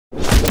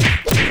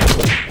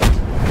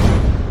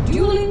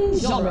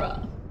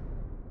genre.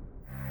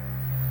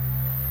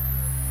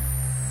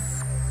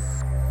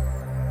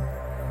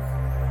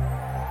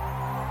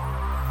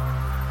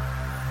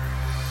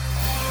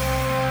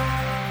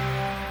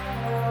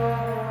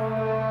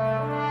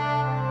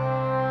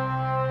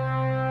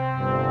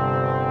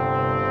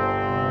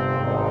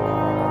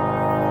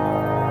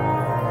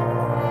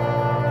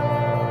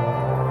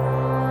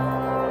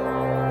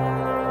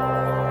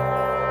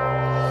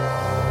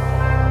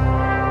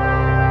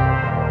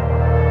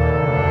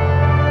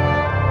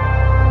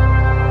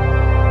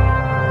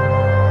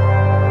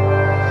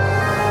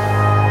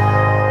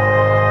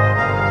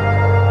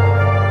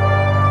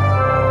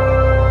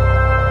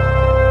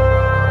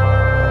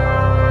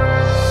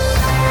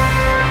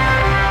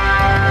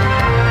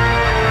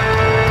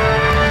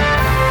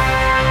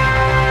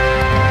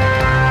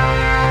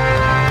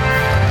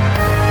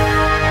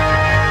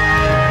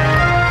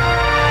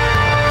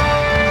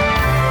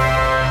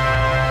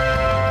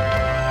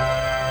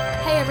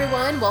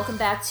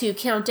 To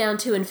Countdown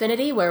to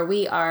Infinity, where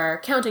we are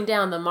counting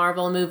down the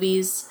Marvel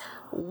movies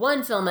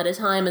one film at a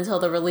time until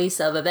the release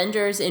of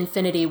Avengers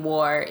Infinity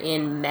War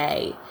in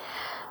May.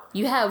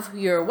 You have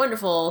your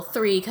wonderful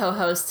three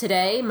co-hosts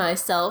today,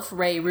 myself,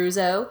 Ray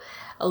Russo,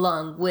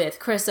 along with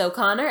Chris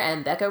O'Connor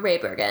and Becca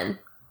Raybergen.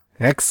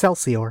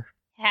 Excelsior.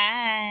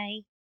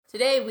 Hi.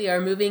 Today we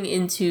are moving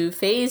into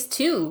Phase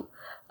 2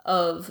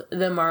 of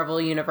the Marvel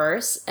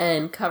Universe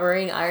and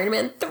covering Iron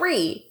Man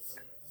 3.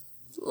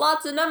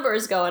 Lots of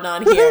numbers going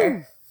on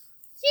here.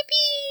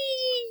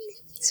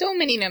 Yippee! So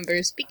many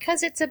numbers,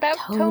 because it's about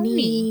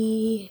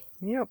Tony.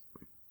 Yep.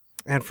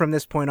 And from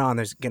this point on,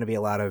 there's going to be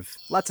lots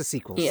of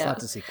sequels. Yeah.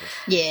 Lots of sequels.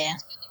 Yeah.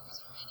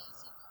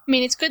 I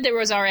mean, it's good there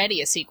was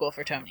already a sequel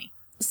for Tony.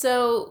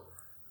 So,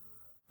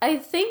 I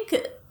think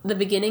the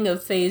beginning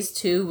of Phase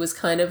 2 was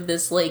kind of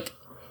this,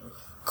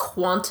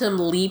 quantum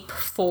leap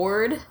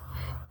forward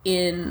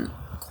in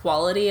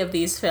quality of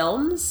these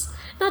films.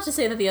 Not to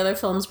say that the other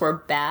films were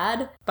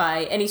bad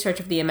by any stretch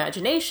of the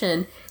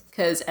imagination,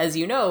 because, as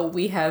you know,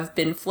 we have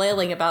been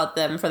flailing about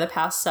them for the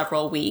past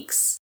several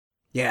weeks.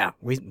 Yeah,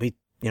 we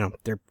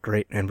they're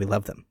great and we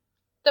love them.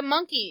 The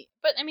monkey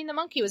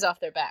was off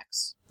their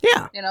backs.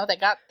 Yeah.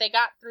 They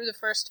got through the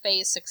first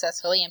phase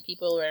successfully, and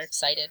people were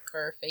excited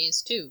for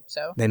Phase 2,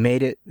 so. They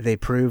made it, they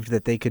proved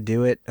that they could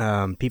do it.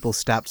 People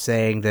stopped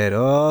saying that,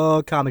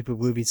 comic book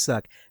movies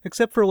suck,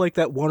 except for,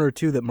 that one or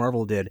two that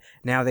Marvel did.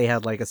 Now they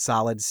had, a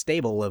solid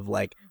stable of,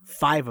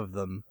 5 of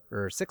them,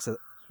 or 6 of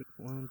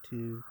 1,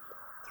 2,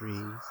 3,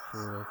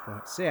 4,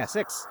 5, so yeah,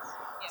 6.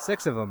 Yeah.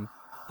 6 of them,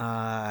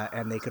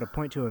 and they could have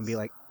point to them and be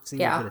like, see,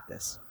 Yeah. we're good at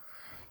this.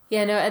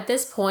 Yeah, no, at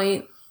this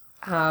point,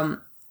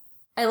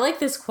 I like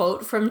this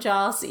quote from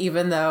Joss,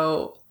 even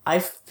though I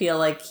feel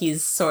like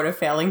he's sort of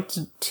failing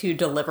to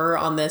deliver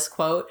on this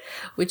quote,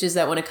 which is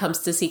that when it comes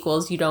to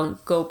sequels, you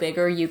don't go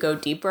bigger, you go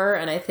deeper.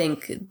 And I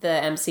think the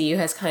MCU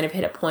has kind of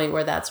hit a point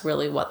where that's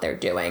really what they're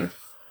doing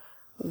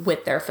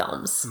with their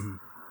films. Mm-hmm.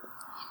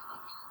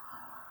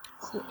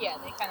 Yeah,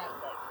 they kind of,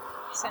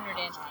 centered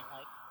in on,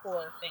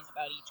 core thing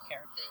about each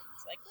character.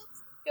 It's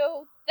let's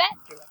go that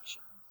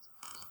direction.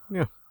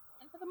 Yeah.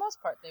 For the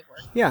most part, they've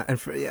worked. Yeah,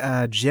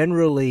 and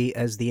generally,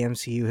 as the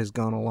MCU has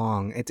gone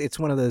along, it's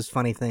one of those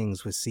funny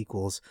things with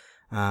sequels,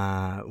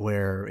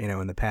 where,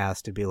 in the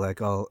past, it'd be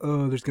like, oh,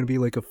 there's going to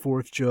be, a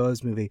 4th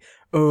Jaws movie.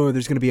 Oh,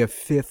 there's going to be a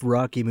 5th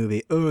Rocky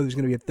movie. Oh, there's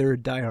going to be a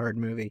 3rd Die Hard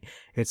movie.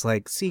 It's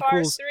like sequels.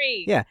 Cars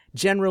 3. Yeah,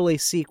 generally,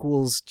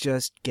 sequels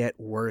just get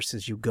worse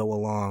as you go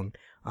along.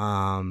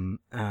 And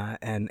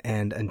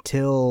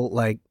until,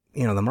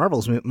 the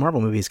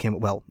Marvel movies came,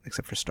 well,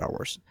 except for Star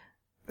Wars.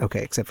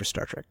 Okay, except for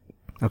Star Trek.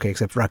 Okay,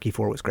 except Rocky IV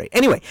was great.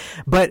 Anyway,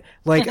 but,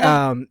 with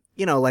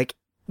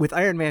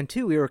Iron Man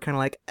 2, we were kind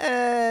of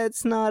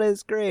it's not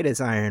as great as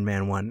Iron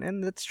Man 1,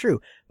 and that's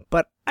true.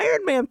 But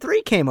Iron Man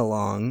 3 came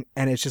along,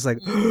 and it's just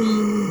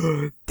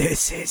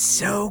this is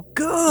so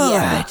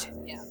good!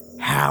 Yeah.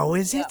 How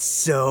is it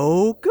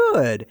so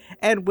good?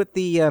 And with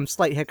the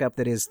slight hiccup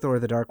that is Thor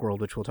the Dark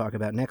World, which we'll talk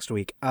about next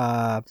week,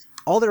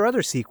 all their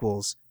other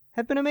sequels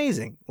have been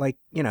amazing.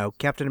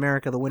 Captain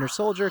America the Winter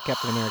Soldier,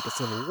 Captain America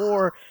Civil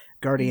War,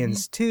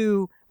 Guardians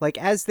 2,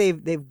 as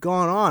they've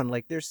gone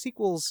on, their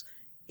sequels,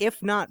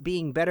 if not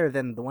being better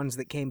than the ones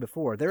that came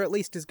before, they're at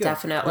least as good.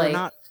 Definitely.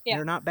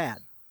 They're not bad.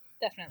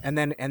 Definitely. And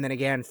then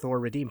again, Thor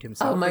redeemed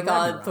himself. Oh my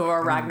god, Ragnarok.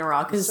 Thor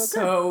Ragnarok is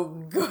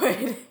so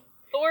good.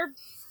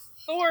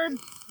 Thor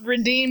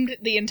redeemed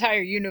the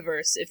entire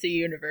universe if the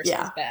universe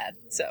is bad.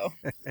 So,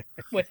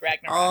 with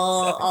Ragnarok.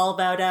 All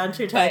bow down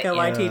to Taika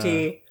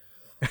Waititi.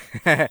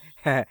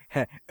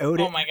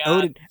 Oh my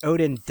god.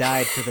 Odin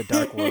died for the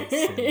Dark World's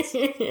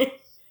sins.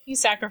 He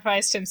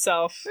sacrificed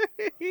himself.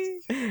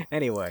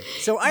 Anyway,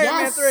 so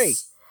Iron Man 3.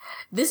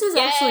 This is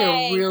actually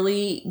a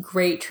really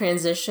great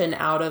transition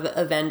out of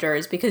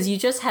Avengers, because you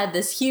just had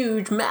this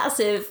huge,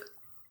 massive,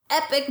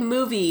 epic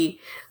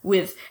movie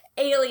with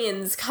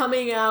aliens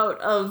coming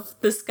out of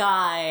the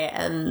sky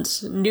and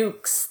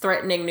nukes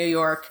threatening New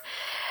York.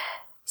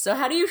 So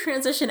how do you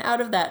transition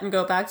out of that and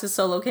go back to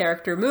solo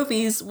character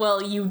movies?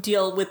 Well, you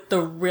deal with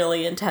the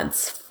really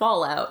intense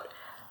fallout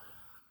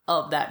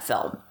of that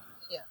film.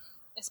 Yeah,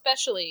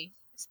 especially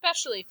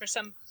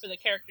for the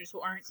characters who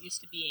aren't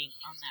used to being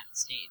on that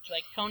stage.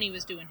 Like Tony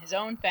was doing his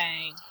own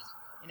thing.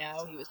 You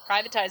know, he was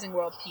privatizing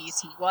world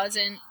peace.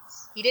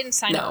 He didn't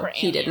sign up for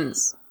aliens. He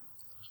didn't.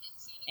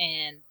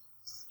 And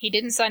he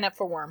didn't sign up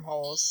for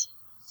wormholes.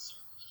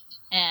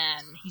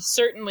 And he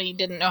certainly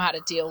didn't know how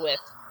to deal with,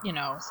 you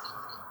know,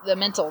 the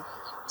mental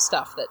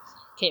stuff that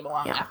came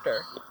along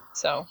after.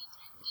 So,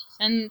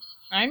 and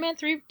Iron Man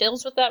 3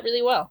 deals with that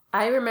really well.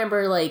 I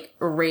remember, like,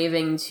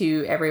 raving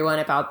to everyone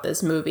about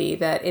this movie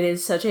that it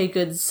is such a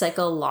good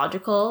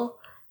psychological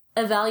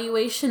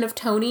evaluation of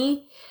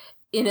Tony,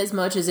 in as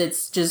much as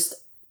it's just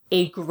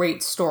a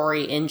great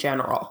story in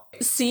general.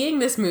 Seeing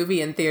this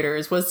movie in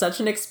theaters was such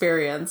an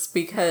experience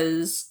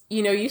because,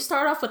 you know, you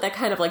start off with that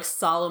kind of like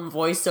solemn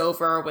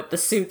voiceover with the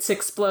suits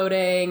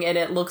exploding and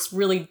it looks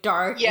really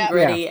dark and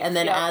gritty. And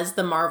then as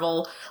the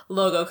Marvel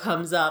logo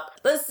comes up,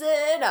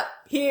 listen up,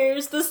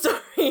 here's the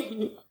story.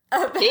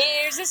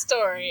 Here's the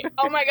story.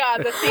 Oh my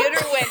god, the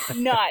theater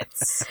went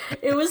nuts.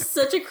 It was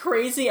such a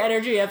crazy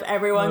energy of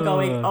everyone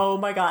going, oh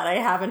my god, I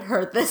haven't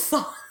heard this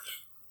song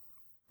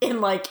in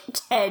like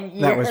 10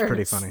 years. That was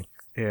pretty funny.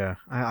 Yeah.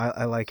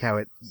 I like how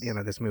it, you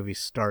know, this movie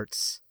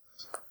starts,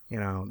 you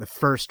know, the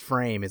first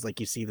frame is like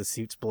you see the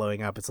suits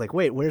blowing up. It's like,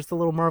 wait, where's the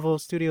little Marvel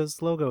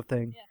Studios logo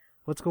thing? Yeah.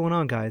 What's going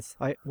on, guys?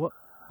 What?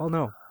 Oh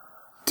no.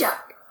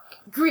 Dark,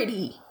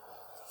 gritty,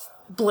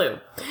 blue.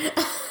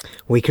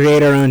 We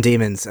create our own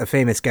demons. A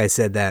famous guy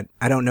said that.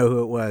 I don't know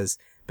who it was,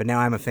 but now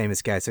I'm a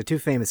famous guy. So 2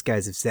 famous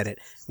guys have said it.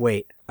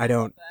 Wait, I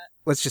don't.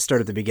 Let's just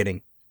start at the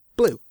beginning.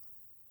 Blue.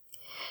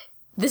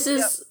 This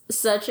is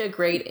such a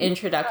great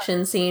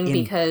introduction scene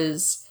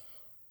because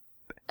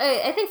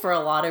I think for a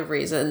lot of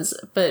reasons,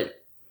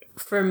 but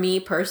for me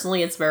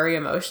personally, it's very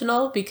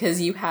emotional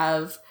because you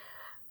have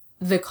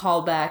the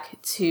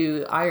callback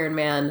to Iron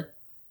Man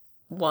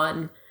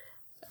 1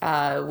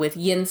 with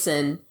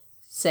Yinsen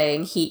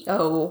saying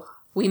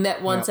we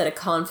met once at a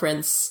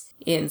conference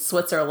in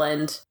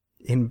Switzerland.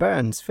 In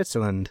Bern,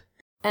 Switzerland.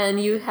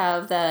 And you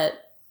have that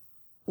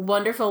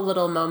wonderful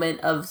little moment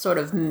of sort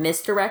of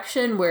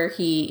misdirection where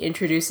he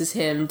introduces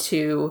him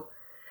to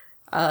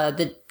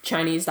the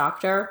Chinese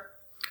doctor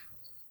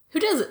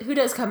who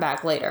does come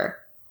back later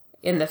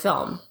in the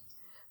film.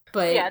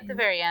 But yeah, at the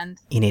very end.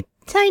 In a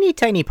tiny,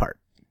 tiny part.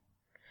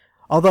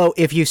 Although,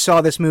 if you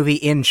saw this movie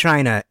in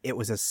China, it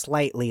was a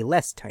slightly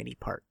less tiny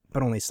part,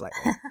 but only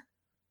slightly.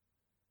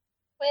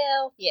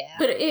 Well, yeah.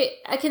 But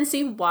I can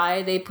see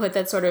why they put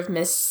that sort of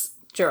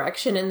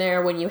misdirection in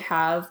there when you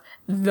have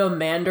the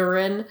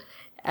Mandarin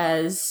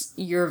as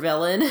your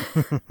villain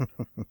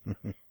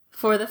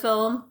for the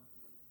film.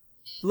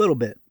 A little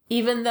bit.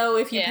 Even though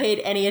if you paid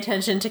any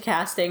attention to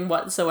casting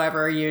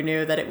whatsoever, you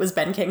knew that it was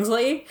Ben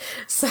Kingsley.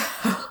 So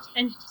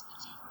and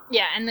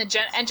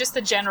just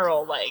the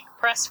general like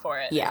press for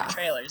it, and the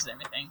trailers and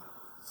everything.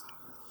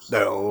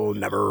 They'll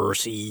never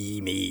see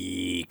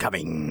me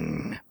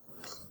coming.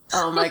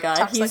 Oh my god,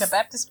 Talks like a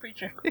Baptist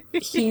preacher.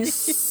 He's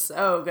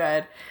so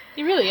good.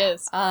 He really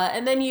is.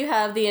 And then you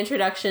have the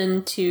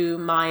introduction to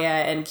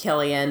Maya and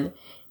Killian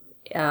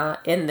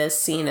in this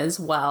scene as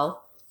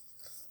well.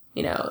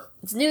 You know,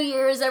 it's New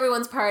Year's,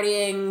 everyone's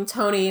partying,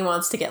 Tony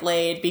wants to get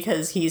laid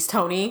because he's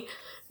Tony,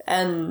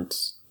 and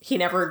he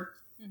never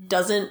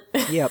doesn't.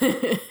 Yep.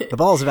 The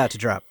ball's about to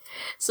drop.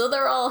 So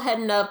they're all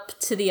heading up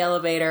to the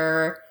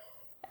elevator,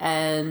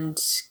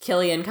 and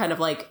Killian kind of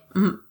like...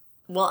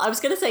 Well, I was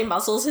going to say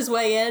muscles his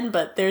way in,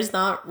 but there's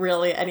not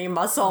really any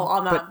muscle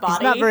on that body.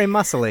 He's not very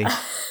muscly.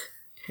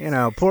 You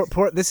know,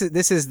 poor. This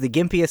is the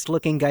gimpiest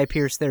looking Guy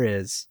Pearce there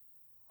is.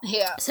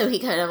 Yeah. So he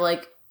kind of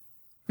like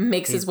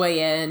makes his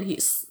way in.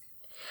 He's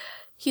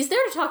there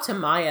to talk to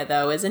Maya,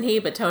 though, isn't he?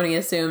 But Tony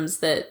assumes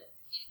that.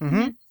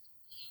 Mm-hmm.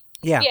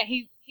 Yeah.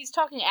 Yeah. He's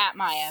talking at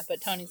Maya,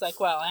 but Tony's like,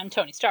 "Well, I'm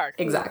Tony Stark.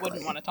 Exactly. Who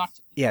wouldn't want to talk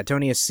to me?" Yeah.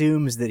 Tony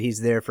assumes that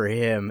he's there for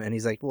him, and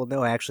he's like, "Well,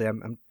 no, actually,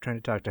 I'm trying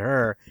to talk to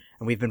her."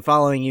 And we've been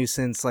following you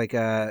since, like,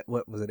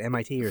 what was it,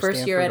 MIT or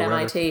First Stanford year at or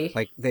whatever. MIT.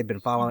 Like, they've been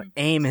following...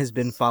 AIM has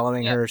been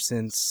following her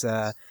since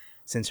her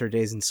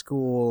days in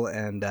school,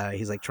 and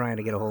he's, like, trying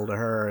to get a hold of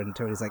her, and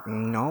Tony's like,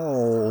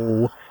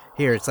 no.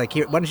 Here, it's like,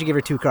 here, why don't you give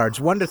her 2 cards?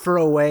 One to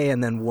throw away,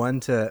 and then one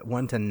to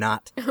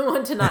not...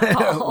 one to not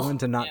call. One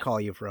to not call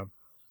you from.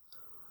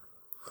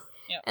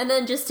 Yep. And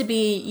then just to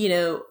be, you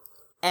know,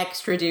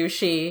 extra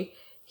douchey,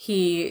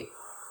 he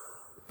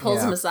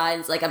pulls him aside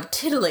and is like, I'm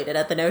titillated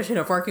at the notion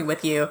of working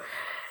with you.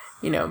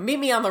 You know, meet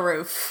me on the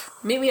roof.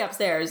 Meet me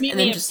upstairs. Meet and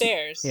then me just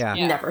upstairs.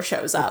 never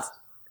shows up.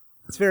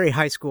 It's very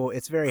high school.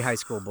 It's very high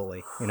school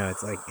bully. You know,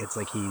 it's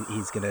like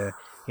he's gonna,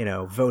 you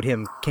know, vote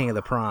him king of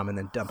the prom and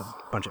then dump a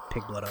bunch of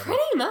pig blood on him.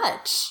 Pretty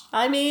much.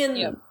 I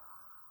mean,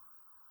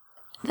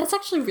 that's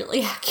actually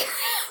really accurate.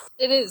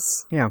 It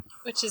is. Yeah.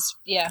 Which is,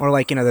 Or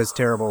like, you know, those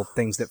terrible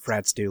things that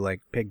frats do,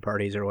 like pig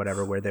parties or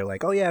whatever, where they're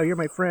like, oh yeah, you're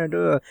my friend.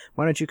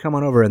 Why don't you come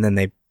on over? And then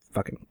they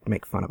fucking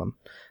make fun of him.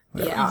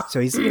 Yeah. So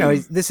he's, you know,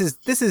 this is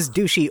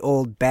douchey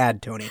old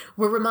bad Tony.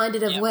 We're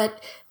reminded of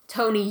what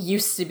Tony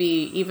used to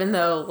be, even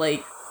though,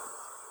 like...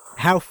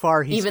 how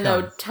far he's Even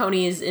come. though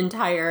Tony's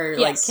entire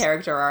Yes.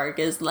 character arc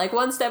is like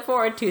 1 step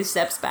forward, 2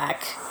 steps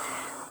back,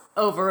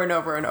 over and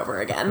over and over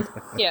again.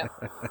 Yeah.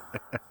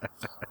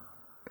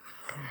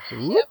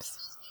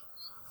 Whoops.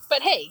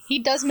 But hey, he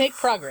does make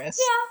progress.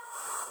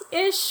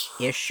 Ish.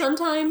 Ish.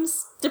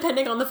 Sometimes,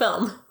 depending on the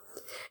film.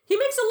 He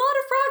makes a lot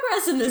of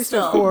progress in this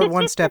Step film. forward,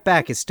 1 step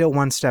back is still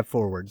 1 step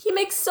forward. He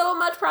makes so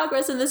much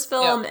progress in this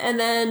film, and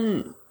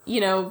then,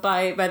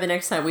 by the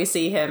next time we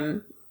see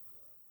him,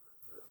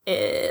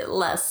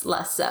 less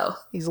so.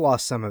 He's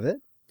lost some of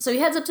it. So he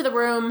heads up to the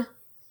room.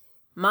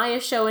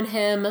 Maya's showing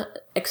him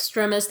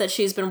extremis that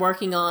she's been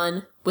working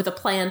on with a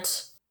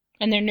plant.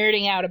 And they're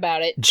nerding out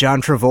about it.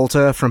 John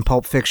Travolta from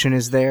Pulp Fiction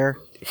is there.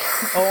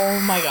 Oh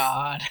my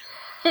god.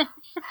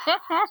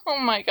 Oh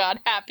my god,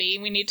 Happy.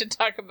 We need to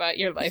talk about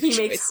your life He choices.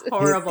 makes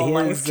horrible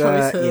His,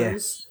 life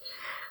choices.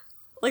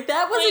 Like,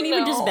 that wasn't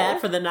even just know.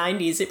 bad for the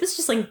 90s. It was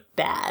just,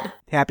 bad.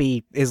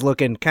 Happy is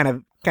looking kind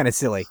of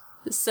silly.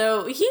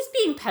 So he's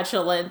being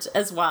petulant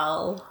as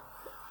well.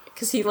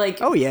 Because he,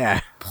 Oh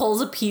yeah.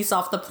 pulls a piece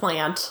off the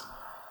plant,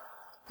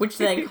 which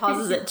then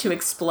causes it to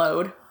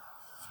explode.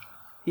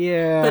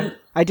 Yeah. But-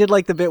 I did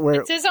like the bit where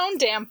It's his own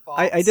damn fault.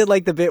 I did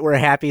like the bit where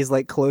Happy's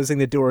closing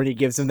the door and he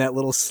gives him that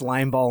little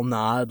slime ball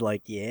nod,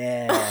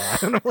 yeah.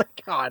 And I'm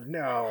like, God,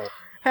 no.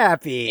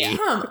 Happy. Yeah.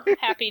 Come,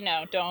 Happy,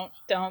 no.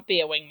 Don't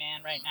be a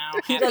wingman right now.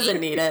 he Happy.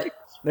 doesn't need it.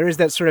 There is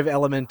that sort of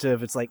element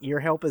of it's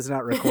your help is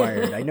not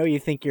required. I know you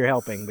think you're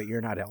helping, but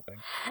you're not helping.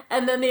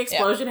 And then the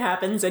explosion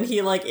happens, and he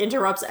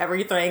interrupts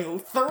everything.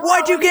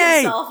 Y2K!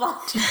 Himself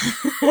onto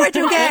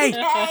Y2K!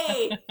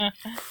 Y2K!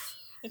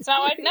 It's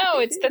not no,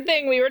 it's the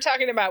thing we were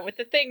talking about with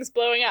the things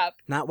blowing up.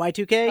 Not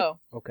Y2K? Oh.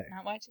 Okay.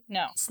 Not Y2.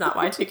 No. It's not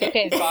Y2K.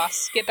 Okay,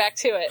 boss. Get back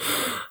to it.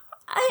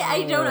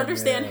 I don't Oh,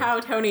 understand man. how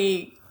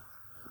Tony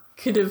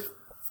could have.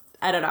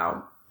 I don't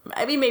know.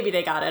 I mean, maybe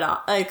they got it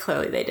off.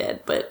 Clearly they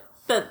did, but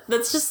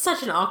that's just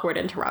such an awkward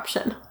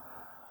interruption.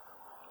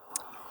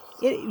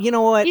 You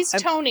know what? He's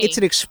Tony. It's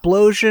an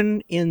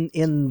explosion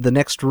in the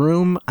next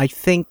room. I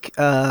think,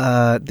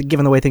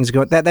 given the way things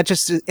go, that's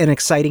just an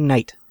exciting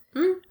night.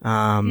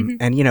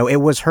 And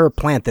it was her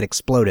plant that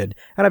exploded,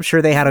 and I'm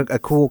sure they had a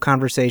cool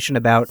conversation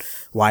about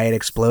why it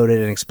exploded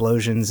and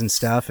explosions and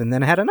stuff, and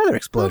then had another Well,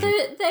 explosion.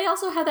 they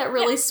also had that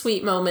really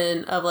sweet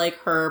moment of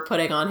her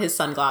putting on his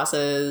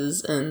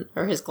sunglasses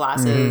or his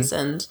glasses,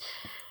 and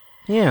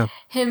Yeah.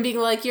 him being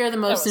like, "You're the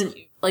most was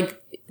cute.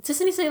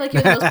 Doesn't he say you're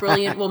the most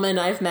brilliant woman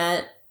I've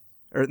met?"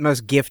 Or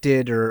most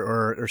gifted,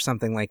 or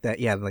something like that.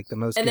 Yeah, the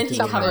most. And then gifted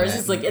he woman covers, I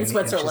it's met. in And she's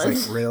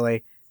Switzerland.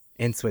 really?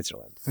 In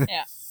Switzerland.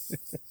 Yeah.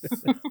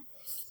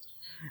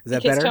 Is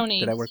that Because better? Tony-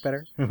 Did that work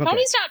better? Okay.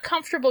 Tony's not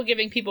comfortable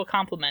giving people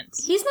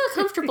compliments. He's not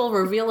comfortable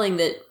revealing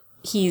that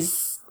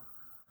he's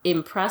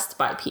impressed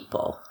by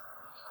people,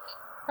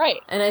 Right.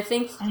 and I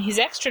think And he's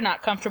extra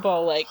not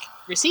comfortable,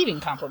 receiving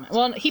compliments.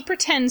 Well, he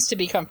pretends to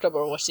be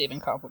comfortable receiving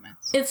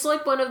compliments. it's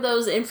one of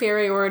those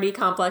inferiority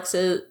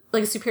complexes,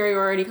 a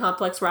superiority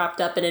complex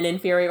wrapped up in an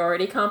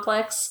inferiority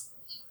complex.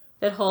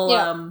 That whole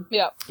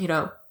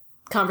Yeah.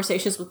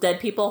 conversations with dead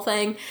people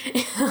thing.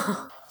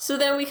 So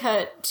then we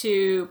cut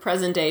to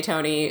present day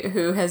Tony,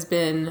 who has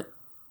been,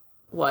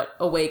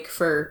 awake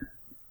for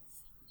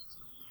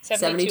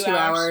 72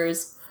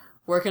 hours,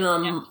 working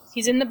on Yeah.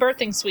 He's in the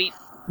birthing suite.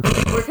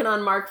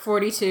 Mark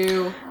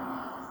 42.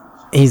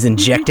 He's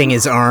injecting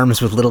his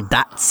arms with little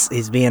dots.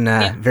 He's being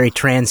very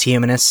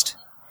transhumanist.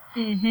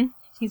 Mm-hmm.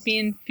 He's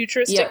being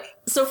futuristic, Yeah.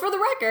 So for the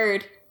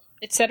record,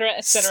 etc.,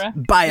 etc.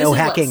 this is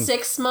Biohacking.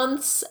 6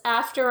 months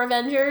after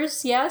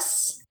Avengers,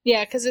 yes?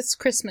 Yeah, because it's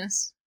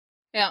Christmas.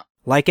 Yeah.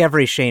 Like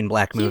every Shane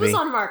Black He movie. was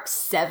on Mark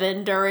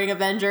 7 during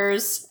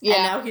Avengers, Yeah.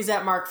 and now he's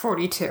at Mark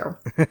 42.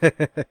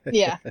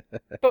 Yeah.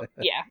 But,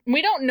 yeah.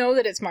 We don't know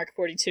that it's Mark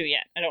 42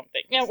 yet, I don't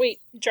think. No, wait.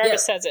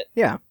 Jarvis says it.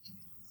 Yeah.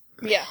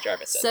 Yeah,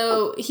 Jarvis says it.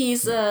 So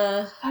he's,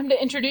 Time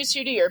to introduce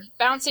you to your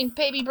bouncing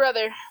baby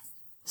brother.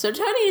 So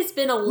Tony's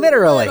been a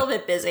Literally. little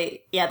bit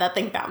busy. Yeah, that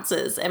thing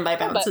bounces, and by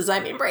bounces I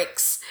mean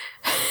breaks.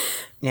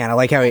 Yeah, and I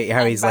like how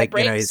And he's by like,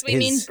 breaks, we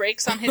mean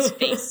breaks on his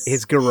face.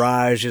 his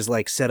garage is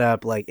set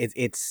up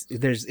it's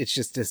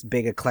just this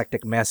big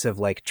eclectic mess of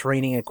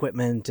training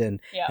equipment and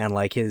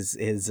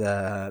his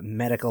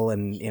medical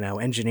and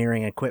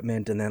engineering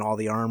equipment, and then all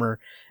the armor,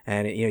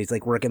 and he's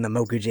working the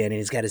Mokujin, and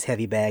he's got his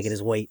heavy bag and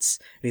his weights,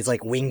 and he's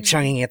Wing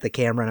Chunging at the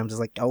camera, and I'm just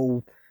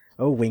oh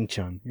Wing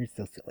Chun, you're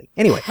so silly.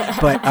 Anyway,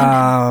 but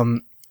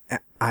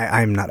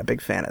I'm not a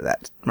big fan of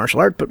that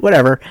martial art, but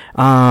whatever.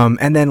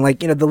 And then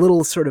the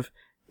little sort of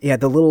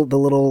the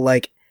little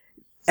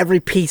every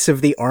piece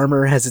of the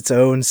armor has its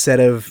own set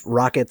of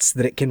rockets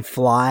that it can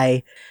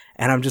fly,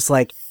 and I'm just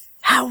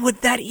how would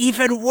that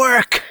even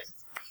work?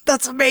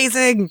 That's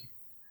amazing.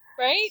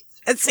 Right?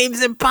 It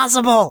seems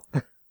impossible.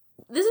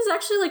 This is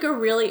actually a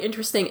really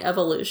interesting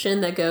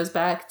evolution that goes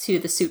back to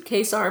the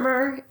suitcase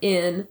armor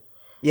in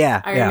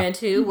Yeah, Iron Man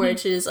 2,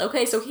 which is,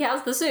 okay, so he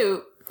has the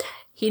suit.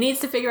 He needs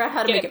to figure out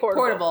how to Get make it it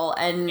portable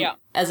and Yeah.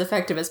 as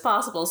effective as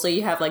possible. So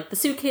you have the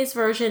suitcase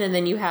version, and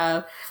then you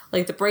have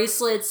the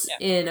bracelets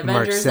in Mark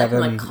Avengers that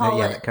 7, can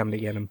call it. that come to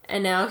get him.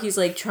 And now he's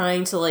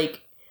trying to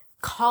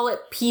call it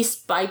piece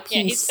by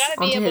piece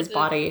onto his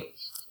body.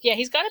 Yeah,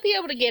 he's got to be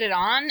able to get it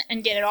on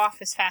and get it off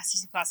as fast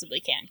as he possibly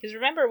can. Because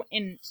remember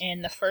in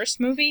the first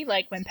movie,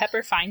 like when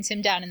Pepper finds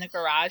him down in the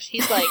garage,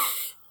 he's like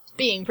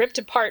being ripped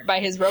apart by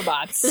his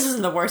robots. This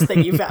isn't the worst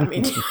thing you found me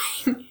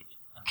doing.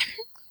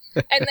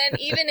 And then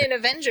even in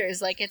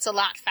Avengers, like it's a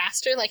lot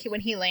faster. Like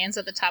when he lands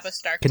at the top of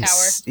Stark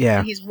Tower, yeah,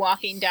 and he's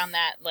walking down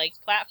that like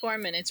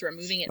platform, and it's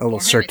removing it. Little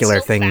for him. circular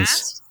it's still things,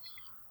 fast,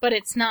 but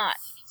it's not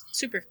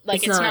super.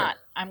 Like it's not.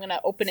 I'm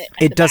gonna open it.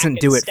 It doesn't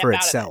do it for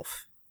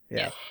itself.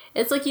 Yeah.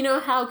 It's like, you know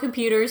how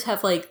computers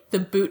have, like, the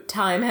boot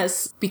time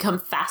has become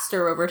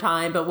faster over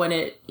time, but when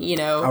it, you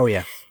know... Oh,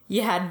 yeah.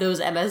 You had those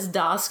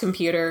MS-DOS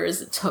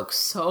computers, it took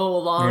so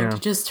long to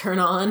just turn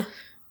on.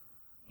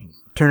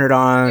 Turn it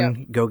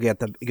on, go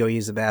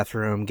use the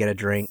bathroom, get a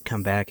drink,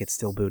 come back, it's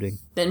still booting.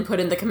 Then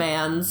put in the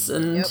commands,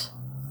 and...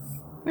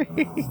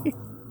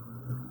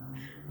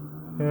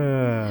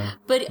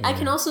 But I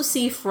can also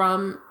see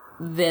from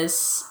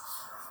this,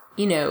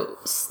 you know,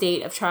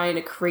 state of trying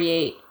to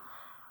create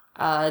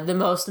the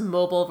most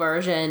mobile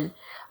version,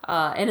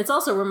 and it's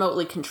also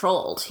remotely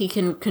controlled. He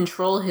can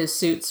control his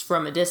suits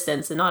from a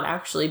distance and not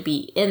actually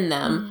be in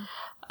them.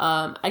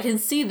 I can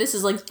see this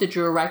is like the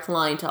direct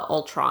line to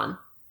Ultron,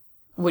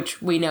 which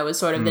we know is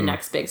sort of the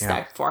next big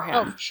step for him.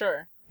 Oh,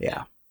 sure.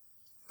 Yeah.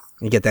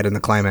 You get that in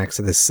the climax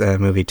of this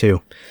movie,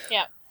 too.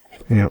 Yeah.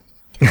 Yeah.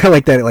 I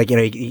like that. Like, you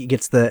know, he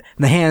gets the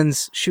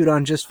hands shoot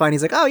on just fine.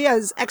 He's like, "Oh yeah,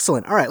 this is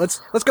excellent. All right,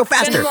 let's go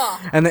faster."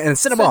 And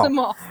send them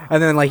all.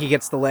 And then like he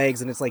gets the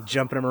legs and it's like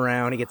jumping him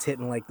around. He gets hit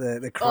in like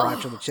the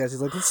crotch or the chest.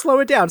 He's like, "Let's slow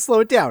it down.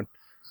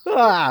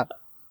 Ah.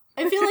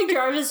 I feel like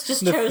Jarvis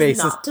just chose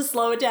not to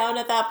slow it down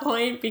at that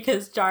point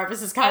because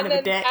Jarvis is kind of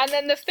a dick. And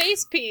then the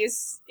face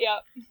piece. Yeah.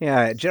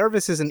 Yeah,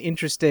 Jarvis is an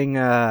interesting.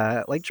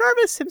 Like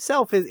Jarvis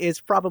himself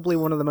is probably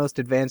one of the most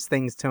advanced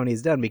things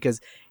Tony's done because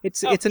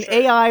it's an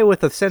AI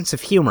with a sense of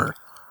humor.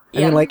 I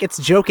mean, like, it's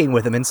joking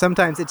with him, and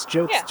sometimes its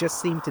jokes just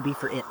seem to be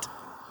for it.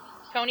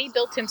 Tony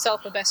built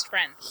himself a best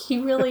friend. He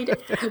really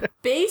did.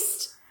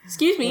 Based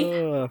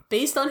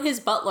on his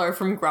butler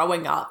from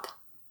growing up.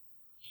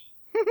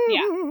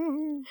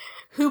 Yeah.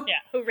 Who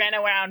ran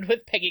around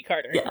with Peggy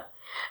Carter. Yeah.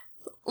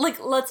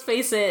 Like, let's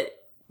face it,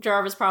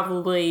 Jarvis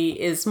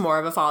probably is more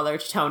of a father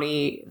to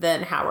Tony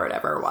than Howard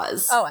ever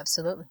was. Oh,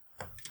 absolutely.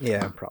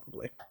 Yeah,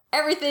 probably.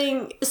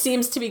 Everything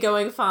seems to be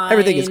going fine.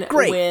 Everything is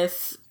great.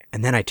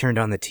 And then I turned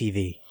on the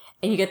TV.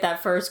 And you get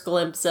that first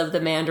glimpse of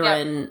the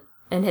Mandarin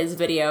and his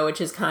video,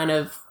 which is kind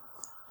of...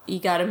 You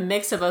got a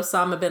mix of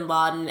Osama bin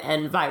Laden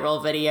and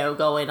viral video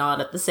going on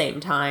at the same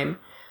time.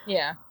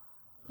 Yeah.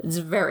 It's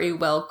very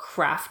well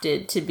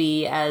crafted to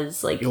be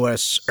as, like...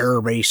 U.S. Air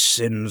Base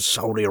in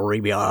Saudi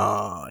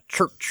Arabia.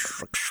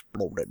 Church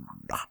exploded.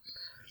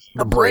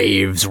 The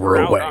Braves were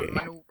away.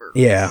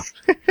 Yeah.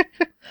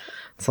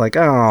 It's like,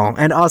 oh.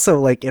 And also,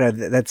 like, you know,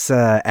 that's,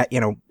 you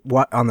know,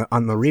 what on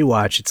the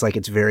rewatch, it's like,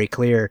 it's very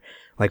clear,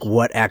 like,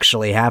 what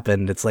actually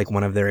happened. It's like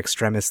one of their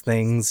extremist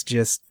things,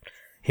 just...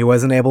 He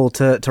wasn't able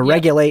to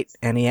regulate,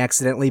 and he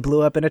accidentally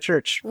blew up in a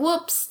church.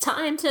 Whoops!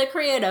 Time to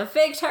create a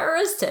fake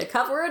terrorist to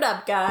cover it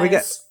up,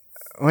 guys.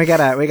 We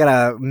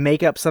gotta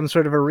make up some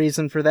sort of a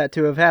reason for that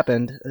to have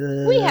happened.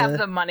 We have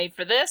the money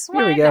for this.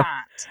 Why not?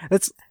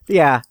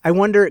 I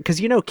wonder because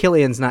you know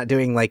Killian's not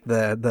doing like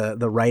the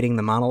writing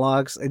the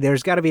monologues.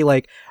 There's got to be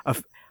like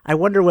I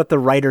wonder what the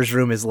writer's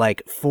room is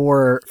like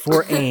for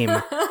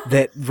AIM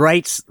that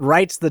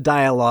writes the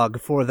dialogue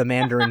for the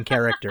Mandarin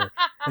character.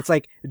 It's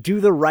like, do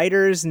the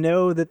writers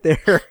know that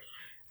they're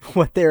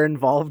what they're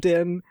involved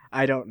in?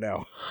 I don't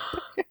know.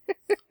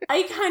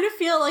 I kind of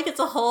feel like it's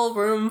a whole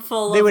room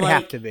full They of would like,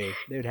 have to be.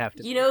 They would have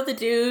to. You know the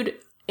dude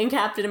in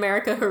Captain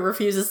America who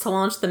refuses to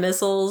launch the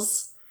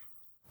missiles?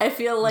 I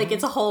feel like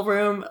it's a whole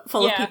room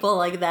full of people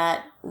like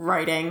that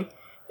writing.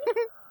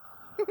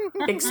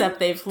 Except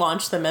they've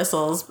launched the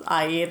missiles,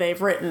 i.e.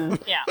 they've written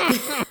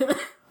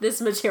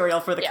this material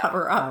for the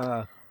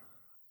cover-up.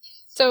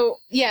 So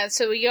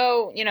we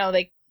go, you know,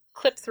 they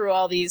clip through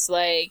all these,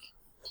 like,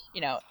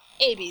 you know,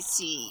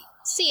 ABC,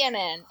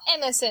 CNN,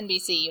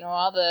 MSNBC, you know,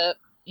 all the,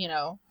 you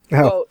know,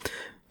 quote,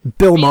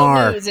 Bill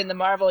Maher news in the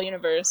Marvel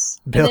Universe.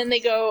 And then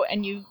they go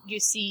and you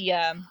see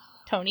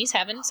Tony's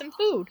having some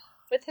food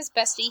with his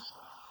bestie.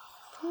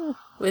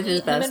 With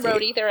his bestie. Him and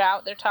Rhodey, they're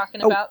out. They're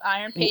talking about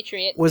Iron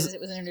Patriot because it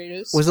was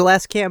introduced. Was the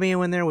last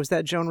cameo in there? Was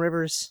that Joan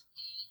Rivers?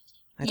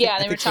 They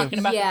were talking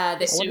about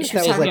the suit.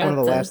 That was like one of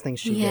the last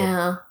things she did.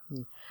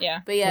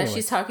 Yeah. But anyway.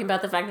 She's talking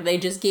about the fact that they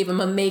just gave him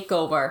a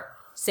makeover.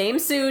 Same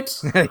suit,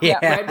 red,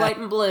 white,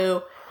 and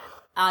blue.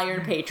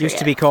 Iron Patriot. Used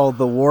to be called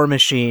the War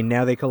Machine.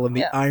 Now they call him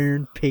the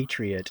Iron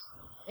Patriot.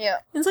 Yeah.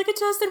 It's like it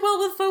tested well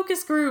with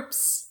focus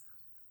groups.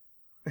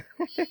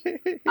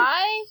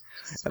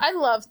 I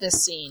love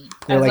this scene.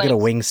 They're like at a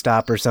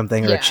Wingstop or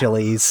something, or a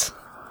Chili's.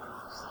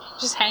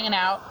 Just hanging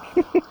out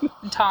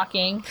and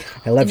talking.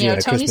 I love you. Know,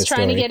 Tony's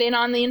trying to get in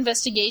on the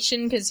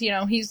investigation because you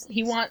know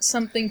he wants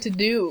something to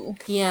do.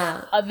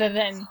 Yeah. Other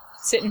than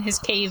sit in his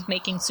cave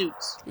making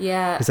suits.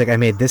 Yeah. He's like, I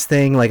made this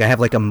thing. Like, I have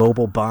like a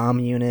mobile bomb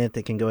unit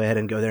that can go ahead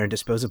and go there and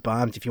dispose of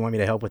bombs. If you want me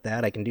to help with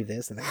that, I can do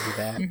this and I can do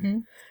that. Mm-hmm.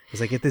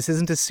 He's like, this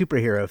isn't a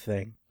superhero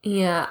thing.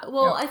 Yeah.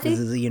 Well, I This think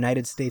is a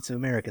United States of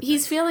America thing.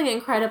 he's feeling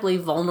incredibly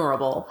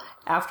vulnerable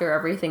after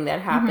everything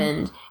that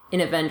happened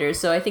in Avengers.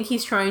 So I think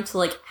he's trying to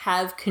like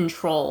have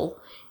control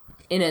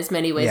in as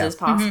many ways Yeah. as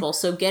possible.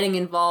 So getting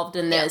involved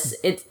in this,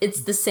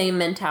 it's the same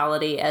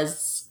mentality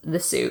as the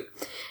suit.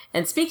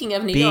 And speaking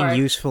of New being York,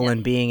 useful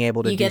and being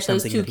able to you do get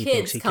those something two that he thinks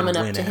kids he coming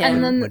can up win to at him.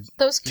 And then would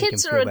those make him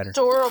kids feel are better.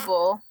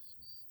 adorable.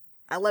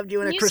 I loved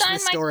you in Can A you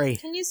Christmas sign Story.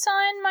 Can you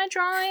sign my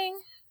drawing?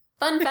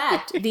 Fun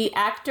fact, the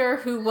actor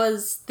who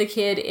was the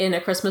kid in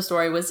A Christmas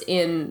Story was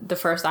in the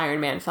first Iron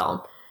Man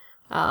film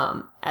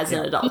as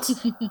an adult.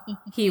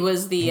 He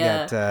was the... He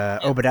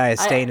got, Obadiah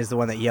Stane is the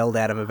one that yelled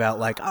at him about,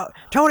 like, oh,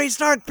 Tony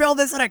Stark built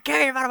this in a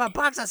cave out of a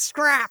box of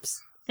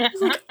scraps.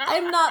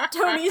 I'm not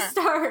Tony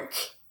Stark.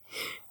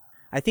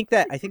 I think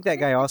that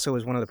guy also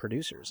was one of the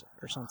producers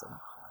or something.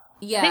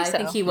 Yeah, think I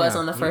think so. he was Yeah,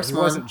 on the first he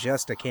one. wasn't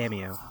just a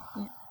cameo.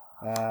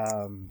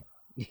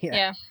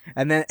 Yeah.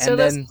 And then So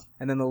the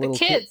little The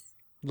kids.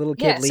 little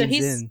Yeah, kid so leans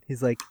he's- in.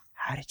 He's like,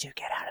 "How did you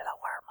get out of the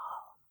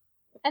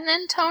wormhole?" And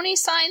then Tony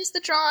signs the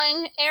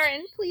drawing.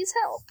 Aaron, please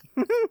help.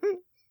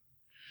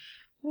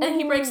 And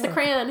he breaks the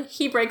crayon.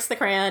 He breaks the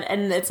crayon,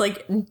 and it's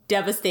like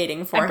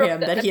devastating for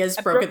him that he has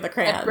broken the I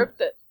crayon. broke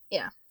it.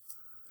 Yeah.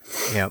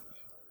 Yep.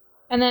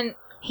 And then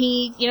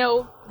he,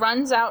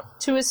 runs out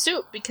to his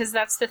suit because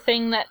that's the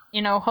thing that,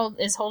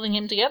 is holding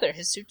him together.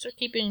 His suits are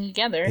keeping him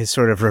together. His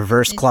sort of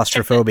reverse He's-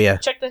 claustrophobia.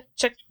 Check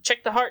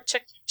the heart.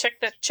 Check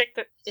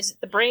the. Is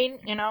it the brain?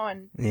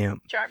 And Yeah.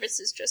 Jarvis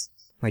is just.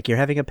 Like, you're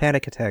having a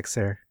panic attack,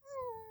 sir.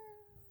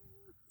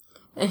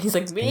 And he's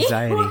like, me?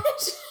 Anxiety.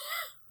 What?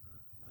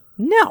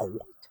 No.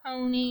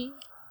 Tony.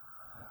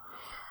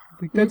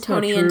 Like, And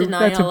Tony in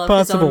denial of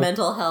his own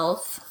mental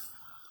health.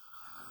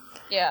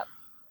 Yeah.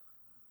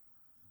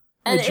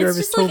 And Hey, Jarvis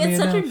it's just like, told me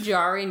it's such a enough.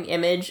 jarring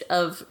image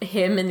of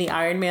him in the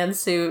Iron Man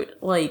suit,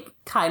 like,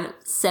 kind of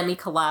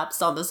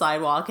semi-collapsed on the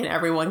sidewalk and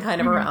everyone kind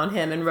of around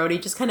him, and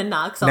Rhodey just kind of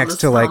knocks on Next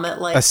this to, like,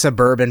 helmet, like, a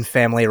suburban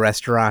family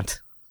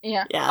restaurant.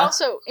 Yeah. Yeah.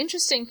 Also,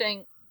 interesting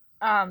thing,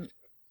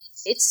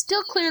 it's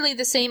still clearly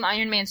the same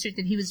Iron Man suit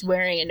that he was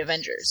wearing in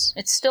Avengers.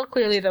 It's still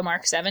clearly the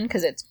Mark 7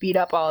 because it's beat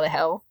up all the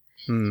hell.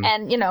 Hmm.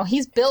 And,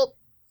 he's built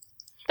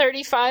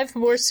 35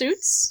 more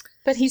suits,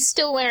 but he's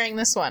still wearing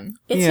this one.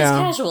 it's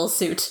Yeah. his casual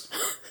suit.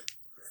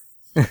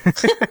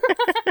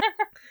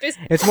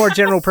 It's more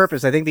general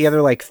purpose. I think the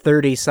other, like,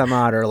 30 some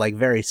odd are, like,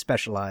 very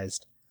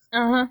specialized,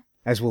 Uh-huh.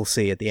 as we'll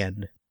see at the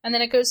end. And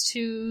then it goes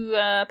to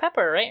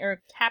Pepper, right?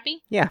 Or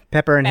Happy? Yeah,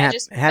 Pepper and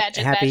Badges,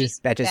 Happy.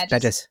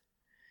 badges.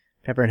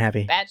 Pepper and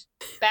Happy. Badge.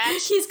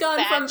 He's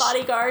gone from Badge.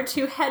 bodyguard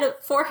to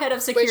forehead of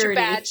Where's your security.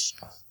 badge?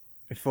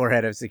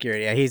 Forehead of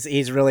security. Yeah,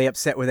 he's really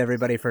upset with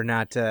everybody for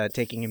not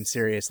taking him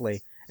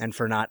seriously and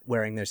for not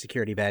wearing their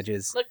security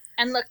badges. Look,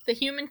 the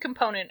human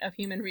component of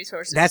human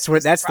resources. That's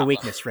is the problem.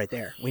 weakness right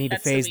there. We need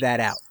That's to the phase that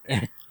out.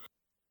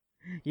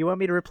 You want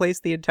me to replace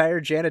the entire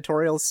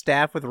janitorial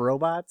staff with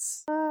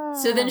robots?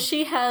 So then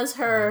she has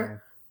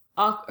her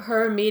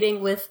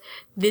meeting with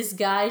this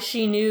guy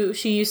she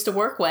used to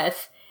work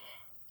with.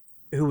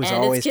 Who was And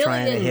it's always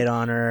trying to Gilligan. hit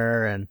on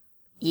her, and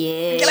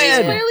Yeah. She's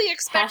Glenn! clearly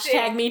expecting.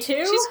 Hashtag me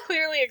too. She's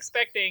clearly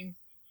expecting.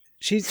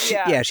 she's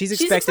Yeah. she's She's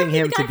expecting expecting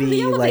him the to guy from be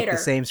the like the elevator.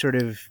 same sort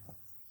of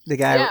the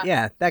guy.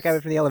 Yeah. That guy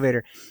from the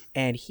elevator,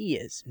 and he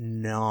is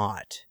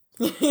not.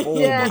 Oh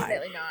Yeah, my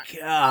definitely not.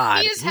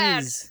 god, He has had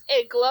he's-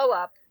 a glow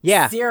up.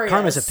 yeah, Serious.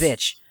 karma's a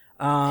bitch.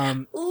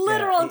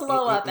 Literal yeah,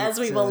 glow up, as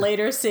we will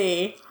later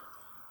see.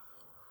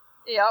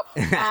 Yep.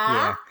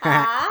 Yeah.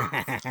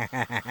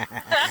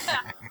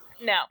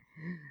 No.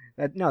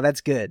 No,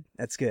 that's good.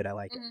 That's good. I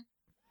like it. Mhm.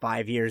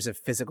 5 years of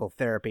physical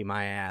therapy,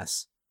 my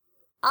ass.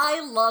 I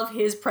love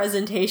his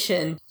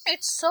presentation.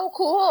 It's so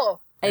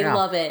cool. I Yeah.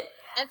 love it.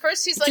 At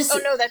first he's like, Just- oh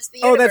no, that's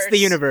the Oh, universe. that's the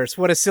universe.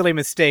 What a silly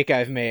mistake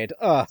I've made.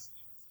 Ugh.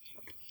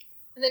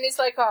 And then he's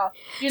like, oh,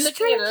 you're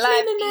looking at a Strictly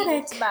live feed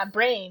mimetic. into my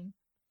brain.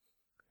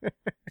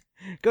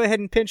 Go ahead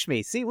and pinch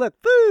me. See,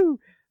 look, boo!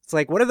 It's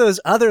like, what are those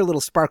other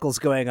little sparkles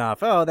going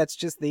off? Oh, that's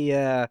just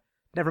the,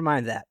 never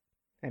mind that.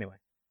 Anyway.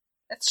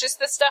 That's just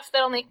the stuff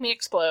that'll make me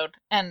explode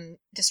and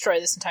destroy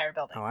this entire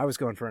building. Oh, I was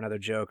going for another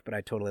joke, but I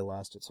totally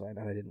lost it, so I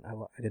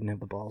didn't have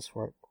the balls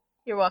for it.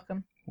 You're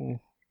welcome. Mm.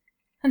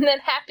 And then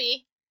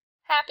Happy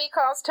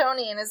calls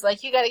Tony and is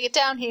like, you gotta get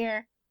down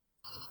here.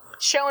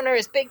 Showing her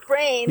his big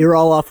brain. You're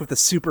all off with the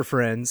super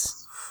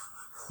friends.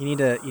 You need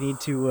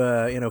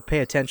to pay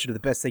attention to the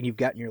best thing you've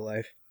got in your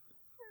life.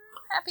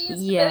 Happy is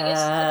the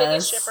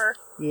biggest shipper.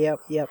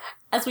 Yep.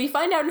 As we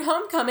find out in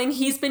Homecoming,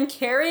 he's been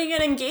carrying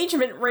an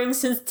engagement ring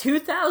since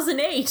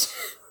 2008.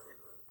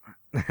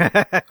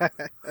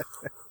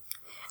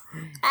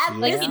 At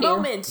Like this he knew.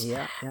 moment,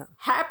 yeah.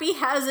 Happy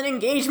has an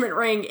engagement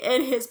ring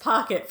in his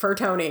pocket for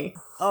Tony.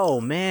 Oh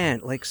man,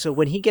 like, so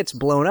when he gets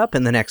blown up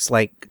in the next,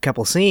 like,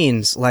 couple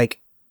scenes, like,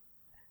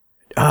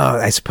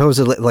 I suppose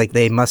like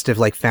they must have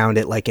like found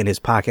it like in his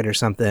pocket or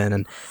something,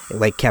 and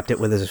like kept it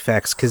with his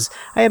effects. Because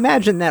I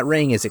imagine that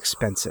ring is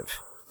expensive.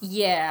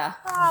 Yeah,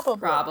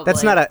 Probably.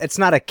 It's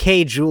not a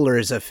K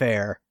Jewelers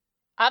affair.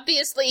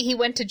 Obviously, he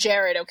went to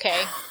Jared,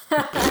 okay?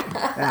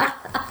 I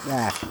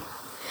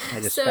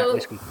just So- spat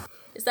whiskey.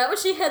 Is that when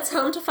she heads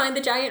home to find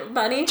the giant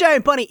bunny?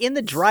 Giant bunny in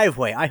the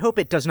driveway. I hope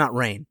it does not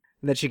rain.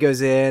 And then she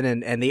goes in,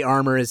 and the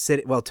armor is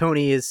sitting. Well,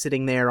 Tony is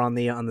sitting there on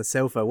the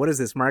sofa. What is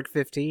this, Mark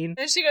 15?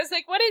 And she goes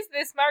like, what is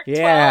this, Mark 12?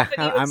 Yeah,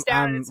 And he looks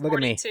down and it's look at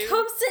me. 42.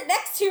 Come sit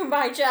next to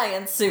my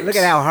giant suit. Look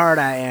at how hard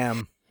I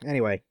am.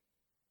 Anyway.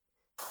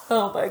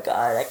 Oh my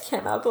god, I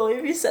cannot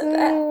believe you said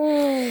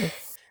that.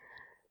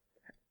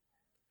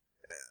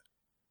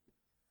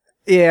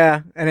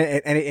 Yeah,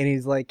 and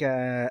he's like,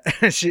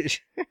 she's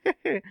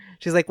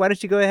like, why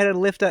don't you go ahead and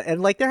lift up?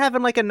 And like they're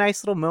having like a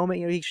nice little moment.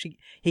 You know,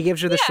 he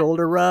gives her the Yeah.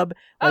 shoulder rub.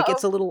 Like Uh-oh.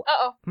 it's a little.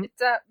 Uh-oh. Hmm?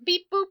 It's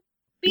beep boop,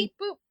 beep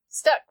boop.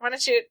 Stuck. Why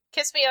don't you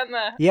kiss me on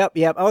the...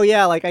 Yep. Oh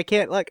yeah, like I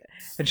can't look.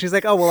 And she's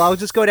like, oh well, I'll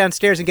just go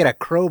downstairs and get a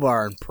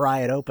crowbar and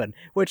pry it open,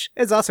 which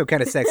is also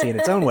kind of sexy in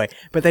its own way.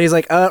 But then he's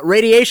like,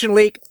 radiation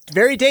leak,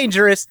 very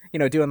dangerous. You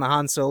know, doing the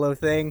Han Solo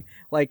thing,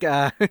 like you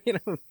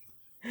know.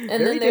 And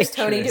Very then there's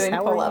Tony dangerous. doing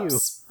How are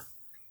pull-ups.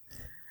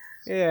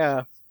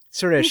 Yeah,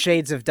 sort of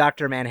shades of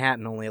Dr.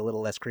 Manhattan, only a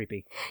little less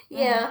creepy.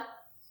 Yeah.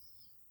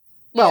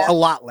 Well, Yeah. a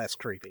lot less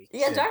creepy.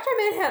 Yeah, Dr.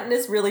 Manhattan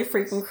is really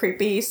freaking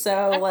creepy,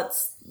 so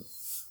let's...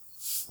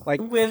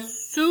 Like, With...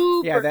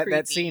 Super yeah, that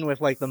creepy. scene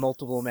with like the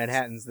multiple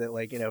Manhattans that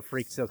like, you know,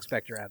 freak Silk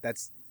Spectre out.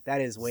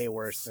 That is way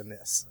worse than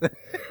this.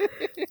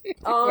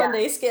 On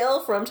a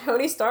scale from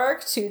Tony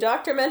Stark to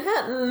Dr.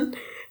 Manhattan,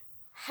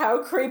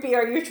 how creepy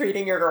are you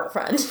treating your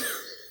girlfriend?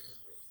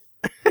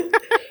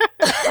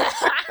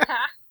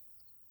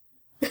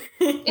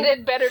 It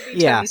had better be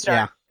yeah, Tony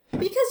Stark.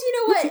 Because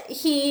you know what?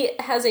 He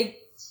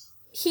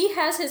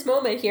has his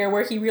moment here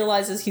where he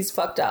realizes he's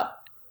fucked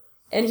up.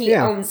 And he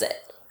Yeah. owns it.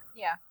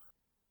 Yeah.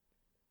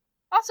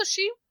 Also,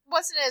 she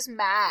wasn't as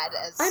mad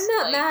as... I'm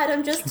not like, mad,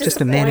 I'm just Just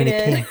a man in a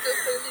disappointed. can.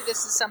 Clearly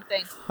this is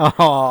something... Yeah.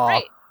 Oh,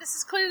 Right. This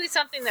is clearly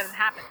something that had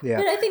happened. yeah.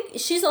 But I think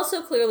she's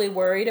also clearly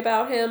worried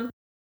about him.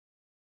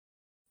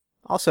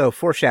 Also,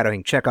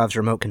 foreshadowing Chekhov's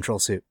remote control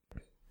suit.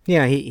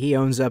 Yeah, he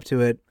owns up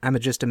to it. I'm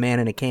just a man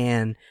in a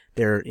can.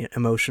 They're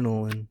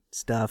emotional and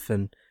stuff,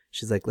 and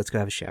she's like, "Let's go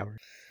have a shower."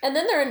 And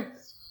then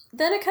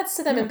then it cuts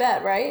to them in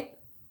bed, right?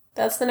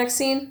 That's the next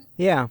scene?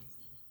 Yeah,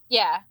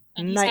 Yeah.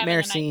 And he's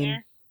Nightmare having a scene.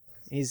 nightmare.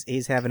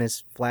 he's having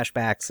his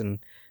flashbacks and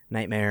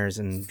nightmares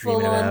and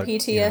dreaming Full-on about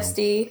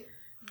PTSD.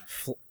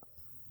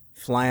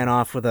 flying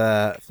off with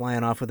a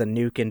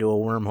nuke into a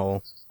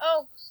wormhole.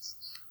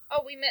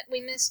 Oh,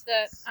 we missed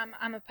the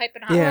I'm a pipe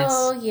and hot. Yeah. Yes.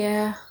 Oh,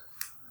 yeah.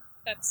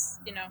 That's,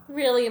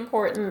 Really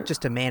important.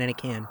 Just a man in a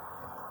can.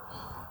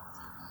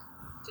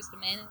 just a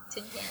man in a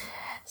tin can.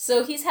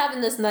 So he's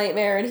having this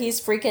nightmare and he's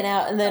freaking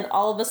out, and then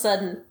all of a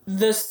sudden,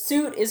 the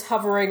suit is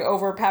hovering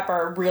over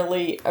Pepper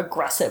really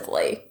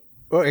aggressively.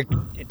 Well,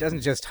 it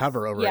doesn't just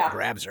hover over; Yeah. it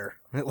grabs her.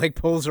 It like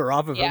pulls her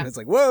off of Yeah. him. It's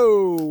like,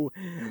 whoa,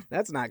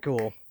 that's not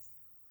cool.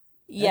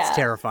 Yeah. That's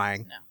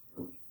terrifying.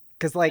 No.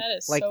 Because like That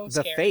is like so the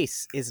scary.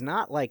 face is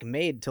not like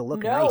made to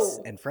look No. nice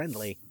and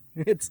friendly.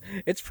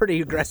 It's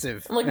pretty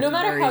aggressive. I'm like, no and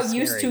matter very how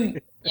used scary.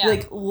 to, Yeah.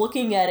 like,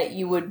 looking at it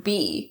you would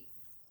be,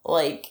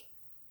 like,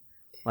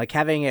 Like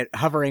having it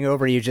hovering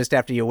over you just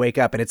after you wake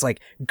up, and it's like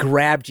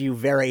grabbed you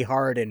very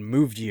hard and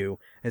moved you.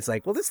 It's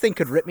like, well, this thing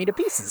could rip me to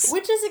pieces.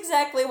 which is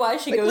exactly why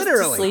she Like, goes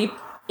literally. to sleep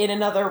in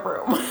another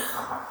room.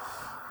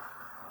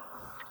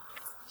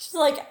 She's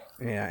like,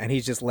 Yeah, and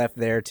he's just left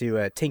there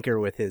to tinker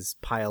with his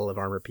pile of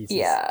armor pieces.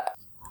 yeah.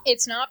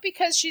 It's not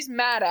because she's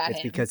mad at It's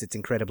him. because it's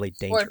incredibly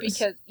dangerous. Or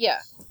because, yeah.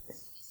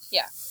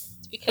 It's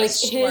Like, because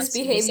she his wants to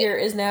be behavior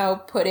safe. is now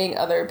putting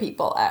other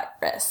people at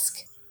risk.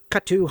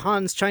 Cut to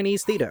Han's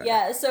Chinese theater.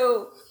 Yeah,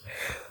 so,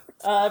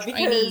 because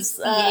Chinese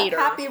theater.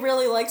 Happy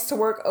really likes to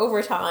work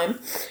overtime,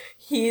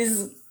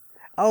 he's,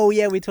 Oh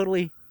yeah, we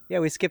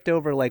skipped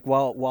over like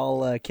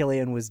while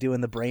Killian was doing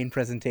the brain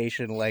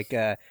presentation, like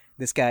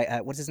this guy,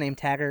 what's his name,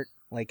 Taggart,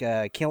 like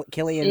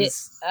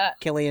Killian's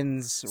Savin.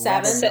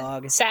 rabid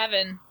dog.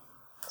 Savin.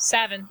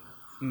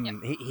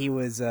 He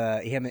was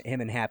him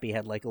and Happy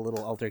had like a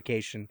little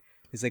altercation.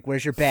 He's like,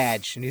 "Where's your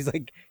badge?" And he's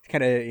like,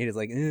 he's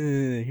like,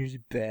 "Here's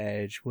your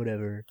badge,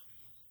 whatever."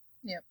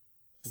 Yep.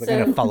 We're So-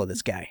 gonna follow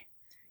this guy.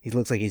 He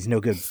looks like he's no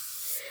good.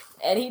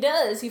 and he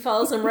does. He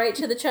follows him right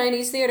to the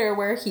Chinese theater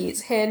where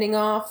he's handing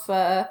off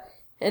an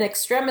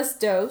extremis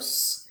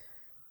dose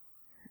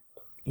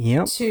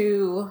Yep.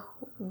 to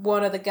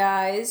one of the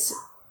guys.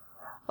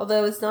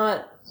 Although it's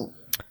not.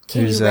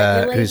 Can Who's you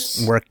regulate?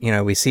 who's work? You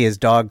know, we see his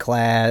dog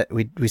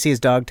we see his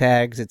dog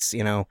tags. It's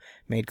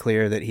made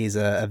clear that he's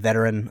a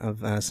veteran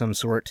of some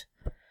sort.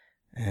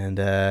 And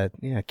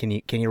can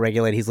you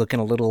regulate? He's looking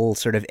a little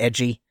sort of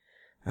edgy.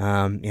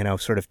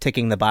 Sort of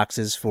ticking the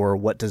boxes for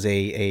what does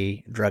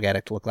a drug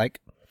addict look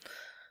like.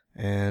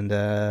 And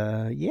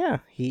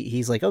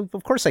he's like, "Oh,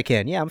 of course I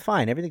can. Yeah, I'm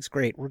fine. Everything's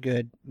great. We're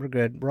good.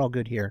 We're all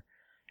good here.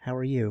 How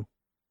are you?"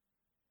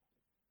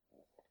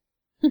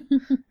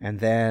 And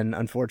then,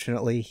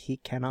 unfortunately, he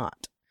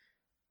cannot.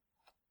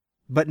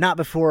 But not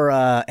before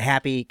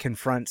Happy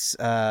confronts,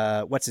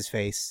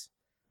 what's-his-face?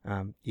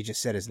 You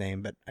just said his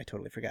name, but I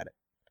totally forgot it.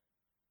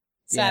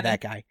 Savvy. Yeah,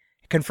 that guy.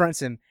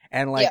 Confronts him,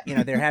 and, like, Yep. you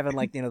know, they're having,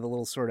 like, you know, the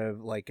little sort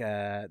of, like,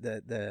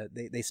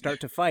 they start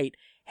to fight.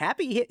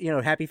 Happy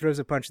throws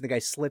a punch, and the guy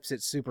slips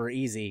it super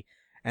easy,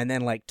 and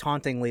then, like,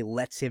 tauntingly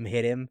lets him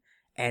hit him.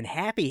 And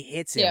Happy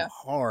hits him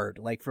hard,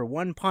 like for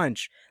one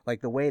punch,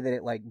 like the way that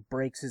it like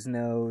breaks his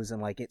nose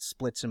and like it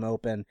splits him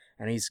open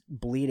and he's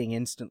bleeding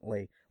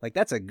instantly. Like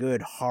that's a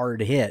good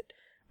hard hit.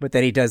 But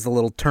then he does the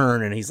little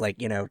turn and he's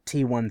like, you know,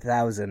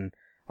 T-1000,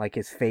 like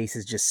his face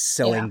is just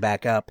sewing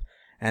back up.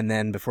 And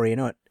then before you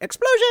know it,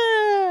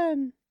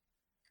 explosion!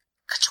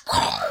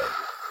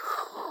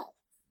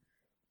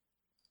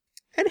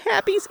 And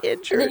Happy's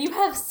injured. And then you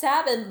have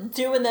Sabin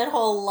doing that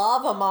whole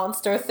lava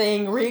monster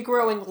thing,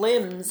 regrowing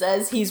limbs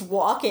as he's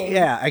walking.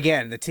 Yeah,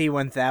 again, the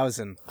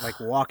T-1000, like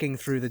walking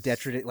through the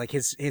detritus, like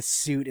his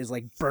suit is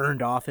like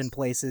burned off in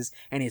places,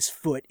 and his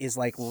foot is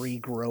like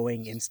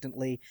regrowing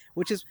instantly,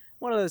 which is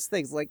one of those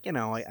things. Like, you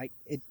know,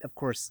 of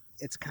course,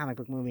 it's a comic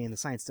book movie, and the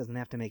science doesn't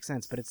have to make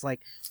sense, but it's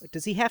like,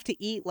 does he have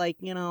to eat like,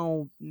 you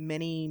know,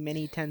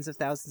 many tens of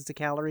thousands of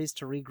calories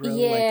to regrow?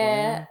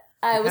 Yeah, like,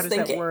 I was how does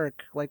thinking. that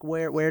work? Like,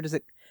 where does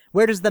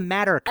the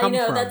matter come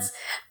from? I know,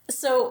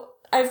 so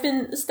I've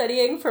been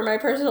studying for my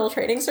personal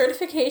training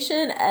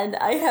certification, and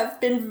I have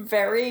been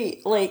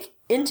very, like,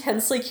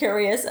 intensely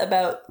curious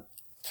about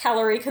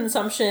calorie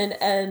consumption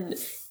and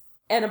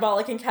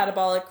anabolic and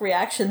catabolic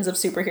reactions of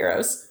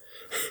superheroes.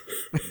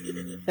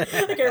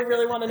 Like, I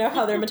really want to know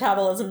how their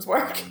metabolisms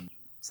work.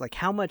 It's like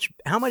how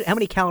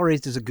many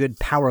calories does a good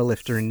power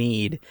lifter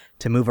need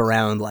to move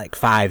around like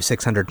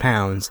 500-600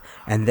 pounds?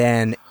 And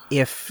then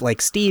if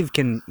like Steve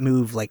can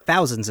move like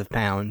thousands of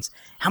pounds,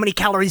 how many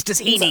calories does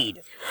he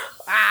need?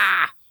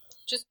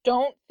 Just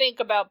don't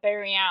think about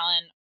Barry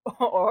Allen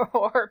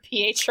or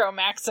Pietro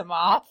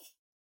Maximoff.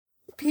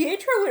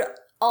 Pietro would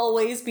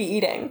always be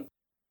eating.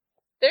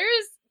 There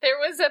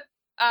was a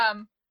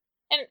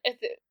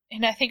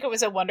and I think it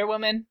was a Wonder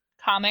Woman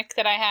comic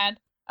that I had.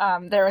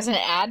 There was an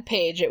ad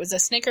page. It was a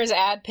Snickers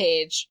ad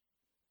page,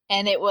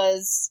 and it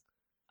was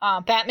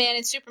Batman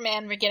and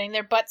Superman were getting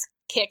their butts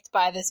kicked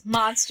by this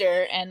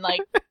monster, and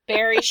like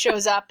Barry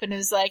shows up and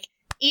is like,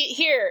 "Eat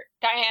here,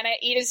 Diana.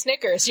 Eat a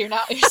Snickers. You're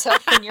not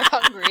yourself when you're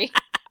hungry."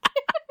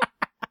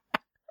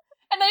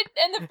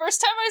 And the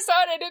first time I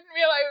saw it, I didn't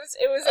realize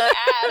it was an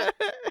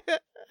ad.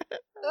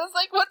 I was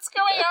like, "What's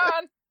going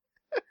on?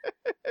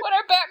 What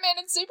are Batman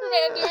and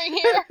Superman doing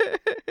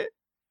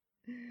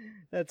here?"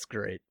 That's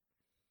great.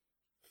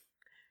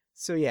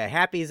 So yeah,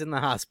 Happy's in the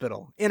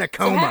hospital, in a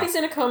coma. So Happy's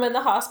in a coma in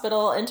the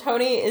hospital, and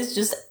Tony is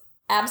just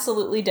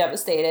absolutely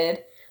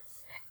devastated.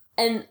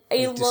 And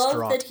I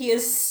love that he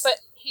is... But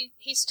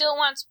he still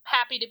wants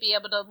Happy to be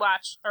able to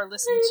watch or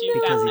listen to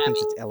because Batman. he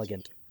thinks it's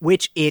elegant.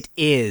 Which it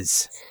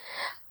is.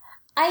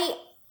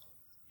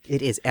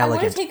 It is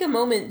elegant. I want to take a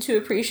moment to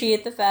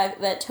appreciate the fact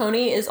that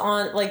Tony is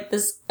on, like,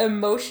 this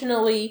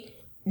emotionally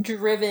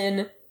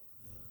driven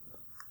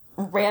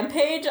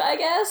rampage, I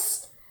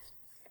guess.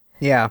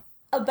 Yeah.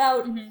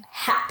 About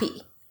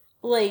Happy.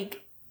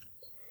 Like,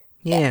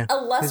 yeah, a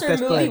lesser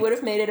movie would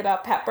have made it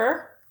about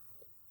Pepper.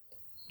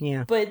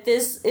 Yeah. But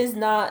this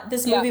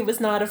movie was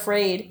not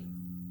afraid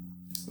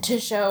to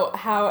show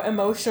how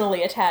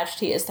emotionally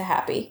attached he is to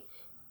Happy.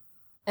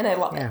 And I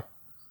love it.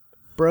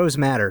 Bros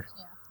matter.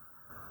 Yeah.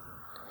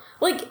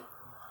 Like,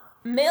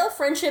 male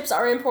friendships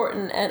are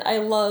important, and I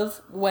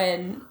love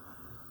when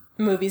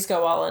movies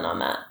go all in on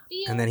that.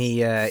 And then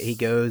he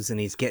goes and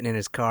he's getting in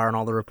his car, and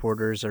all the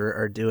reporters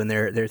are doing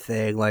their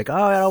thing, like,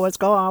 oh, what's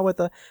going on with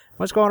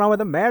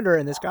the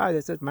Mandarin? This guy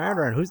that says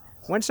Mandarin.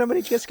 When's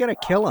somebody just gonna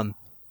kill him?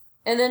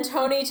 And then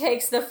Tony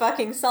takes the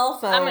fucking cell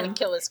phone. I'm gonna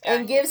kill this guy.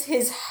 And gives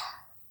his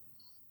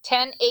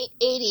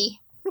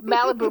 10880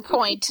 Malibu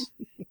point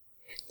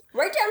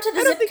right down to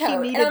the zip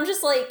code. And I'm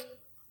just like,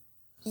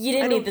 you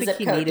didn't need the zip code,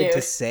 dude. I don't think he needed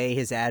to say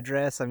his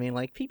address. I mean,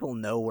 like, people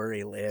know where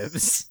he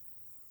lives.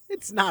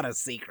 It's not a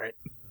secret.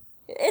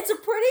 It's a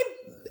pretty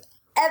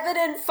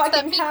evident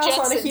fucking house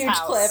on a huge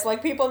cliff.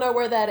 Like, people know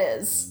where that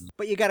is.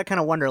 But you gotta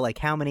kind of wonder, like,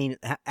 how many,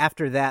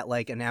 after that,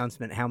 like,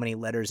 announcement, how many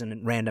letters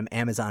and random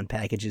Amazon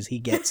packages he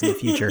gets in the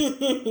future.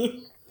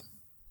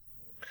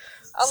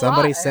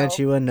 Somebody sent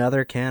you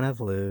another can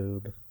of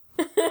lube.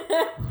 It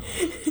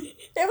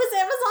was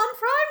Amazon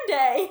Prime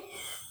Day.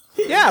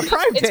 Yeah,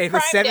 Prime Day, the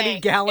Prime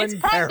 70-gallon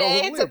barrel of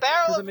lube. It's a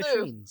barrel for of the lube.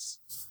 machines.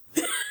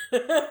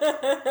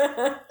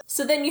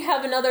 So then you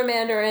have another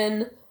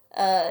Mandarin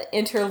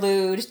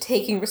interlude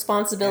taking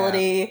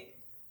responsibility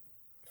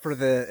for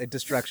the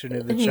destruction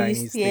of the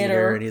Chinese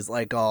theater, and he's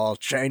like, "Oh,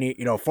 Chinese,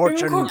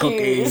 fortune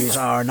cookies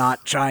are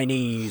not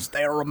Chinese;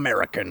 they're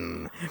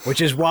American, which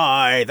is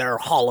why they're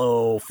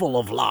hollow, full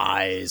of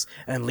lies,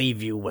 and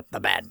leave you with the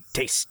bad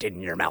taste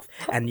in your mouth."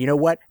 And you know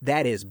what?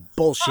 That is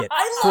bullshit.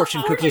 I love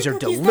Fortune cookies are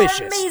delicious.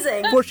 They're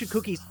amazing. Fortune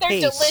cookies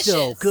taste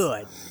so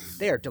good.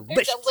 They are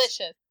delicious. They're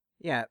delicious.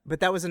 Yeah, but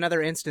that was another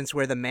instance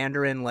where the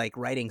Mandarin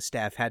writing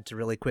staff had to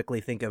really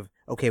quickly think of,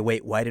 okay,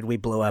 wait, why did we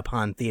blow up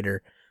Han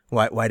Theater?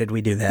 Why did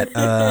we do that?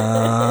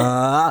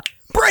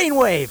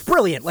 Brainwave!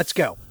 Brilliant, let's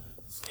go.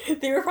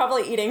 They were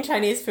probably eating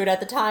Chinese food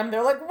at the time.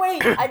 They're like,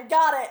 wait, I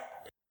got it.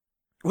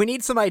 We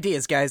need some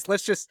ideas, guys.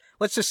 Let's just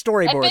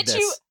storyboard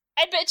this.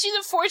 I bet you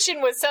the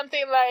fortune was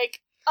something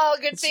like, all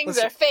good things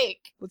are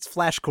fake. Let's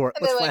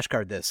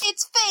flashcard this.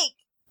 It's fake!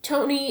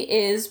 Tony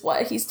is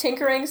what? He's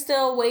tinkering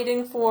still,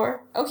 waiting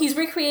for... Oh, he's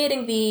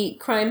recreating the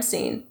crime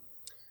scene.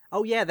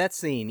 Oh, yeah, that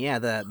scene. Yeah,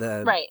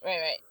 the... Right.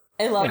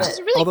 I love it. It's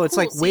a really Although it's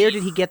cool like, where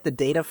did he get the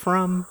data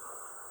from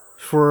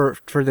for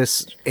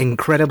this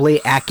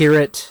incredibly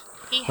accurate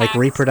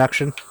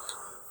reproduction?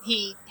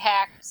 He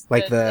hacked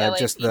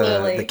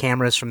the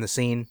cameras from the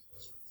scene.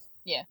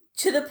 Yeah.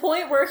 To the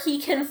point where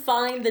he can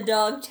find the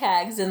dog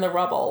tags in the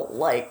rubble,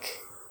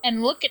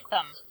 and look at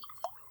them.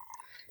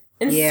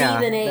 And see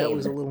the name. That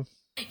was a little...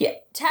 Yeah,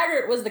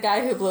 Taggart was the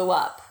guy who blew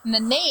up. And the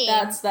name...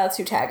 That's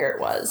who Taggart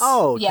was.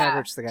 Oh, yeah,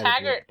 Taggart's the guy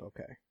who blew up.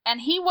 Okay.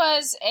 And he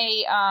was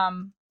a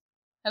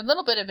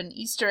little bit of an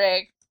Easter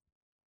egg.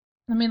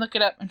 Let me look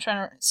it up. I'm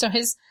trying to... So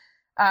his...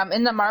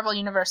 in the Marvel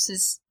Universe,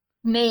 his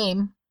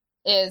name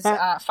is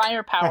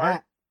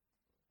Firepower.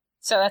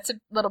 So that's a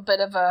little bit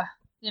of a,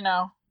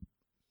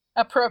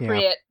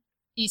 appropriate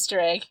Easter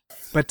egg.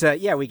 But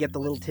we get the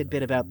little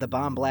tidbit about the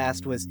bomb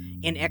blast was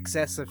in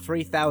excess of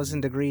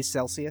 3,000 degrees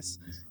Celsius,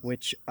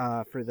 which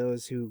for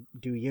those who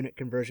do unit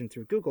conversion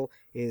through Google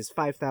is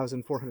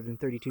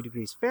 5,432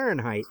 degrees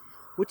Fahrenheit,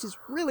 which is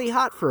really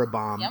hot for a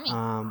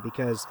bomb.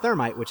 Because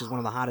thermite, which is one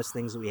of the hottest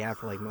things that we have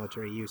for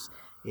military use,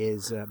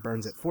 is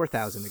burns at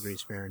 4,000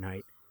 degrees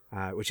Fahrenheit,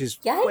 which is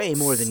way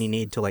more than you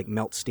need to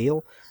melt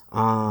steel.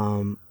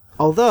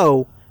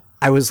 Although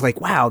I was like,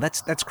 wow,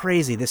 that's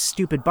crazy. This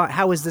stupid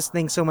how is this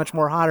thing so much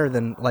more hotter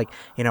than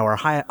our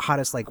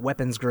hottest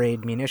weapons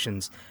grade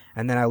munitions?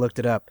 And then I looked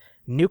it up.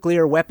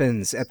 Nuclear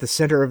weapons at the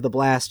center of the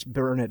blast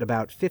burn at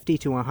about 50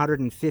 to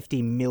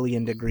 150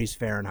 million degrees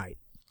Fahrenheit.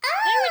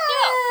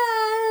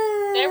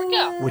 There we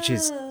go. Which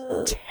is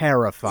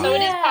terrifying. So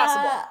it is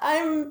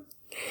possible.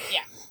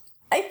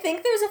 I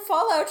think there's a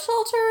fallout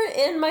shelter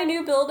in my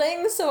new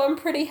building, so I'm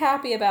pretty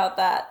happy about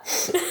that.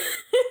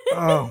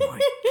 Oh my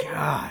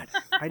god.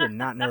 I did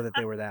not know that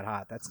they were that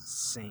hot. That's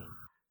insane.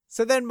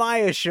 So then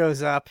Maya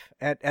shows up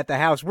at the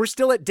house. We're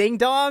still at Ding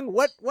Dong?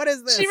 What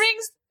is this? She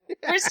rings.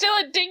 We're still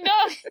at Ding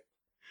Dong.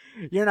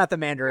 You're not the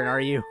Mandarin,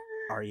 are you?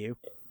 Are you?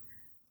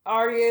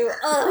 Are you?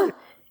 Ugh.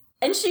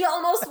 And she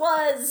almost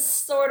was,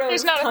 sort of.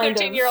 There's not a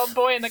 13-year-old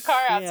boy in the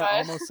car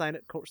outside. Yeah,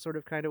 almost sort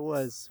of kind of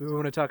was. We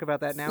want to talk about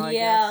that now, I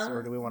guess?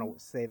 Or do we want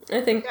to save it? I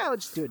think... Yeah,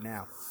 let's just do it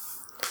now.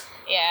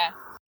 Yeah.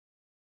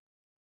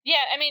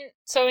 Yeah, I mean,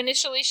 so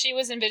initially she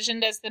was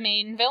envisioned as the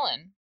main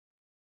villain.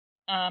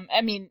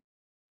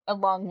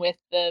 Along with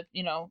the,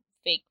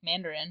 fake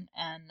Mandarin.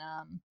 And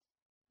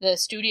the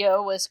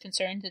studio was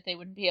concerned that they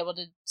wouldn't be able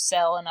to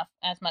sell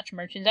as much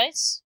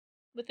merchandise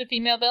with the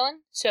female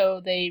villain.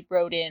 So they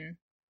wrote in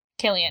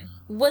Killian.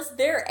 Was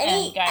there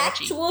any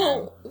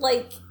actual,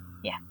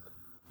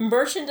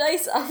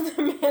 merchandise of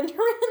the Mandarin?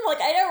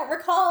 I don't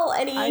recall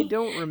any I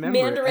don't remember.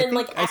 Mandarin,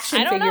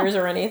 action figures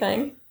or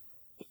anything.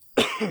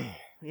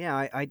 Yeah,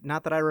 I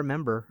not that I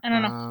remember. I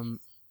don't know.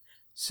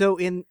 So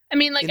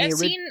I've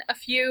seen a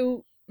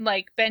few,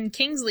 Ben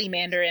Kingsley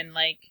Mandarin,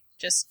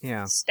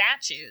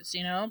 statues,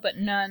 but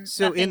none.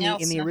 So in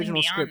else, the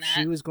original script,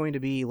 that. she was going to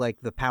be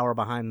the power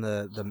behind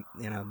the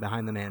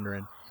behind the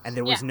Mandarin, and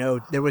there was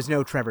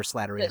no Trevor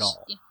Slattery at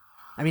all. Yeah.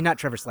 I mean, not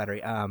Trevor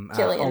Slattery.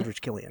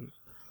 Aldrich Killian.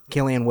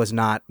 Killian was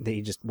not.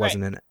 He just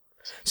wasn't in it.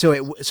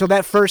 So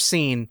that first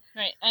scene,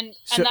 right, and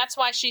that's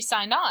why she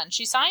signed on.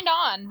 She signed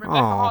on. Rebecca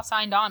Hall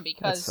signed on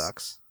because that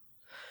sucks.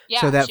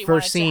 Yeah. So that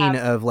first scene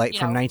of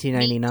from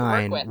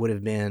 1999 would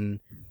have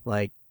been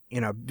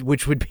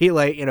which would be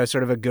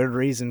sort of a good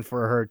reason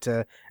for her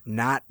to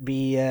not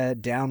be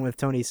down with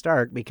Tony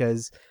Stark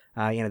because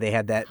they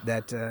had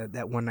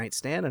that one night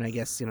stand, and I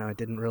guess it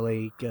didn't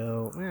really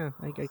go. Yeah,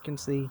 I can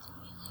see.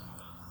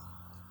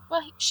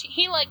 Well,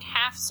 he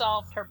half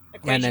solved her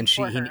equation and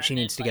then she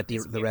needs to get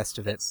the rest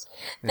of it.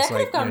 That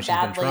could have gone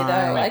badly,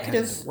 though. I could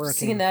have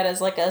seen that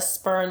as a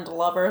spurned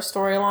lover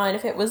storyline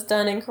if it was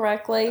done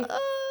incorrectly.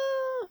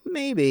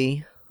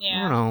 Maybe.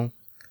 Yeah. I don't know.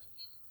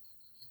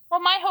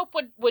 Well, my hope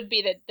would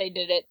be that they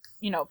did it,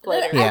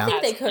 later. I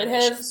think they could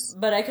have,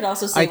 but I could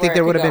also see. I think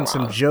there would have been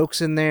some wrong. jokes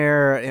in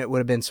there. It would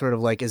have been sort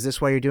of is this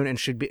why you're doing it? And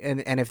should be,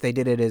 and if they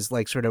did it as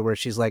sort of where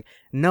she's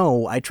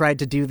no, I tried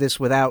to do this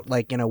without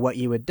what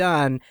you had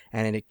done,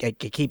 and it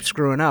keeps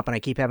screwing up, and I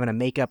keep having to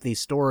make up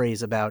these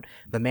stories about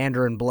the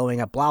Mandarin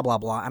blowing up, blah blah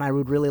blah, and I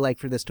would really like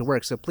for this to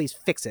work. So please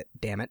fix it,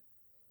 damn it.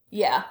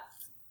 Yeah.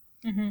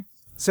 Mm-hmm.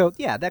 So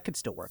yeah, that could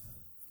still work.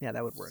 Yeah,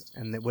 that would work,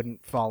 and it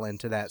wouldn't fall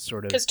into that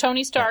sort of... Because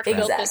Tony Stark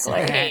built this in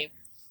a cave.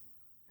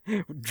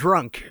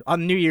 Drunk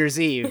on New Year's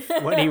Eve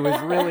when he was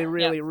really,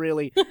 really,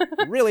 really,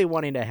 really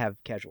wanting to have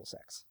casual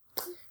sex.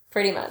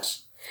 Pretty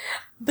much.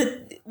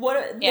 But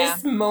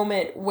this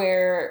moment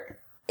where...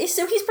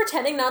 So he's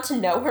pretending not to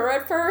know her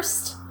at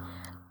first.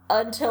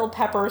 until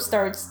Pepper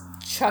starts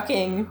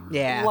chucking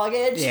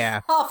luggage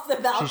off the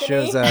balcony. She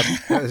shows up.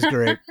 That was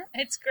great.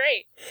 It's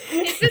great.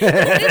 Is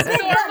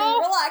this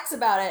normal? Relax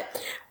about it.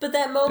 But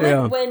that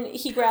moment when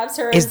he grabs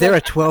her... Is there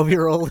a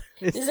 12-year-old?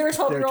 Is there a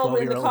 12-year-old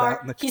in the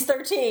car? He's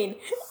 13.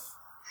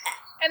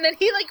 And then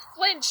he, like,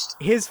 flinched.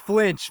 His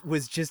flinch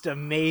was just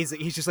amazing.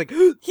 He's just like...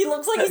 He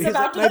looks like he's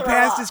about to throw up. My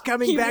past is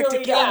coming back really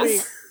to kill does.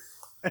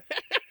 me.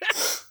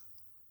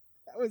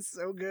 That was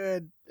so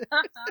good.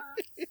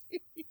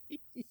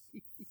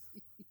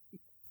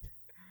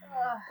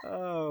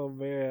 Oh,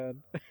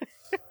 man.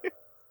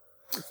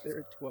 Is there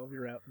a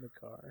 12-year-old out in the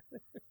car?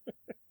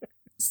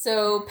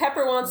 So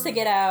Pepper wants to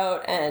get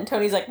out, and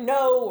Tony's like,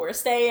 no, we're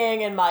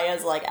staying. And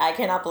Maya's like, I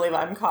cannot believe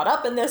I'm caught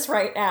up in this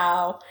right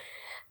now.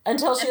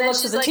 Until she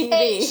looks at the TV.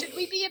 Hey, should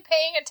we be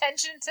paying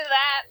attention to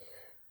that?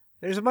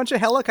 There's a bunch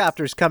of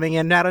helicopters coming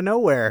in out of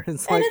nowhere.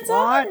 It's like, and it's what?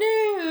 on the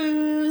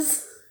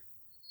news.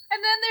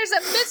 And then there's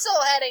a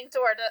missile heading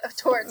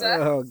towards us.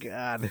 Oh,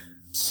 God.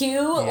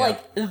 Cue,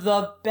 like,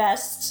 the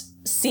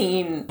best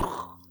scene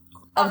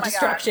of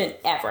destruction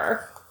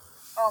ever.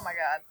 Oh my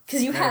God.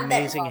 Because you have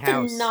that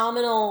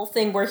phenomenal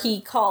thing where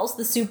he calls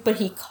the soup, but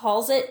he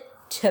calls it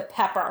to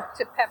Pepper.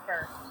 To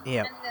Pepper.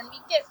 Yeah. And then we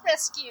get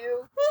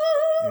rescue.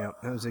 Yeah,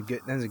 that was a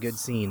good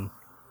scene.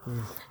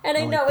 And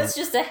I know it's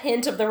just a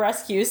hint of the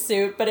rescue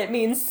suit, but it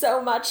means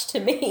so much to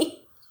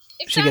me.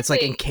 Exactly. She gets,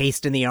 like,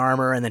 encased in the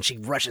armor, and then she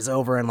rushes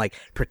over and, like,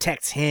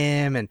 protects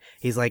him, and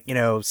he's like,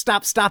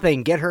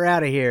 stopping, get her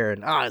out of here,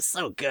 and it's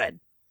so good.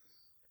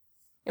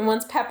 And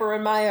once Pepper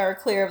and Maya are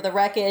clear of the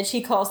wreckage,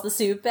 he calls the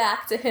suit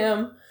back to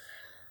him.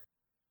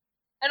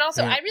 And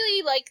also, I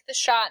really like the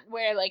shot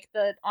where, like,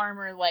 the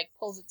armor, like,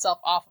 pulls itself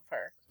off of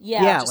her.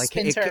 Yeah, like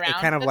spins her around. It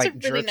kind of That's like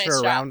really jerks nice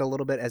her shot. around a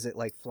little bit as it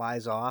like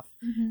flies off,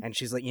 and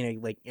she's like,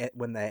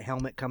 when the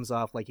helmet comes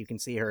off, like you can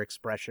see her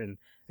expression.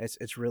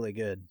 It's really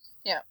good.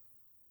 Yeah,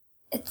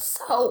 it's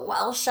so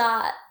well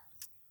shot.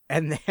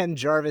 And then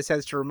Jarvis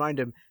has to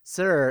remind him,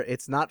 "Sir,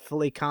 it's not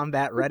fully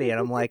combat ready." And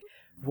I'm like,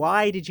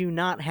 why did you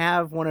not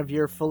have one of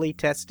your fully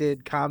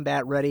tested,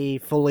 combat ready,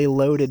 fully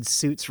loaded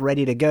suits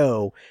ready to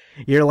go?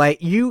 You're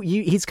like,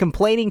 he's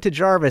complaining to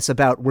Jarvis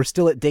about we're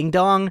still at Ding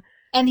Dong.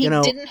 And he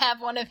didn't have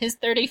one of his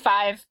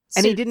 35 suits.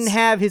 And he didn't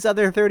have his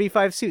other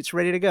 35 suits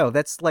ready to go.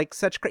 That's like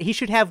he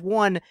should have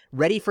one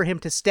ready for him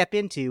to step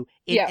into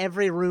in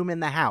every room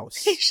in the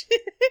house.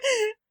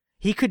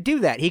 He could do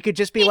that. He could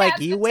just be like,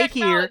 you wait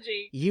here,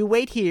 you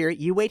wait here,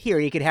 you wait here.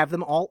 He could have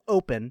them all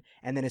open.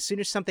 And then as soon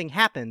as something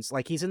happens,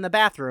 like he's in the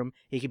bathroom,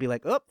 he could be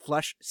like, oh,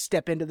 flush,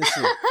 step into the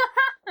suit.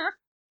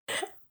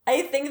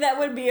 I think that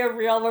would be a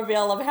real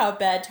reveal of how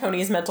bad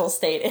Tony's mental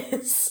state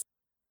is.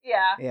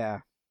 Yeah. Yeah.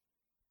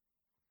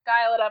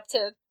 Dial it up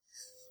to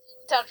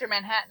Dr.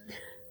 Manhattan.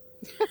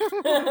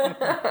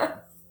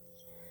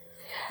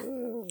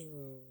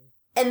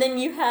 And then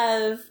you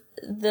have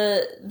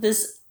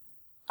this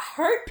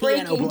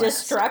heartbreaking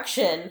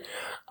destruction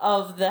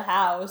of the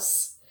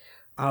house.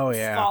 Oh,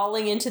 yeah.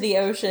 Falling into the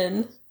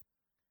ocean.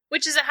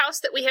 Which is a house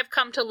that we have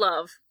come to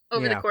love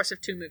over the course of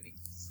 2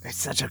 movies. It's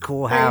such a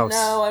cool house. I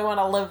know, I want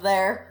to live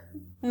there.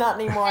 Not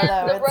anymore,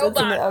 though. It's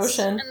in the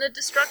ocean. And the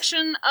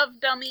destruction of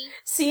Dummy.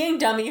 Seeing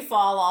Dummy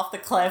fall off the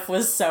cliff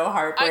was so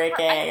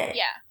heartbreaking.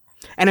 Yeah.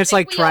 And it's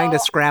like trying to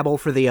scrabble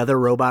for the other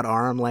robot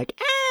arm, like,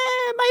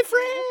 my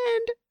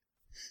friend!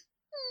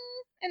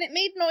 And it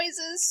made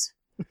noises.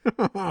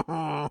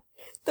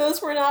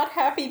 Those were not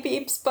happy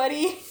beeps,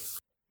 buddy.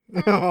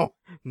 No,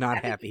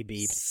 not happy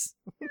beeps.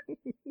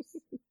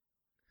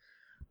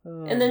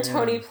 And then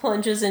Tony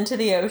plunges into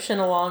the ocean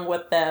along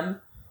with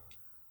them.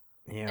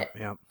 Yep.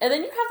 And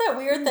then you have that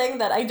weird thing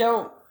that I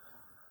don't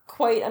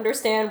quite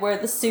understand where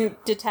the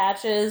suit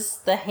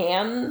detaches the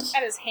hand.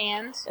 At his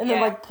hand. And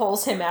then, like,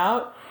 pulls him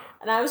out.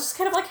 And I was just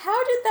kind of like,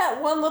 how did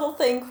that one little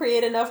thing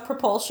create enough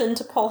propulsion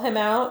to pull him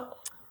out?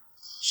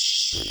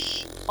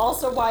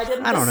 Also, why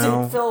didn't the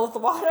suit fill with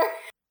water?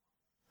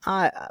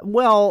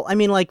 Well, I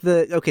mean, like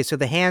so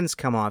the hands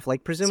come off,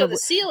 like presumably. So the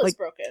seal is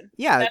broken.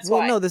 Yeah, that's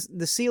why. No,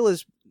 the seal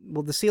is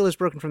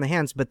broken from the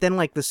hands, but then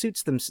like the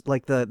suits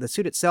the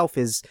suit itself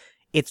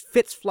it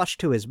fits flush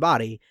to his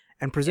body,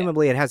 and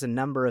presumably it has a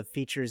number of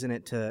features in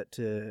it to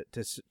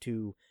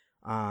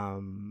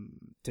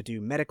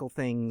do medical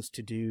things,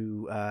 to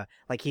do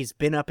like he's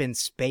been up in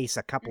space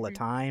a couple of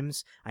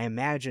times. I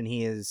imagine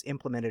he has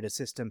implemented a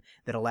system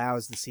that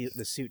allows the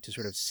suit to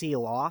sort of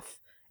seal off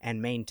and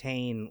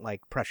maintain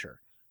like pressure.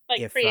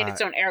 Like create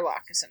its own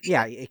airlock, essentially.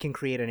 Yeah, it can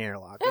create an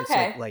airlock.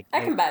 Okay, it's like I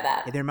can buy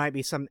that. It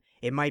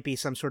might be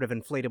some sort of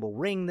inflatable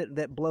ring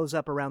that blows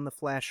up around the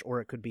flesh,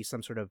 or it could be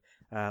some sort of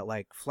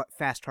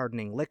fast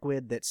hardening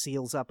liquid that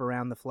seals up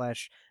around the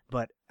flesh.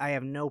 But I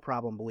have no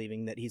problem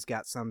believing that he's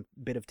got some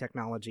bit of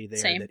technology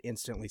there that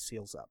instantly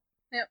seals up.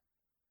 Yep.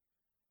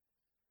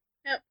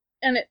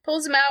 And it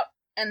pulls him out,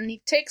 and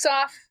he takes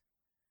off,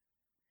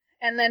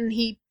 and then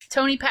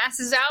Tony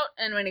passes out,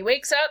 and when he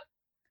wakes up,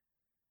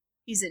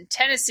 he's in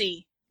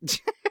Tennessee.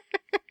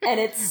 And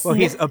it's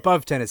he's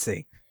above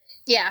Tennessee.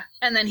 Yeah,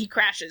 and then he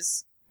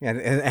crashes.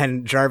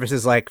 And Jarvis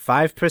is like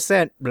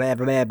 5%, blah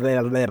blah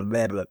blah blah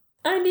blah blah.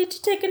 I need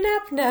to take a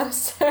nap now,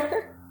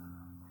 sir.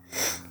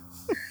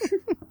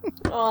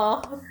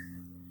 Aw.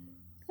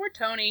 Poor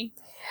Tony.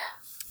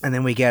 And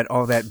then we get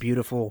all that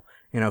beautiful,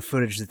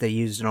 footage that they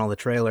used in all the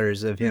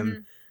trailers of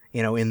him,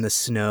 in the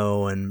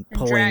snow and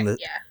pulling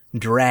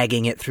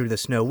dragging it through the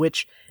snow,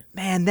 which,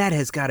 man, that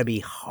has got to be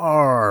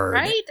hard.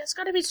 Right? That's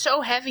got to be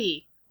so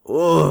heavy.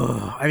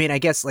 Oh, I mean, I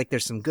guess, like,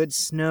 there's some good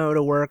snow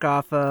to work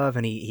off of,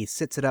 and he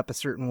sits it up a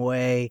certain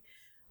way.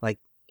 Like,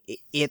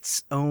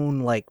 its own,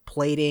 like,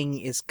 plating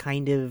is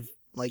kind of,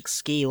 like,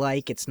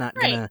 ski-like. It's not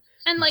gonna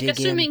And, like, dig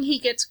assuming in. he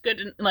gets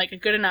a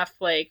good enough,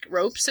 like,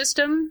 rope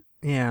system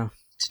Yeah.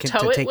 to tow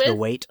to it take with, the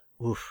weight.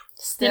 Oof.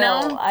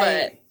 Still,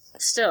 but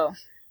still.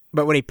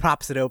 But when he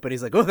pops it open,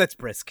 he's like, oh, that's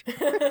brisk.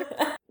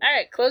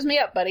 Alright, close me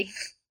up, buddy.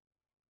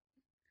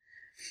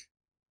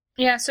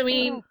 Yeah, so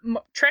he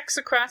treks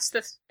across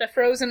the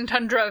frozen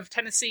tundra of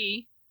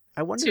Tennessee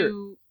I wonder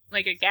to,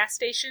 like, a gas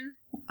station.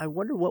 I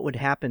wonder what would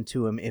happen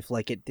to him if,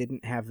 like, it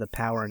didn't have the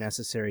power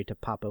necessary to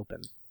pop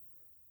open.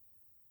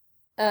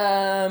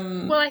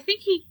 Well, I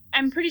think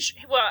I'm pretty sure,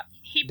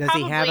 he Does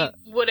he have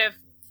probably would have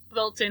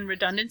built-in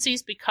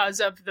redundancies because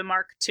of the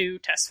Mark II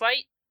test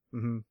flight.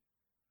 Mm-hmm.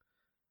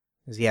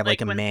 Does he have,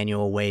 like, a when-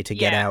 manual way to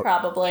get out?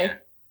 Probably. Yeah.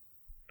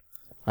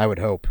 I would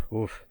hope.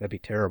 Oof, that'd be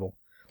terrible.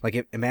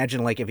 Like,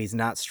 imagine, like, if he's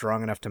not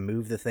strong enough to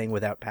move the thing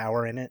without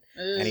power in it,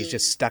 and he's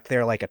just stuck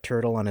there like a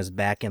turtle on his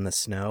back in the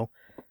snow.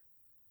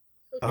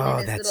 In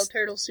his little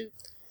turtle suit.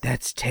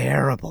 That's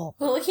terrible.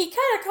 Well, he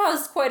kind of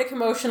caused quite a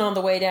commotion on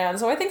the way down,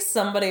 so I think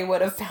somebody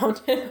would have found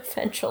him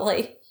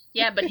eventually.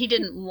 Yeah, but he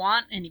didn't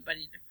want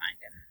anybody to find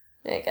him.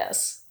 I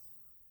guess.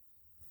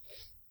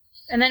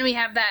 And then we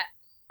have that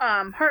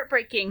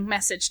heartbreaking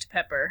message to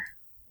Pepper,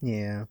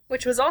 Yeah.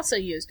 which was also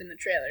used in the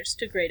trailers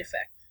to great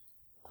effect.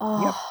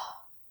 Oh. Yep.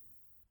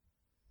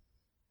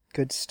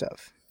 Good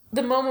stuff.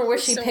 The moment where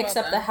she So picks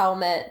well up done. the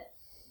helmet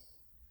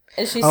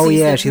and she Oh sees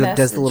yeah, the she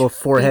does the little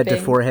message forehead to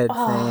beeping. forehead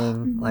Oh.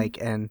 thing, like,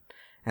 and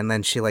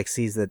then she, like,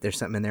 sees that there's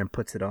something in there and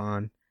puts it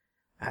on.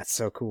 That's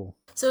so cool.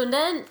 So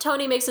then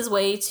Tony makes his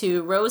way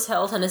to Rose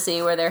Hill,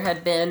 Tennessee, where there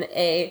had been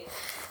an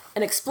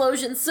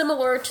explosion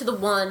similar to the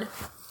one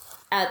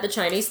at the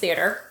Chinese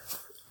theater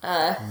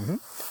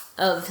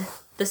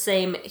of the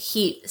same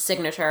heat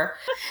signature.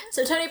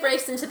 So Tony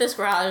breaks into this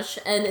garage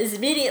and is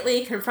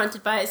immediately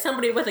confronted by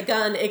somebody with a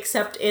gun,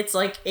 except it's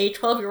like a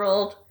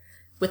 12-year-old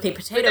with a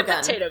potato With a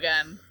gun. potato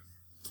gun.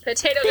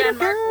 Potato gun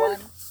Mark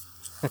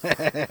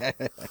 1.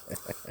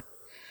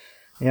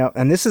 Yeah,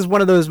 and this is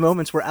one of those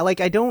moments where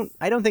I don't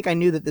think I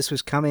knew that this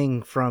was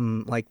coming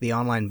from, like, the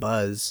online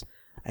buzz.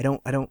 I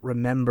don't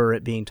remember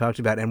it being talked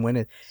about.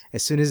 And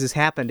as soon as this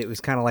happened, it was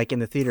kind of like in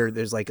the theater.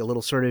 There's, like, a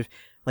little sort of,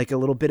 like, a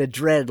little bit of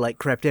dread, like,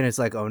 crept in. It's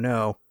like, oh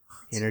no,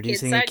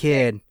 introducing a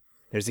kid.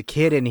 There's a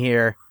kid in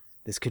here.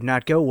 This could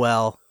not go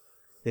well.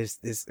 This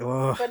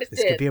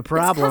could be a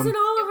problem. Cousin It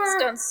was Oliver.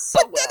 done so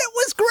But well. then it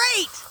was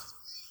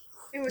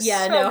great. It was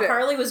Yeah, so no, good.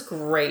 Harley was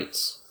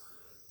great.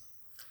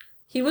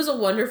 He was a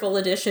wonderful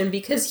addition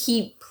because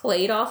he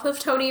played off of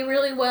Tony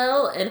really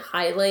well and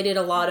highlighted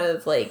a lot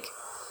of, like,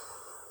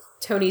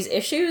 Tony's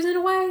issues in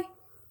a way.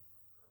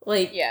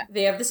 Like, Yeah.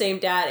 they have the same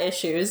dad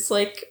issues.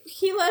 Like,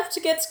 he left to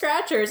get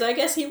scratchers. I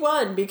guess he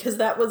won because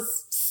that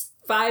was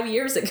 5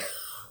 years ago.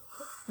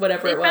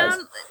 Whatever They it was.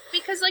 found,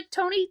 because, like,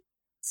 Tony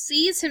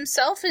sees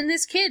himself in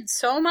this kid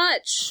so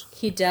much,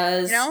 He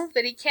does. you know,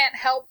 that he can't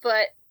help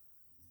but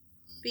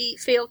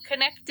feel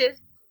connected.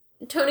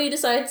 Tony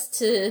decides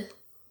to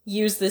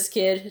use this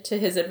kid to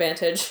his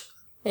advantage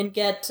and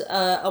get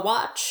a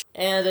watch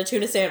and a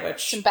tuna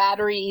sandwich. Some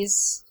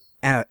batteries.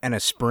 And a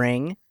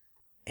spring,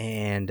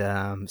 and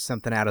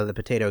something out of the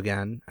potato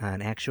gun, an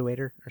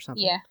actuator or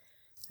something. Yeah.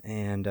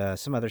 And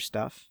some other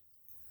stuff.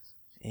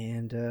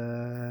 And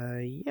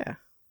yeah,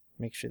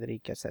 make sure that he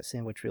gets that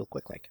sandwich real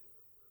quick, like.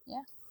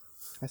 Yeah.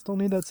 I still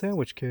need that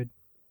sandwich, kid.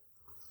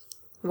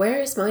 Where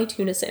is my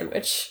tuna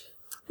sandwich?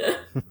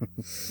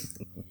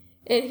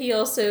 And he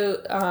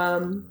also,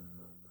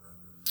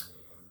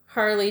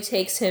 Harley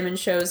takes him and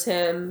shows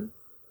him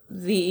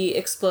the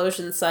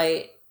explosion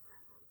site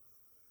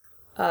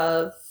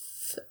of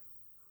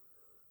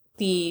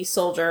the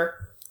soldier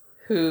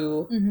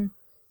who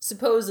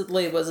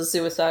supposedly was a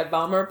suicide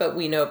bomber, but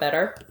we know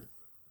better.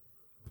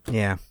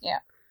 Yeah. Yeah.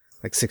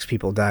 Like 6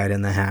 people died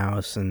in the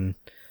house, and,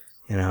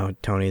 you know,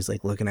 Tony's,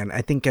 like, looking at it.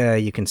 I think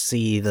you can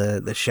see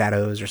the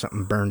shadows or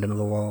something burned into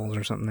the walls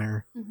or something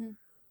there. Mm-hmm.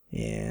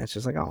 Yeah, it's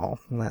just like, oh,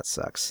 well, that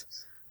sucks.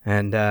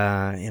 And,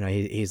 you know,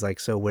 he's like,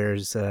 so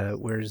where's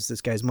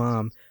this guy's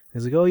mom?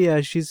 He's like, oh,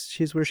 yeah,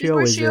 she's where she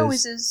always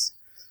is.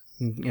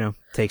 And, you know,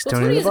 takes Well,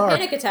 Tony Tony to the has a bar.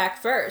 panic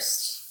attack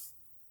first.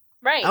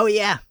 Right. Oh,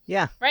 yeah,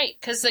 yeah. Right,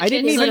 because the I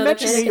didn't kid's even another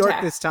mention New panic York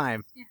attack. this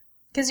time.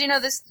 Because, you know,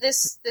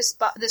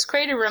 this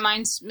crater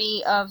reminds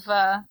me of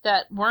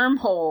that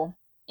wormhole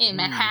in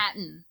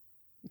Manhattan.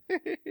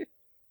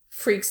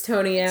 Freaks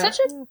Tony out. Such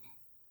a,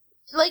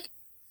 like,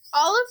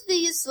 all of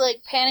these,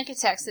 like, panic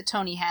attacks that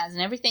Tony has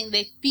and everything,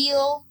 they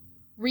feel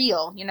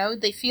real, you know?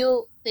 They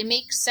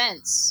make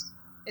sense.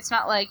 It's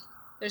not like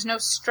there's no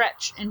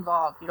stretch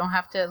involved. You don't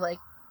have to, like,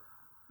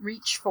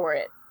 reach for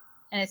it.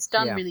 and it's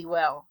done Yeah. really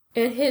well.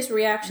 And his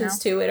reactions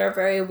to it are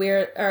very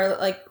weird, or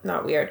like,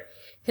 not weird.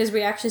 His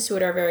reactions to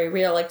it are very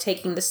real, like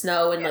taking the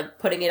snow and like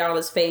putting it on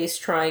his face,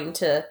 trying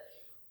to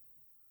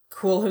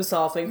cool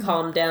himself and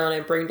calm down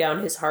and bring down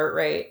his heart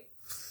rate.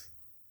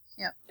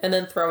 Yep. And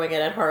then throwing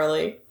it at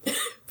Harley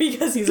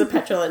because he's a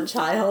petulant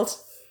child.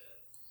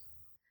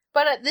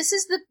 But this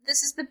is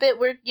the bit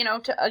where, you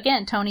know,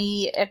 again,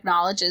 Tony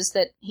acknowledges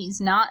that he's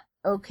not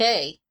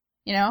okay,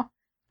 you know?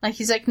 Like,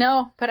 he's like,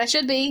 no, but I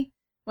should be.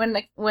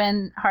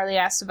 When Harley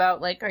asks about,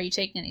 like, are you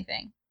taking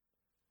anything?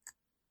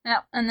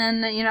 Yeah, and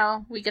then, you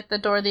know, we get the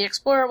Dora the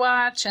Explorer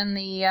watch, and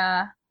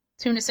the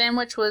tuna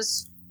sandwich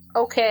was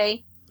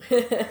okay.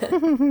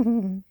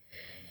 And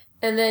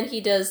then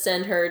he does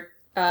send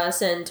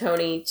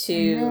Tony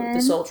to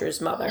the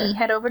soldier's mother. We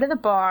head over to the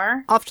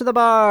bar. Off to the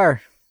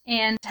bar!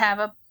 And have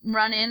a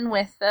run-in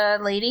with a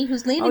lady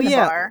who's leaving the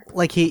bar.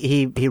 Like,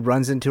 he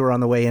runs into her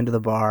on the way into the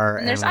bar.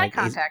 And there's eye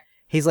contact.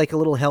 He's like a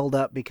little held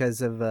up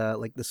because of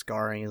like the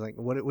scarring. He's like,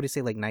 what do you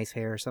say, like nice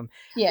hair or something?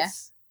 Yeah.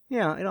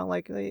 Yeah, you know,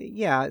 like,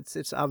 yeah,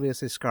 it's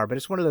obviously a scar, but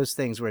it's one of those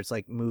things where it's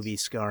like movie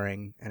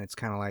scarring, and it's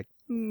kind of like,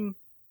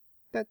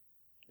 that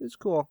is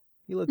cool.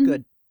 You look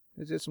good.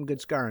 There's some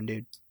good scarring,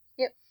 dude.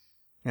 Yep.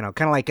 You know,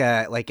 kind of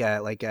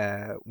like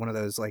one of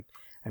those, like,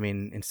 I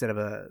mean, instead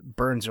of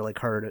burns are like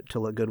hard to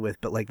look good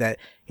with, but like that,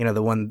 you know,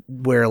 the one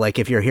where like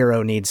if your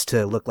hero needs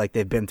to look like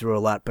they've been through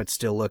a lot but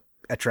still look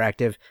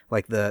attractive,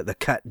 like the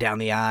cut down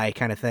the eye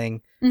kind of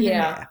thing.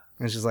 Yeah.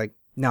 And it's just like,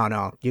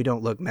 no, you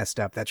don't look messed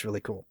up. That's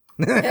really cool.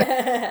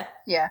 Yeah.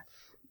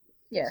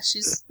 She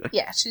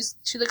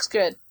looks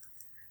good.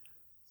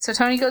 So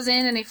Tony goes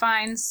in and he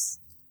finds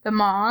the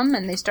mom,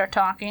 and they start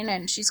talking,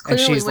 and she's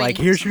clearly and she's waiting like,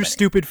 for here's your somebody.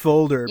 stupid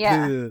folder.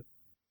 Yeah. Bleh.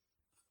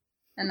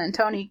 And then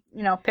Tony,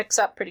 you know, picks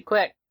up pretty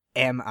quick.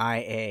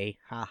 MIA.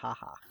 Ha ha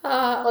ha.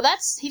 Well,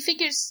 he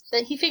figures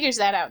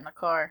that out in the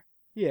car.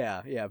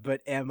 Yeah,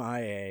 but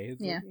MIA.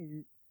 Yeah.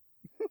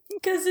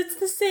 Because it's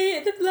the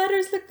same, the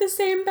letters look the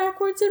same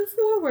backwards and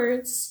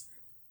forwards.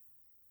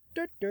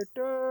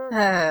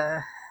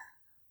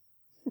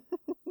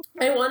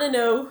 I want to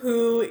know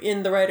who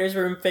in the writer's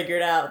room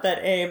figured out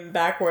that AIM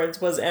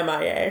backwards was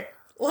MIA.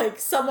 Like,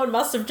 someone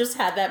must have just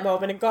had that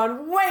moment and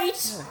gone,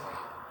 wait!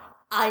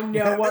 I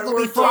know what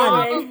we're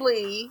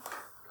doing.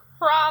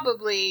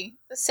 Probably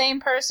the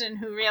same person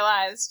who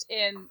realized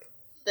in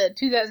the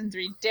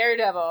 2003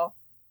 Daredevil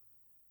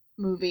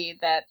movie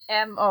that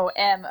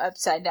MOM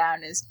upside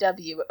down is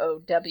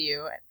WOW,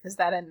 because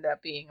that ended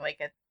up being like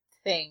a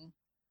thing,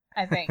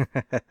 I think.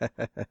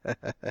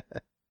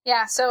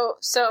 Yeah, so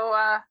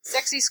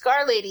sexy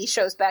Scar Lady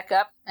shows back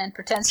up and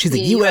pretends She's to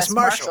be a U.S.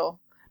 Marshal.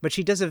 But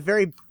she does a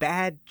very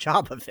bad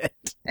job of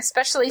it.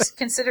 Especially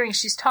considering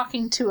she's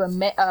talking to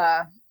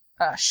a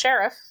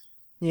sheriff.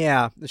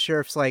 Yeah, the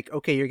sheriff's like,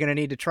 okay, you're going to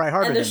need to try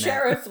harder And the than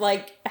sheriff,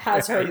 like,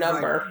 has her He's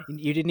number. like,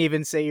 you didn't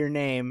even say your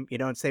name. You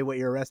don't say what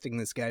you're arresting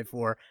this guy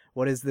for.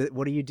 What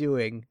are you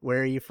doing?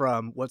 Where are you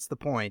from? What's the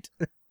point?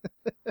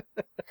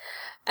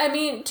 I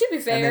mean, to be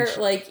fair,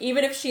 like,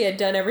 even if she had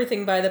done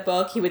everything by the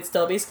book, he would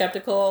still be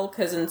skeptical,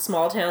 because in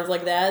small towns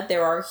like that,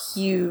 there are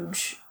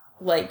huge,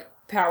 like,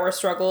 power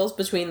struggles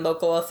between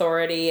local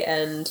authority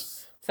and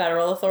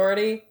federal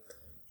authority.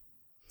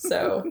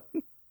 So,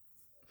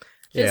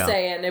 just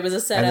saying, it was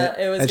a setup.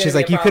 It was. And she's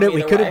like, we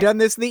could have done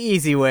this the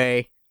easy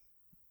way.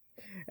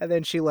 And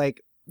then she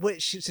like,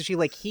 she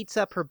like heats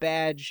up her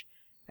badge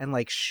and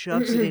like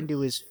shoves it into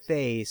his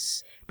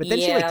face. But then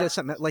she like does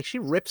something like she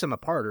rips him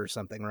apart or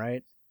something,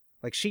 right?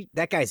 Like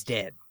that guy's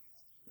dead.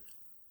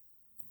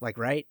 Like,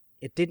 right?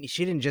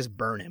 She didn't just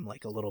burn him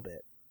like a little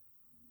bit.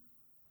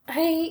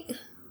 I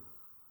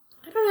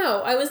don't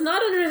know. I was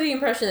not under the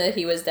impression that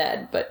he was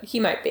dead, but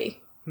he might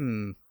be.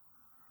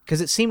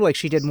 Because it seemed like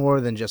she did more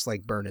than just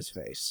like burn his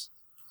face.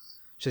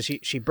 So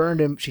she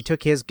burned him. She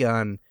took his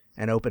gun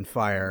and opened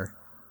fire,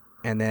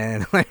 and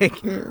then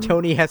like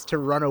Tony has to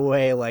run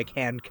away like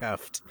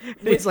handcuffed.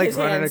 He's like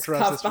running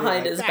across the street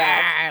behind his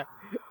back.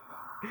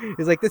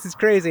 He's like, "This is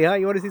crazy, huh?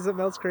 You want to see something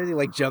else crazy?"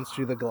 Like jumps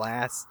through the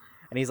glass,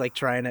 and he's like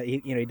trying to,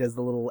 he does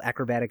the little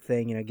acrobatic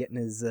thing, getting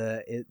his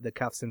the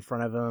cuffs in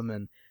front of him,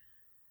 and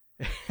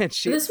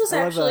this was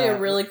actually a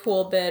really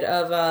cool bit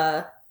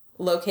of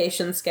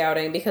location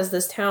scouting, because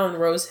this town,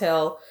 Rose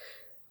Hill,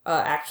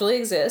 actually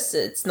exists.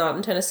 It's not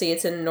in Tennessee,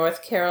 it's in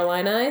North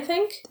Carolina, I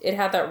think. It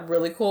had that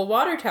really cool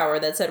water tower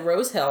that said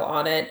Rose Hill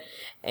on it,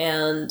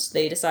 and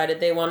they decided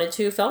they wanted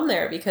to film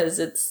there because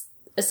it's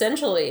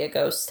essentially a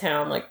ghost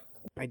town. Like,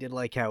 I did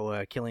like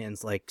how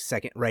Killian's like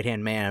second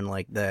right-hand man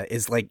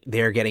is like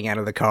they're getting out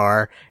of the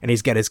car, and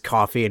he's got his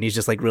coffee, and he's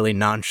just like really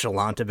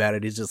nonchalant about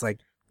it. He's just like,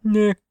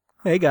 nah,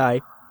 hey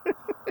guy.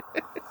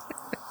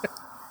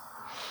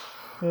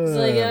 It's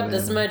like, yep,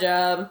 this is my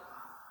job.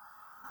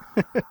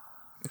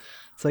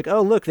 It's like,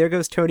 oh, look, there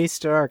goes Tony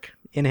Stark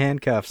in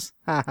handcuffs.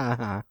 Ha ha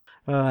ha.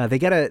 They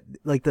gotta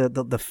like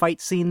the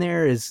fight scene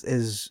there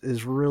is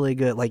really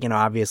good. Like,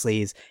 obviously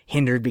he's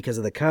hindered because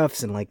of the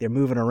cuffs and like they're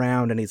moving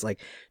around and he's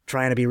like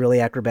trying to be really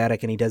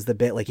acrobatic and he does the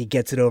bit like he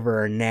gets it over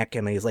her neck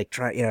and he's like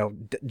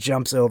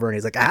jumps over and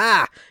he's like,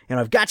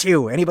 I've got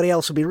you. Anybody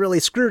else would be really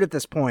screwed at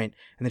this point.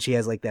 And then she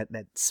has like that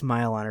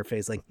smile on her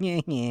face like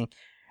and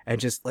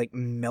just like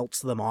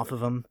melts them off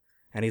of him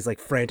and he's like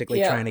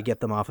frantically trying to get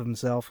them off of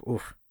himself.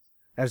 Oof,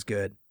 that was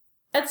good.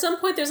 At some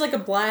point there's like a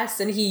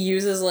blast and he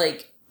uses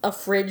like a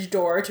fridge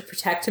door to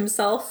protect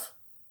himself.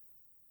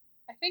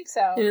 I think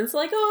so. And it's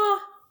like, oh,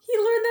 he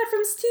learned that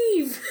from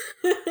Steve.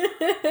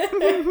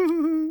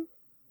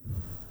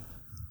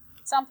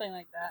 Something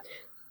like that.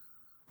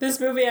 This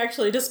movie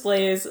actually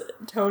displays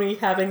Tony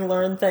having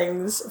learned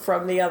things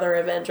from the other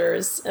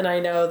Avengers, and I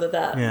know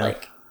that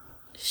like,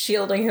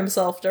 shielding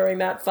himself during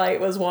that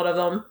fight was one of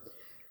them.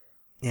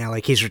 Yeah,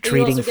 like he's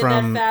retreating you also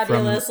from... get that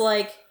fabulous,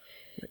 like,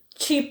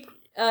 cheap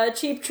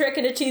trick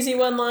and a cheesy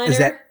one-liner. Is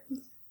that...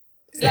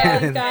 Yeah,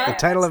 the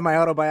title of my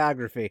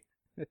autobiography.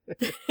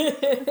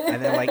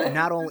 And then like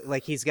not only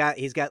like he's got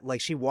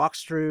like she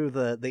walks through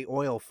the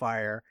oil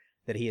fire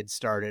that he had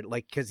started,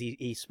 like because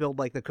he spilled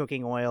like the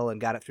cooking oil and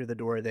got it through the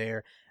door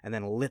there and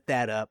then lit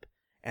that up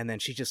and then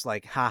she just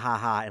like ha ha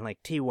ha and like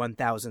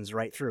T-1000s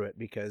right through it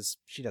because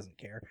she doesn't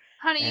care.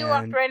 Honey, you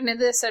walked right into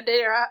this. I've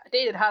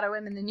dated hotter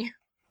women than you.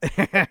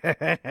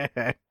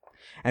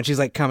 And she's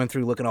like coming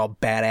through looking all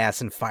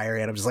badass and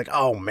fiery, and I'm just like,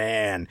 oh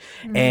man!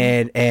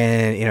 Mm.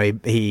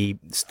 And he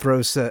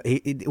throws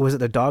was it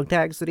the dog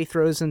tags that he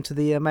throws into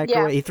the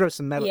microwave? Yeah. He throws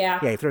some metal. Yeah,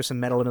 he throws some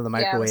metal into the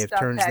microwave,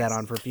 turns that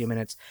on for a few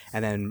minutes,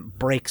 and then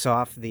breaks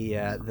off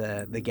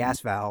the gas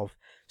valve.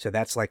 So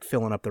that's like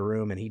filling up the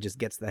room, and he just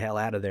gets the hell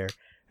out of there,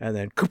 and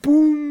then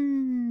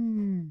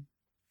kaboom!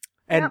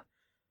 And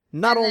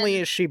not only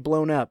is she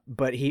blown up,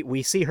 but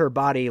we see her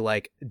body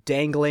like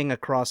dangling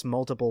across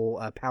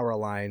multiple power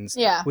lines.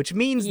 Yeah. Which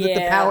means that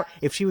the power,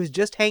 if she was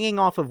just hanging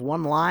off of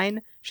one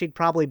line, she'd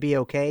probably be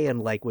okay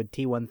and like would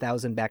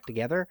T-1000 back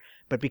together.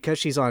 But because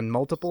she's on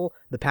multiple,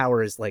 the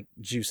power is like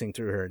juicing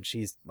through her and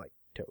she's like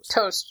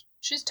toast.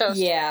 She's toast.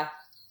 Yeah.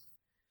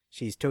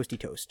 She's toasty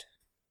toast.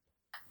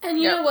 And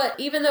you know what?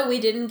 Even though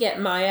we didn't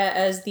get Maya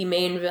as the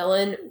main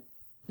villain,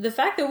 the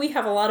fact that we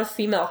have a lot of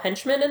female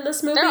henchmen in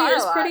this movie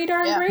is pretty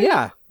darn great.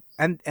 Yeah.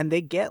 And they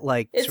get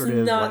like it's sort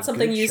of not like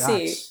something you shots.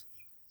 See.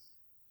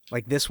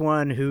 Like this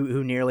one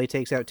who nearly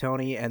takes out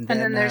Tony, and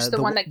then there's the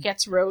one that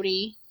gets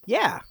Rhodey.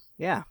 Yeah,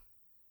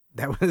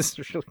 that was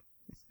really.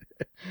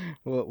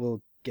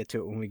 we'll get to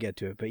it when we get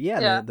to it, but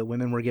the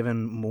women were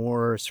given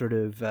more sort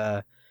of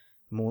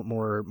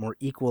more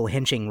equal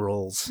henching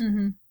roles.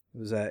 Mm-hmm.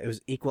 It was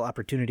equal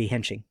opportunity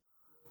henching.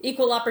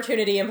 Equal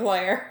opportunity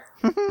employer.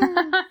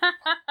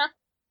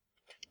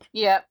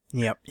 Yep.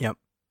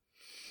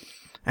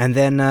 And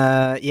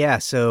then,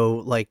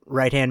 so, like,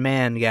 right-hand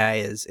man guy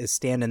is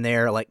standing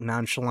there, like,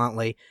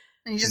 nonchalantly.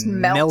 And he just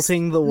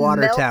melting the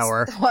water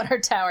tower. The water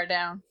tower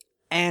down.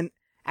 And,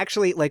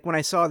 actually, like, when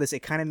I saw this, it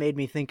kind of made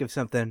me think of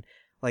something,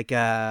 like,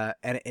 and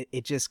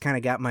it just kind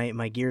of got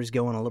my gears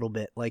going a little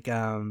bit. Like,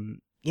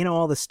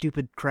 all the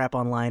stupid crap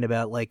online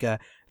about, like,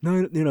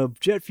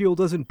 jet fuel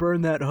doesn't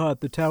burn that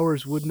hot, the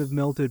towers wouldn't have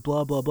melted,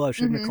 blah, blah, blah,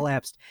 shouldn't have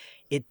collapsed.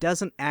 It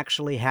doesn't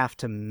actually have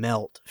to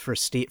melt for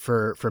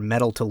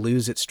metal to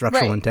lose its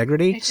structural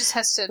integrity. It just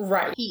has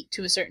to heat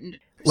to a certain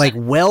percent. Like,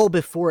 well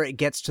before it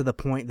gets to the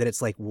point that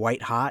it's, like,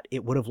 white hot,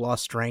 it would have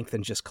lost strength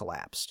and just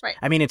collapsed. Right.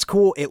 I mean, it's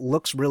cool. It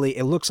looks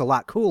a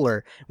lot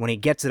cooler when he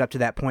gets it up to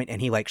that point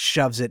and he, like,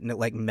 shoves it and it,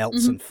 like,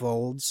 melts and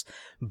folds.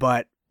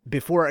 But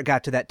before it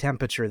got to that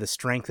temperature, the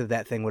strength of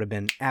that thing would have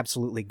been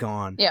absolutely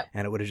gone. Yep.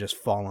 And it would have just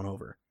fallen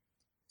over.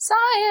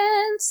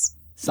 Science!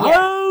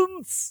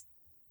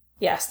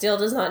 Yeah, steel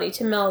does not need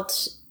to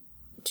melt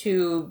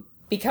to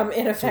become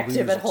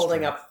ineffective at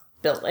holding up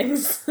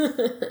buildings.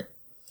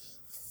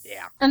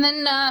 Yeah. And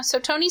then, so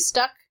Tony's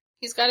stuck.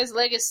 He's got his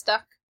leg is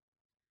stuck.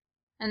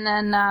 And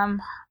then,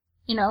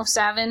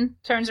 Savin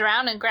turns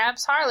around and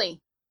grabs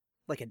Harley.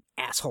 Like an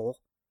asshole.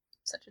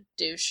 Such a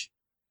douche.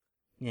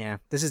 Yeah,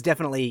 this is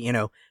definitely,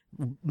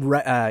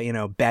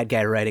 bad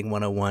guy writing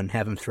 101,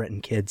 have him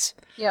threaten kids.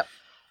 Yep.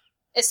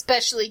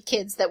 Especially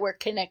kids that we're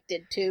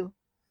connected to.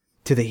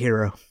 To the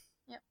hero.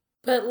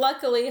 But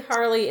luckily,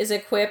 Harley is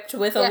equipped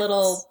with a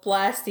little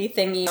blasty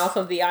thingy off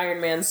of the Iron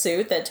Man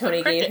suit that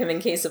Tony gave him in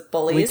case of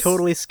bullies. We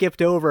totally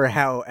skipped over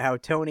how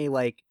Tony,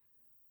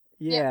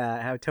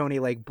 how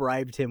Tony,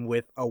 bribed him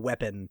with a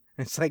weapon.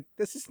 It's like,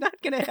 this is not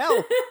gonna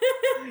help.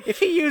 If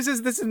he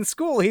uses this in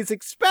school, he's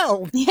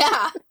expelled.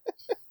 Yeah.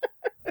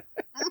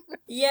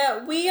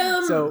 Yeah, we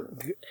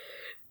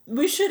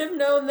should have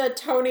known that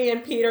Tony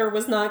and Peter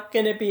was not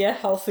gonna be a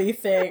healthy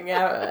thing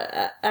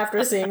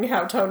after seeing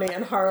how Tony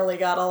and Harley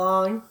got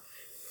along.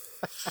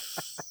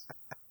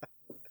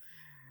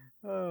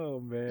 Oh,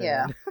 man.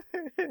 Yeah.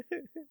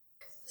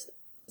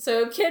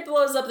 So, Kid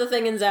blows up the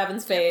thing in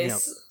Zavin's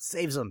face.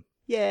 Saves him.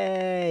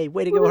 Yay!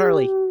 Way to go,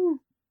 Harley.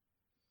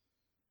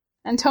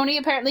 And Tony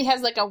apparently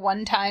has, a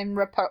one-time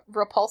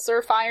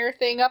repulsor fire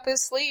thing up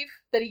his sleeve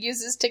that he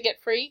uses to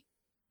get free.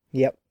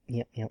 Yep.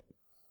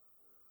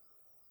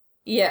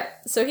 Yeah,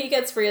 so he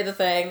gets free of the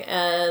thing,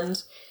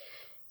 and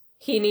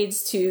he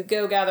needs to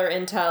go gather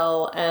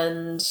intel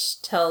and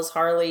tells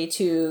Harley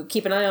to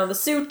keep an eye on the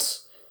suit.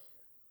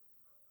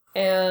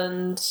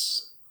 And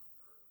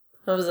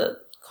what was it?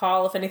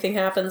 Call if anything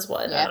happens?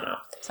 What? Yeah. I don't know.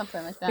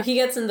 Something like But that. he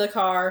gets in the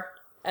car,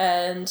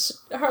 and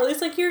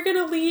Harley's like, "You're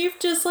gonna leave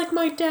just like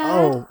my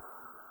dad?" Oh,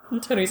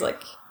 And Tony's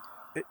like,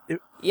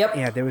 "Yep."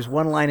 yeah, there was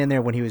one line in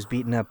there when he was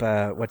beating up,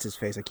 what's his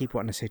face? I keep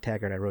wanting to say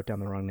Taggart. I wrote down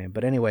the wrong name.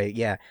 But anyway,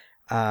 yeah.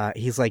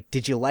 He's like,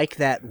 "Did you like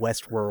that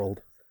Westworld?"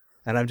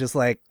 And I'm just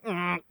like,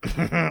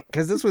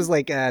 because this was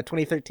like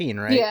 2013,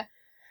 right? Yeah.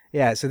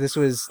 Yeah, so this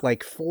was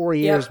like 4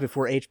 years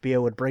before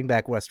HBO would bring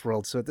back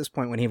Westworld. So at this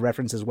point, when he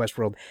references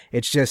Westworld,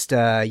 it's just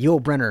Yul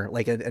Brynner,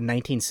 like a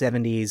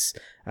 1970s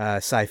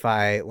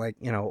sci-fi, like,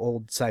 you know,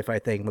 old sci-fi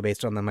thing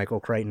based on the Michael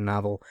Crichton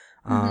novel,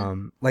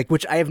 like,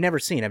 which I have never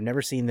seen. I've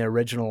never seen the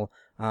original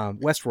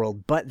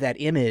Westworld, but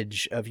that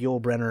image of Yul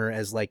Brynner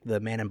as like the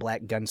Man in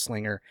Black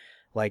gunslinger,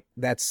 like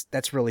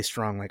that's really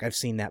strong. Like I've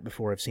seen that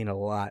before. I've seen it a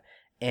lot.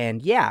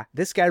 And yeah,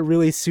 this guy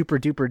really super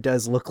duper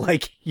does look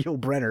like Yul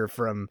Brynner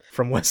from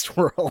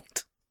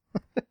Westworld.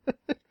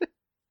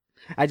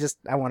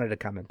 I wanted to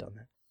comment on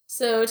that.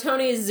 So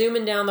Tony's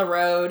zooming down the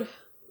road,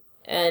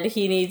 and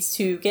he needs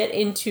to get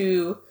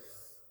into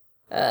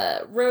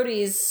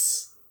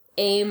Rhodey's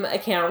AIM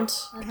account.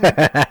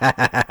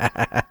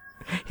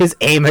 His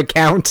AIM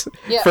account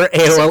for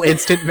AOL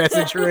Instant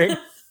Messaging.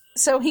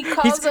 So he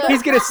calls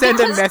he's going to send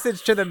a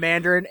message to the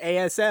Mandarin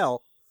ASL.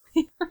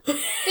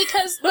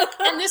 Because look,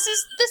 and this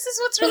is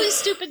what's really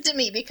stupid to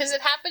me, because it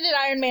happened in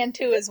Iron Man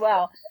 2 as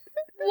well.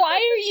 Why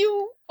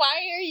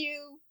are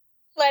you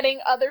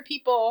letting other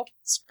people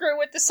screw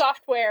with the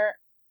software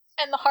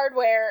and the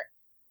hardware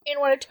in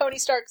one of Tony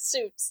Stark's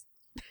suits?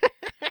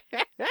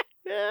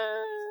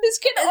 This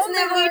can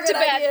only lead to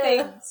bad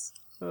things.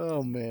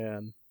 Oh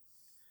man.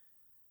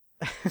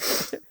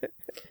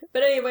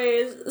 But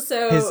anyways,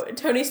 so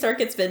Tony Stark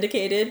gets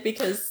vindicated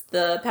because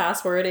the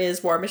password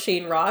is War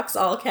Machine Rocks,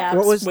 all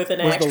caps, with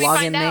an was X. the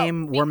login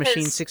name War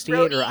Machine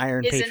 68 or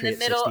Iron Patriot 68? Is in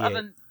the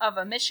middle of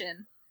a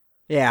mission.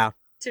 Yeah.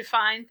 To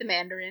find the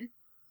Mandarin.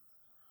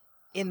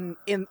 In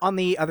on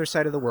the other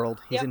side of the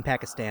world. He's Yep. in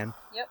Pakistan.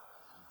 Yep.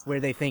 Where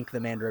they think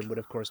the Mandarin would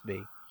of course be.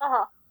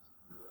 Uh-huh.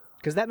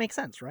 Because that makes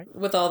sense, right?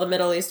 With all the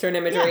Middle Eastern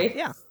imagery.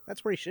 Yeah,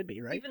 that's where he should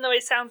be, right? Even though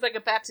he sounds like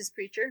a Baptist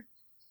preacher.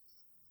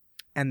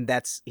 And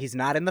he's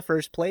not in the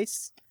first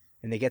place,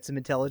 and they get some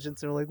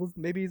intelligence, and they're like, well,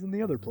 maybe he's in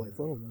the other place.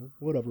 I don't know.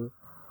 Whatever.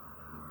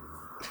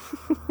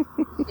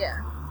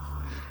 Yeah.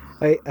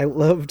 I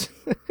loved...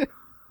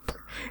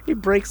 he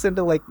breaks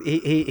into, like,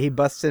 he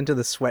busts into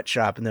the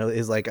sweatshop, and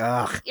he's like,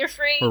 ugh. You're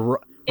free.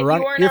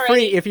 You're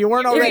free. If you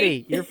weren't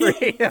already, you're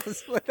free.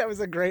 That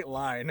was a great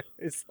line.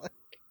 It's like...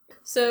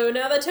 So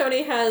now that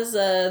Tony has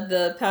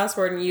the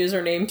password and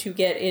username to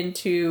get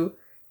into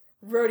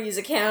Rhodey's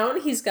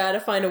account, he's got to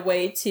find a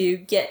way to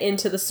get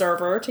into the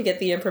server to get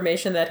the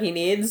information that he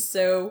needs.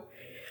 So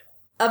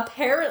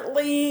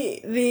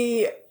apparently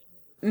the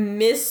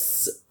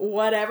Miss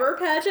Whatever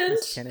pageant?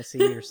 Miss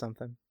Tennessee or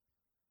something.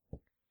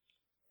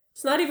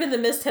 It's not even the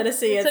Miss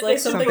Tennessee. It's like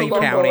something something a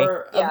little county.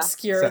 more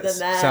obscure than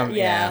that.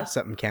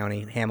 Something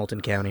county.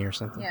 Hamilton County or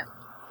something. Yeah.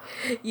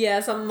 Yeah,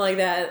 something like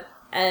that.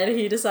 And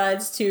he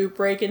decides to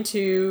break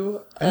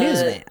into a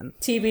newsman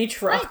TV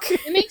truck. Right.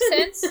 It makes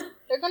sense.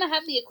 They're going to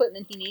have the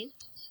equipment he needs.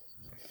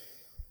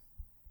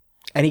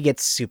 And he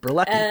gets super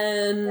lucky.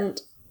 And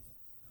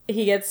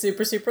he gets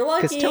super, super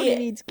lucky. Because Tony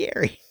needs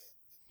Gary.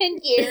 And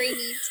Gary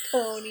needs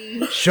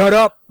Tony. Shut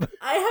up!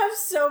 I have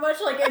so much,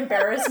 like,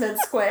 embarrassment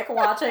squick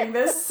watching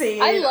this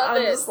scene. I love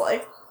it. I'm just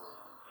like...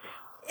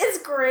 It's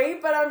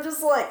great, but I'm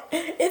just like,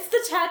 it's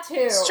the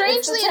tattoo. Strangely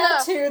it's the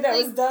enough, tattoo that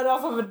was done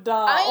off of a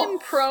doll. I am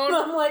prone...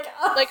 I'm like,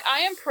 oh. Like, I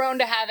am prone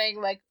to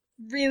having, like,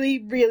 really,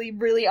 really,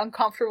 really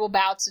uncomfortable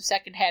bouts of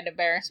secondhand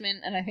embarrassment,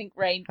 and I think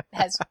Ray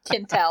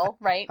can tell,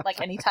 right?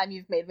 Like, anytime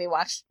you've made me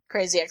watch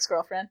Crazy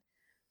Ex-Girlfriend.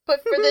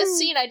 But for this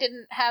scene, I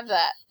didn't have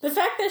that. The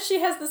fact that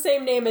she has the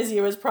same name as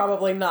you is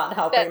probably not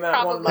helping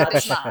that one probably much.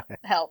 does not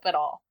help at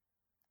all.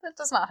 That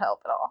does not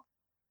help at all.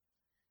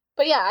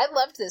 But yeah, I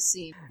loved this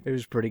scene. It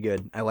was pretty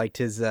good. I liked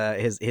his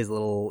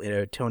little,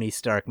 Tony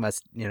Stark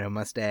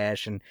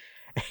mustache and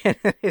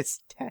his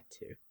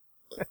tattoo.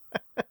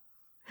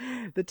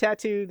 The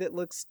tattoo that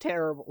looks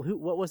terrible.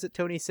 What was it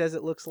Tony says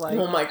it looks like?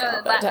 Oh my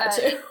god, that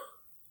tattoo.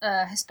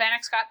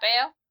 Hispanic Scott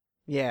Baio?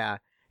 Yeah.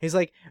 He's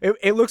like,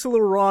 it looks a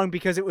little wrong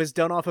because it was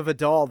done off of a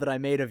doll that I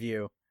made of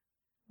you.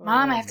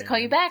 Mom, I have to call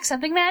you back.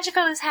 Something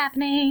magical is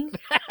happening.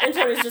 And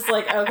Tony's just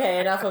like, okay,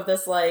 enough of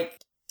this, like...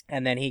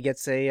 And then he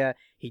gets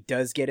he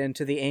does get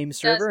into the AIM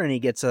server, and he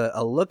gets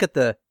a look at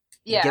the...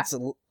 Yeah. He gets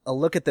a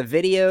look at the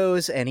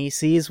videos, and he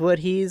sees what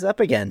he's up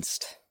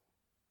against.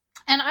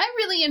 And I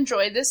really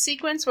enjoyed this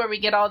sequence where we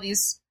get all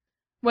these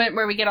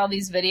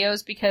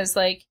videos, because,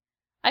 like,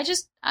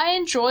 I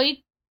enjoyed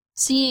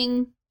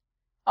seeing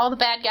all the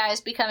bad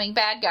guys becoming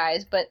bad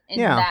guys, but in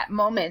that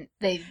moment,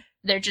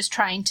 they're just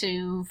trying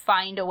to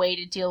find a way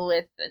to deal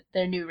with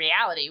their new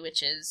reality,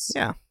 which is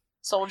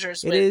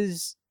soldiers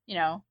with,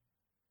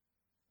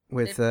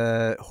 with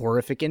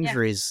horrific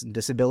injuries, and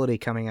disability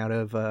coming out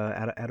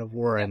of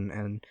war,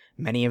 and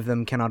many of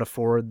them cannot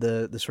afford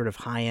the sort of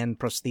high-end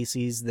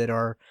prostheses that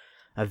are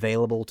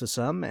available to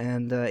some,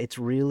 and it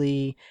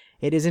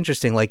is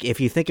interesting. Like, if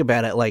you think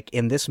about it, like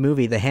in this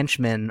movie, the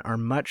henchmen are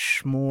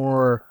much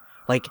more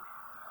like,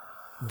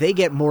 they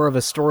get more of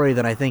a story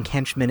than I think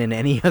henchmen in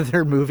any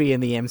other movie in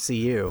the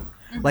MCU.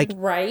 Like,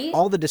 right?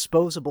 all the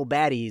disposable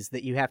baddies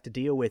that you have to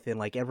deal with in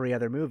like every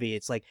other movie,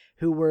 it's like,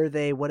 who were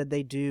they? What did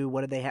they do?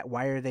 What did they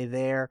why are they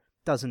there?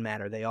 Doesn't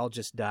matter. They all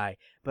just die.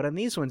 But on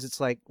these ones, it's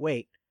like,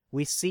 wait,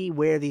 we see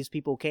where these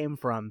people came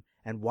from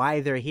and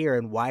why they're here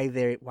and why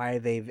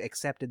they've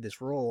accepted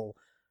this role.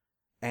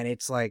 And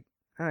it's like,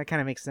 oh, it kind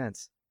of makes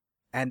sense.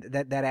 And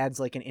that adds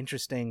like an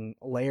interesting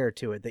layer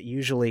to it that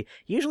usually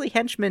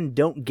henchmen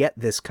don't get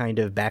this kind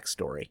of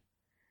backstory.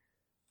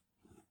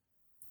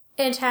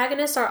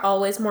 Antagonists are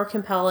always more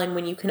compelling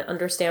when you can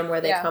understand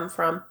where they come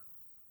from.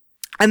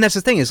 And that's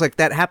the thing, is like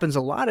that happens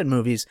a lot in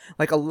movies.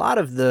 Like, a lot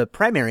of the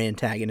primary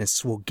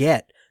antagonists will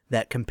get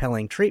that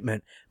compelling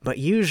treatment, but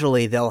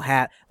usually they'll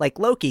have, like,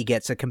 Loki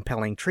gets a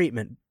compelling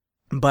treatment,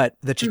 but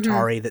the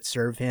Chitauri that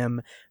serve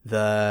him,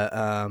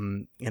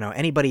 the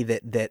anybody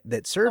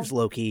that serves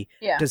Loki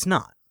does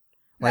not.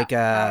 Like,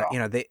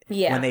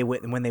 when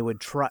they would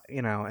try,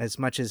 as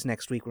much as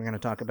next week we're going to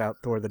talk about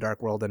Thor: The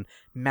Dark World, and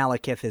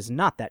Malekith is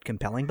not that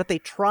compelling, but they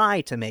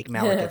try to make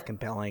Malekith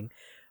compelling,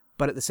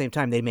 but at the same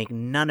time they make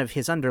none of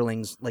his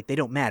underlings, like, they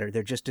don't matter,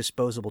 they're just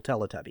disposable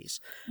Teletubbies.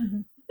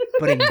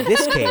 But in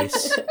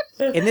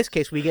this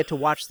case, we get to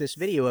watch this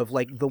video of,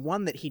 like, the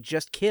one that he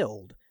just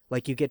killed.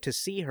 Like, you get to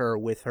see her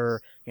with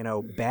her,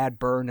 bad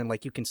burn, and,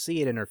 like, you can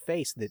see it in her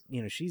face that,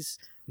 she's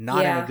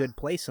not in a good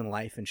place in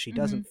life, and she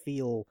doesn't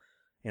feel...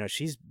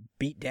 she's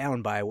beat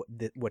down by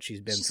what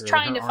she's been through. She's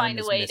trying to find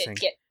a way to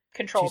get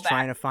control back. She's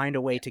trying to find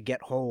a way to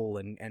get whole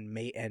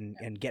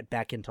and get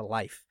back into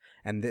life.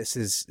 And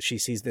she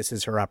sees this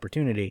as her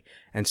opportunity.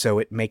 And so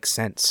it makes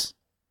sense.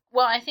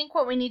 Well, I think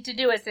what we need to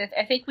do is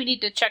I think we need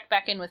to check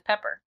back in with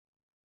Pepper.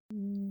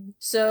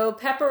 So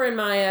Pepper and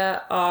Maya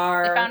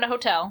are... They found a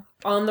hotel.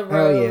 On the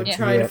road,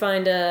 trying to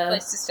find a...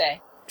 place to stay.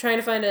 Trying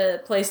to find a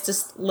place to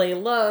lay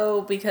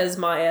low because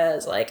Maya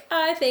is like,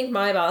 I think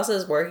my boss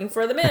is working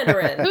for the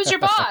Mandarin. Who's your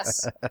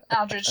boss?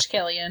 Aldrich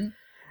Killian.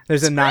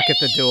 There's a knock at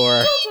the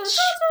door.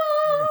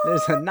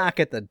 There's a knock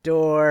at the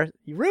door.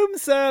 Room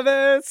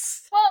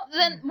service! Well,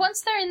 then,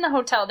 once they're in the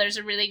hotel, there's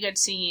a really good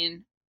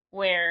scene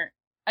where,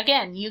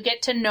 again, you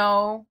get to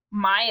know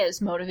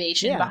Maya's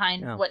motivation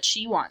behind what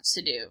she wants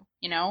to do,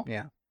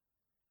 Yeah.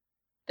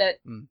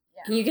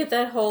 You get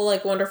that whole,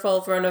 like,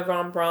 wonderful Werner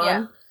von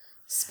Braun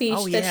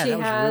speech that she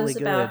has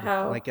really about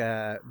how... Like,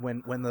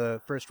 when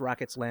the first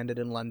rockets landed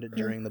in London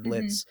during the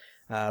Blitz,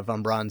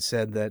 von Braun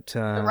said that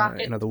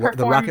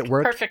the rocket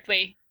worked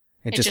perfectly.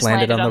 It just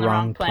landed on the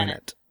wrong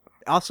planet.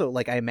 Also,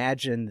 like, I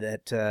imagine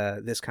that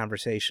this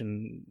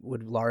conversation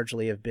would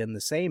largely have been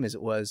the same as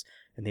it was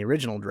in the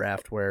original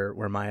draft, where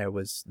Maya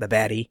was the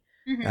baddie,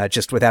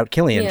 just without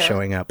Killian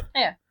showing up.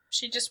 Yeah,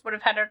 she just would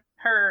have had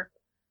her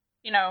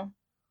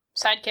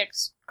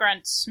sidekicks,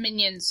 grunts,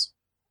 minions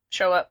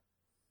show up.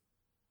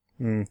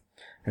 And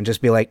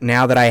just be like,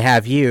 now that I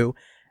have you,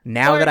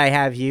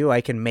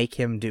 I can make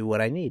him do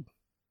what I need.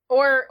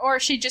 Or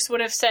she just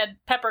would have said,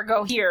 Pepper,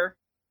 go here.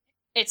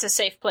 It's a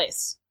safe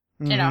place.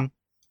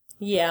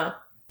 Yeah.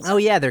 Oh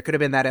yeah, there could have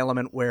been that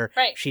element where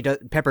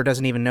Pepper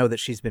doesn't even know that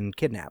she's been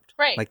kidnapped.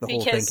 Right. Like, the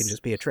whole thing can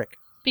just be a trick.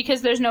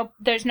 Because there's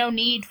no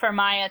need for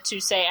Maya to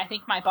say, I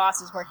think my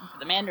boss is working for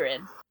the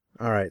Mandarin.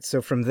 All right,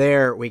 so from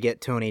there we get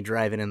Tony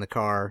driving in the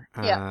car.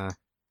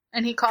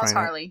 And he calls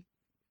Harley.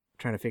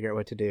 Trying to figure out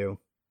what to do.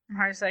 And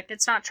Harley's like,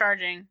 it's not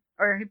charging.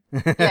 Or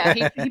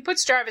he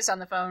puts Jarvis on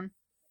the phone.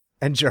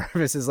 And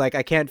Jarvis is like,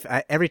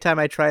 every time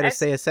I try to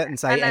say a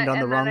sentence, I end on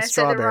the wrong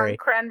strawberry.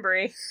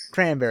 Cranberry.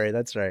 Cranberry,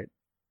 that's right.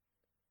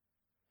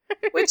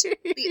 Which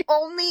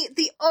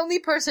the only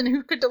person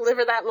who could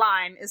deliver that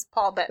line is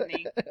Paul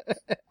Bettany,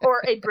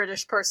 or a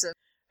British person.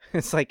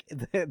 It's like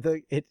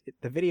the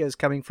video is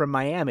coming from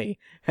Miami,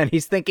 and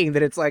he's thinking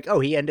that it's like, oh,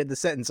 he ended the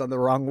sentence on the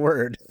wrong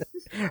word.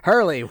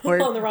 Harley, what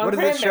does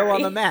it show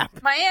on the map?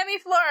 Miami,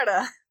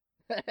 Florida.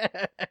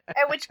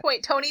 At which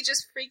point, Tony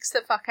just freaks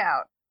the fuck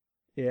out.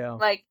 Yeah.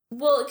 Like,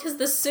 well, because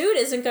the suit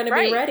isn't going to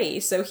be ready,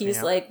 so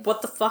he's like,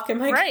 what the fuck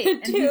am I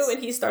going to do? And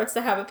he starts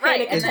to have a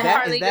panic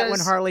attack. Is that when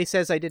Harley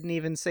says, I didn't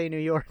even say New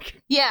York?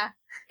 Yeah.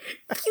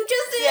 You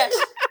just did! Yes.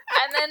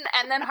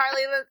 And then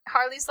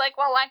Harley's like,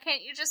 well, why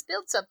can't you just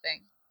build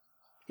something?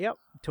 Yep.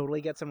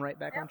 Totally gets him right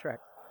back on track.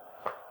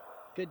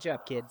 Good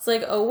job, kid. It's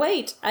like, oh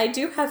wait, I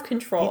do have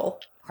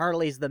control.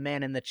 Harley's the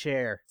man in the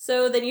chair.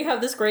 So then you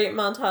have this great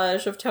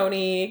montage of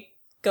Tony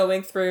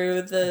going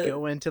through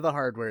Go into the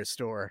hardware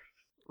store.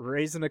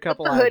 Raising a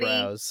couple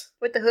eyebrows.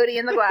 With the hoodie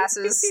and the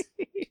glasses.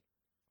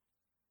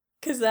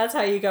 Because that's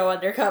how you go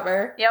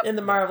undercover in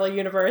the Marvel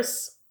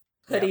Universe.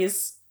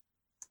 Hoodies.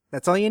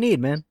 That's all you need,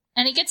 man.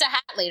 And he gets a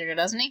hat later,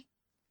 doesn't he?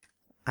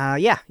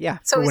 Yeah.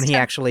 So for when he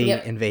actually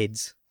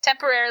invades.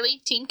 Temporarily,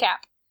 Team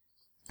Cap.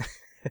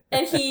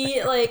 And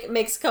he, like,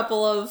 makes a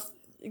couple of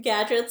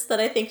gadgets that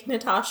I think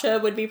Natasha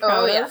would be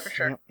proud yeah, of. for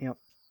sure. Yep.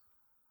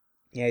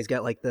 Yeah, he's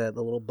got like the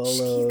little bolos.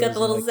 He's got the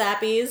little and,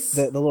 zappies.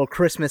 the little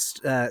Christmas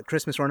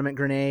ornament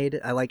grenade.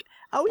 I like.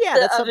 Oh yeah, The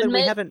that's oven something we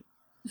mitt. haven't.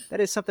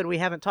 That is something we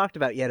haven't talked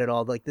about yet at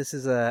all. Like this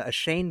is a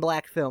Shane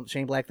Black film.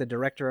 Shane Black, the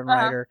director and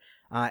Uh-huh. writer,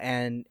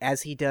 and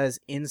as he does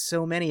in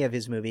so many of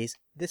his movies,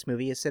 this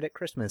movie is set at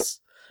Christmas,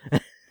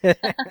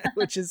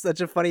 which is such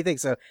a funny thing.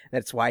 So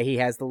that's why he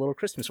has the little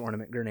Christmas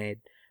ornament grenade.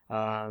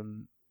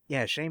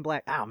 Yeah, Shane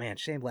Black. Oh man,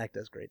 Shane Black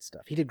does great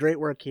stuff. He did great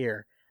work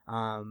here.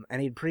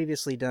 And he'd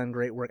previously done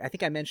great work. I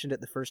think I mentioned it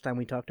the first time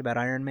we talked about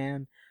Iron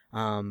Man.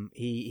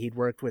 He'd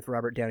worked with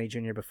Robert Downey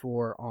Jr.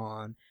 before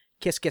on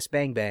Kiss Kiss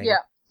Bang Bang, Yeah.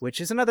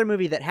 which is another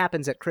movie that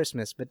happens at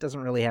Christmas but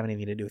doesn't really have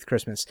anything to do with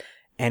Christmas.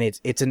 And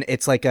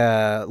it's like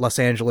a Los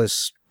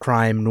Angeles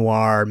crime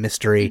noir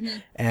mystery,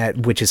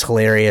 which is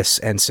hilarious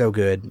and so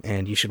good.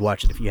 And you should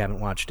watch it if you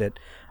haven't watched it.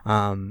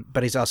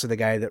 But he's also the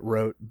guy that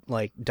wrote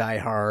like Die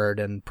Hard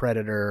and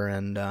Predator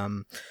and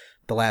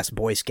The Last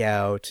Boy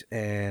Scout,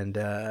 and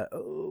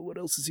what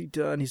else has he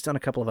done? He's done a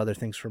couple of other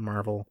things for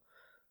Marvel.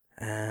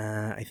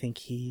 I think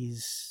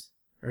is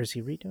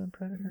he redoing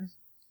Predator?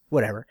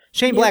 Whatever.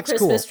 Shane New Black's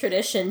Christmas cool.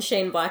 tradition,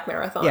 Shane Black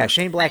marathon. Yeah,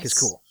 Shane Black is Nice.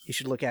 cool. You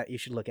should look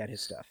at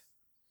his stuff.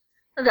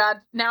 Oh God!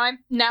 Now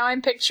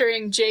I'm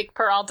picturing Jake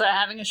Peralta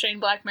having a Shane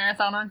Black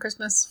marathon on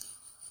Christmas.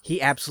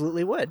 He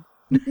absolutely would.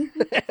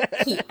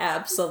 He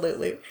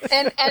absolutely.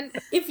 And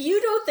If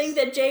you don't think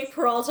that Jake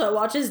Peralta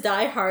watches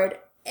Die Hard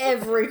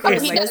every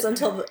Christmas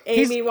until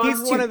Amy wants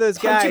he's to one of those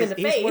punch him guys. in the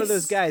He's face. one of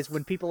those guys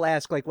when people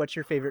ask like, "What's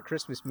your favorite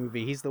Christmas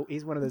movie?" He's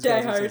one of those Die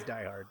guys Hard. who says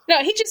Die Hard. no,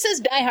 he just says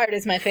Die Hard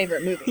is my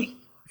favorite movie.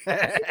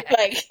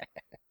 Like,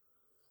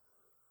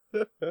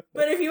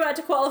 But if you had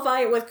to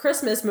qualify it with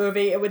Christmas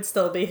movie, it would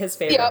still be his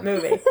favorite Yep.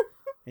 movie.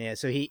 Yeah,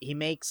 so he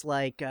makes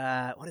like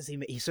what does he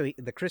make?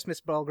 The Christmas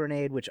ball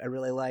grenade, which I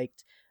really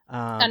liked.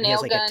 A he has nail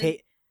like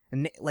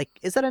gun. like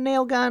is that a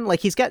nail gun?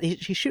 Like he's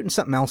shooting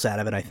something else out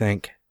of it, I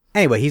think.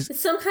 Anyway, It's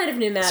some kind of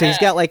pneumatic. so he's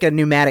got like a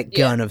pneumatic Yeah.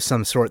 gun of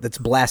some sort that's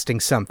blasting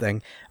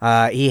something.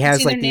 He has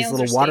It's like either these nails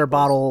little or water staples.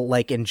 bottle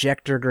like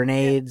injector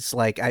grenades.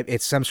 Like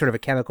it's some sort of a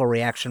chemical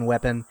reaction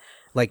weapon.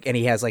 Like, and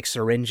he has like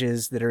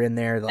syringes that are in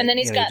there. Like, and then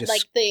he's you got just-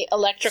 like the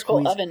electrical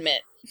squeeze- oven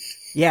mitt.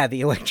 yeah,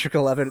 the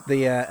electrical oven.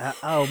 The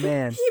oh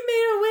man. He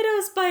made a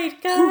widow's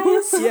bite,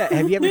 guys. Yeah,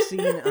 have you ever seen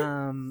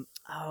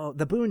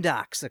the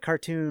Boondocks, the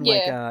cartoon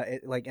Yeah.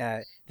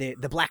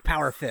 the Black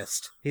Power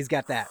Fist? He's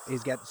got that.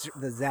 He's got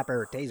the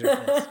Zapper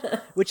Taser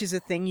Fist, which is a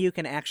thing you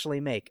can actually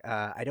make.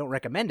 I don't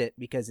recommend it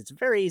because it's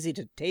very easy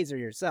to taser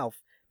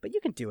yourself, but you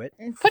can do it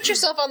Put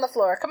yourself on the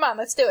floor. Come on,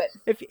 let's do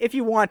it. if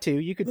you want to.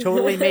 You could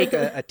totally make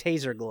a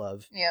taser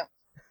glove. Yeah.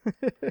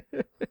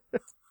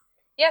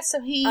 Yeah.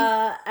 So he.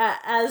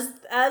 As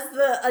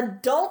the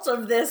adult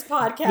of this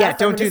podcast, Yeah, I'm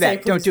don't do gonna say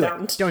that. Don't please do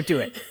don't. it. Don't do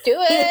it. do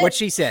it. What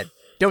she said.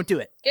 Don't do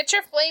it. Get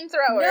your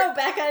flamethrower. No,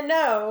 Becca,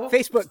 no.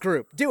 Facebook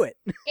group. Do it.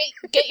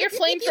 Get your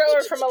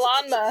flamethrower from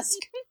Elon Musk.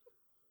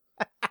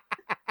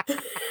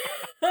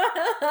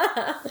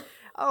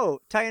 Oh,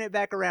 tying it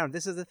back around.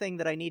 This is the thing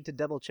that I need to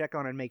double check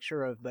on and make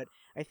sure of, but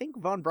I think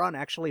Von Braun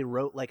actually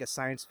wrote like a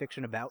science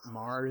fiction about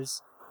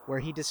Mars where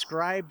he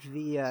described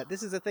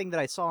this is a thing that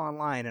I saw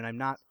online and I'm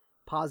not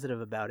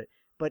positive about it,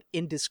 but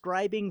in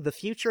describing the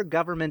future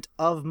government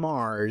of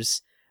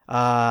Mars,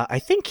 I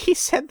think he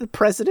said the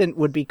president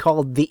would be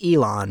called the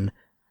Elon.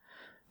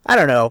 I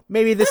don't know.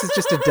 Maybe this is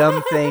just a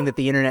dumb thing that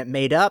the internet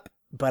made up,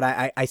 but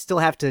I still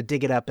have to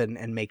dig it up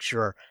and make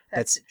sure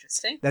That's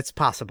interesting. that's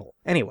possible.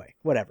 Anyway,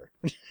 whatever.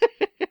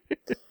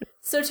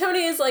 So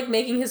Tony is like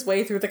making his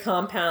way through the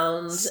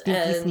compound,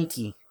 and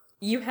Sneaky.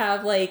 you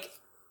have like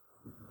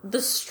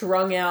the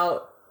strung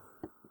out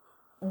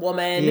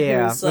woman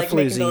Yeah, who's the like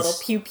making the floozies. little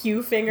pew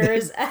pew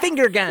fingers.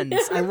 Finger guns.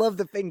 I love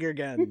the finger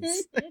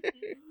guns.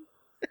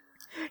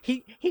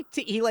 He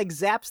like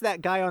zaps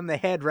that guy on the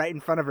head right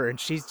in front of her, and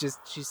she's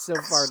so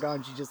far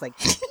gone. She's just like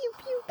pew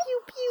pew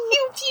pew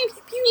pew pew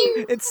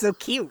pew. It's so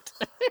cute.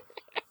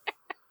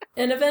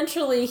 And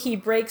eventually he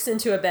breaks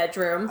into a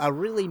bedroom. A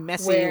really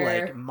messy,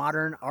 Where- like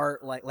modern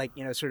art, like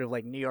sort of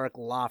like New York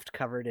loft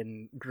covered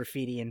in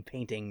graffiti and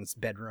paintings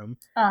bedroom.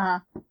 Uh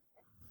huh.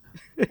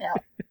 Yeah.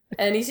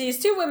 And he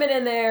sees two women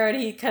in there, and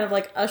he kind of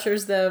like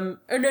ushers them.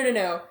 Or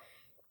no.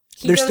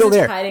 He They're goes still into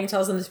there. hiding,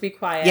 tells them to be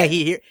quiet. Yeah,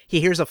 he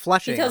hears a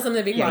flushing. He tells them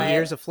to be Yeah, quiet. he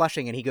hears a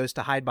flushing, and he goes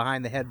to hide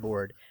behind the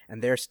headboard,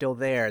 and they're still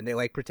there, and they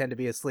like pretend to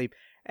be asleep,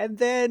 and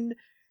then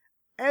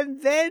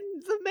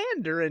the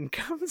Mandarin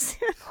comes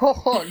in.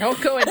 Oh,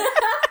 don't go in.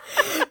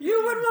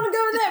 You wouldn't want to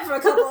go in there for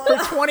a couple For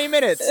of 20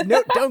 minutes.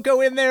 No, don't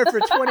go in there for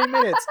 20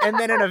 minutes. And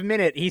then in a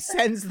minute, he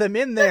sends them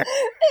in there.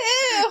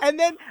 Ew. And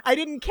then, I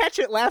didn't catch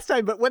it last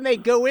time, but when they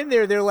go in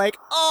there, they're like,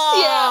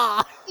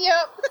 oh!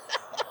 Yep.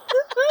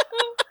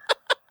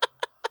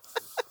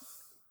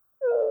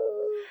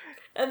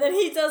 And then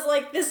he does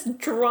like this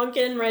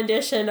drunken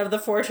rendition of the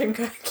fortune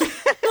cookie.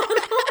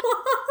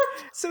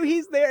 So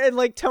he's there, and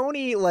like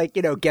Tony, like,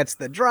 gets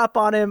the drop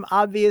on him,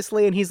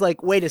 obviously, and he's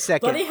like, wait a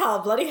second. bloody hell,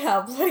 bloody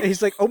hell, bloody And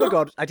he's like, oh my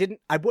god, I'm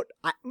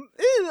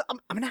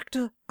an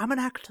actor. I'm an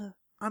actor.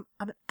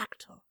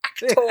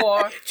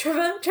 Tor.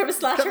 Trevor Trevor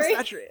Slattery.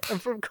 Slattery. I'm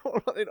from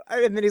Colorado.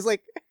 And then he's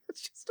like,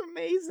 it's just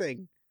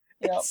amazing.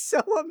 Yep. It's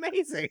so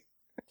amazing.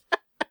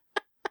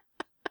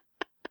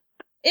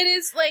 It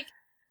is like,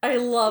 I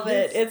love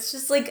it. It's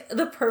just like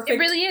the perfect it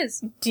really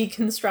is.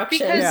 deconstruction.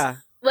 Because Yeah.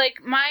 like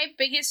my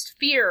biggest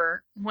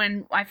fear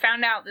when I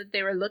found out that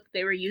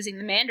they were using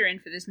the Mandarin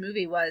for this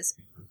movie was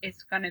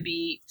it's going to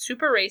be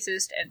super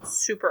racist and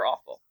super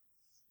awful.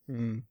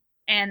 Mm.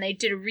 And they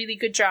did a really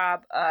good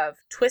job of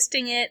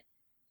twisting it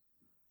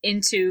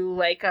into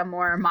like a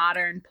more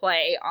modern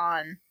play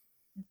on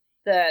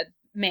the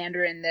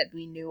Mandarin that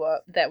we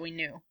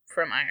knew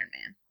from Iron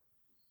Man.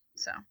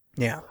 So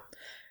Yeah.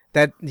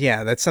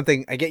 That's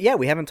something I get. Yeah,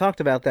 we haven't talked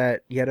about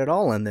that yet at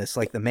all in this.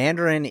 Like the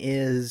Mandarin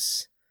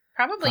is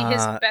probably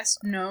his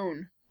best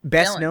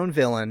known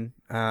villain.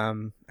 I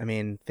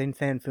mean, Fin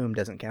Fan Foom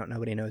doesn't count.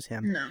 Nobody knows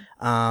him. No.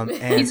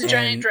 And, He's a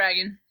giant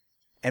dragon.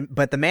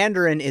 But the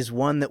Mandarin is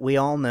one that we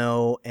all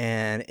know,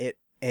 and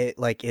it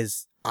like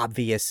is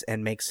obvious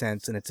and makes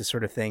sense, and it's a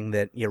sort of thing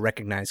that you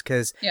recognize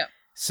because. Yeah.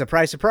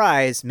 Surprise,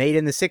 surprise! Made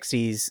in the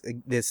 '60s,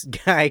 this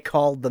guy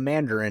called the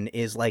Mandarin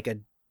is like a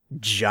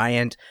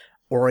giant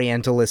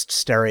Orientalist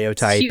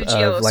stereotype Huge of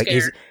yellow like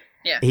scare.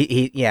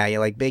 he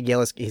like big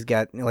yellow. He's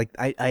got like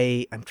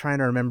I'm trying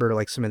to remember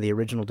like some of the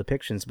original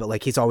depictions, but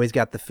like he's always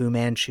got the Fu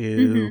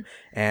Manchu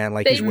and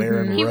like he's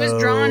wearing he was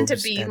drawn to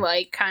robes be and,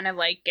 like kind of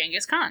like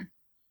Genghis Khan.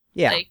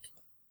 yeah, Like,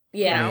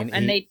 yeah. you know,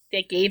 and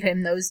they gave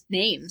him those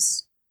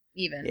names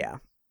even. yeah,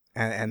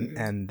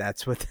 and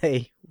that's what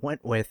they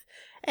went with.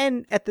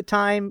 And at the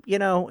time, you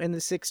know, in the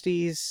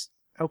 '60s,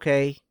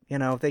 okay, you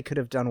know, they could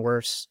have done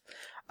worse.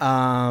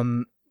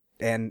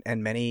 And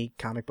many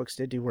comic books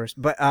did do worse.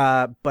 But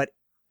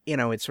you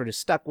know, it sort of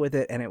stuck with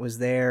it, and it was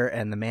there,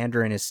 and the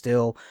Mandarin is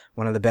still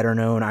one of the better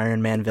known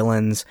Iron Man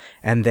villains.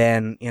 And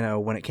then, you know,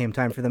 when it came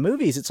time for the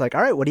movies, it's like,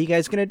 all right, what are you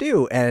guys gonna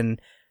do? And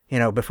you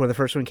know, before the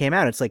first one came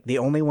out, it's like the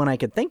only one I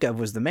could think of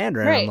was the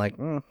Mandarin. Right. I'm like,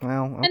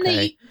 well,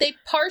 okay. And they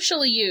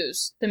partially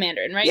use the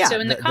Mandarin, right? Yeah, so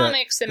in the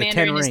comics, the the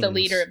Mandarin 10 is the rings.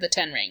 leader of the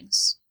 10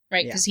 rings,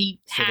 right? Yeah. Because he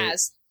So they-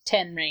 has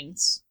 10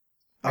 rings.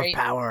 of right?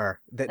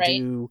 power that Right.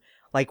 do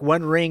like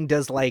one ring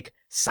does like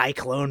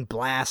cyclone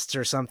blasts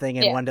or something,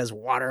 and Yeah. one does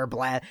water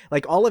blast.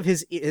 Like all of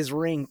his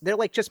ring, they're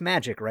like just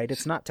magic, right?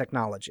 It's not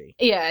technology.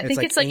 Yeah, I It's think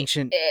like it's like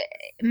ancient-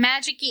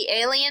 magic-y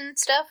alien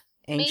stuff.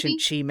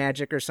 Ancient maybe? chi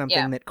magic or something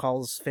Yeah. that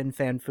calls Fin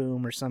Fan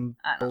Foom or some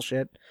I don't know.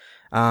 bullshit.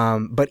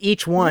 But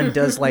each one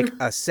does like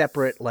a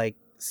separate, like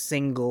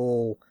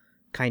single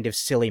kind of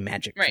silly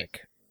magic Right.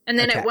 trick. And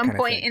then attack at one kind of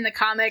point thing. in the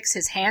comics,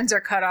 his hands are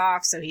cut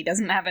off, so he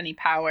doesn't have any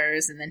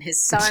powers. And then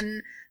his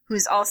son,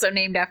 who's also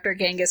named after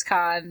Genghis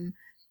Khan,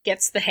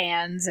 gets the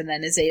hands, and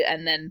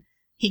then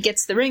he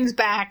gets the rings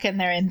back, and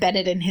they're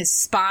embedded in his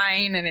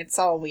spine, and it's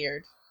all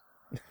weird.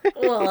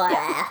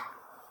 Blah.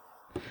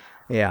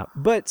 Yeah,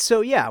 but so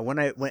yeah, when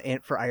I went in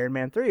for Iron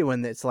Man 3,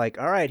 when it's like,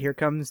 all right, here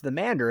comes the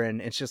Mandarin,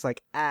 it's just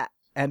like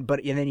and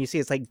then you see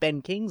it's like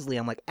Ben Kingsley.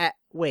 I'm like,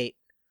 wait,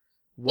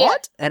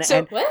 what? And so-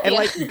 and, what? and Yeah.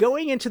 like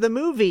going into the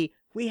movie,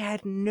 we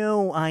had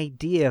no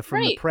idea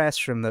from the Right. press,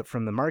 from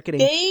the marketing.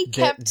 They that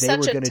kept they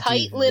were such a gonna do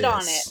tight lid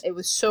on it. this. It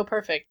was so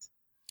perfect.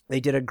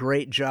 They did a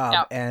great job,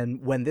 Yep.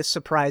 and when this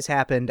surprise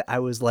happened, I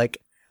was like,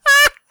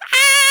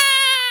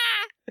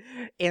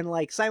 and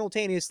like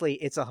simultaneously,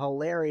 it's a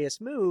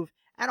hilarious move.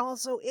 And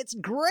also, it's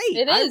great.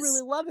 It I is.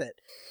 really love it.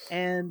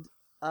 And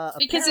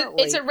Because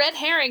apparently, it's a red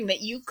herring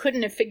that you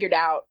couldn't have figured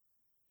out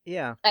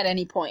yeah. at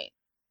any point.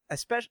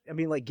 Especially, I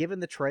mean, like given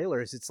the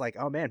trailers, it's like,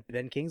 oh man,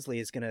 Ben Kingsley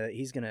is gonna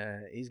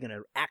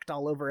act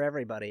all over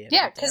everybody. And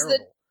Yeah, be 'cause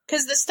terrible.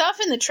 the stuff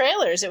in the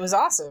trailers, it was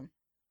awesome.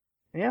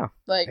 Yeah,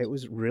 Like, it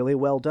was really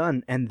well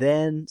done. And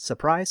then,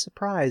 surprise,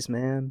 surprise,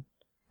 man,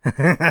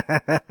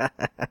 the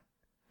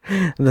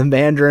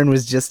Mandarin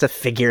was just a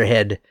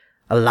figurehead,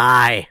 a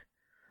lie.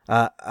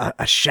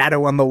 A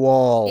shadow on the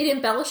wall. It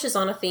embellishes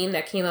on a theme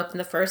that came up in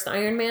the first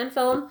Iron Man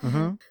film,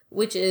 Mhm.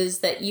 which is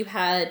that you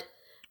had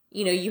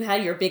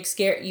your big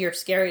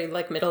scary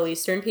like Middle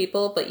Eastern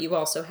people, but you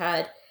also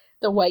had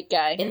the white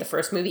guy. in the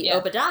first movie Yeah.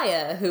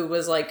 Obadiah, who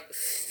was like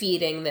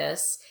feeding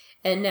this,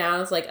 and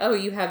now it's like, oh,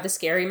 you have the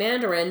scary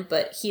Mandarin,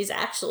 but he's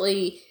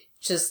actually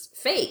just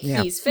fake.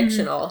 Yeah. He's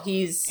fictional.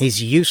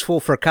 He's useful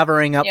for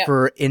covering up Yep.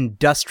 for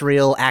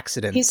industrial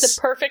accidents. He's the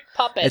perfect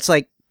puppet. It's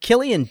like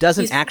Killian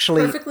doesn't he's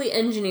actually. perfectly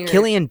engineered.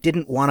 Killian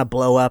didn't want to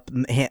blow up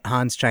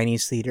Han's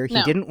Chinese Theater. He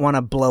No. didn't want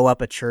to blow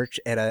up a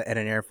church at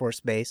an Air Force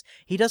base.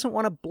 He doesn't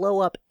want to blow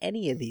up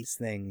any of these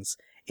things.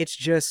 It's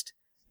just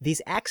these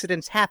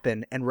accidents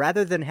happen, and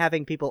rather than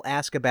having people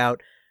ask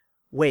about,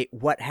 wait,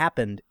 what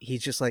happened?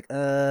 He's just like,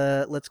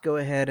 let's go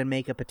ahead and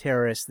make up a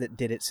terrorist that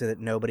did it so that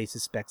nobody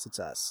suspects it's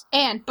us.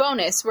 and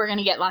bonus, we're going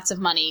to get lots of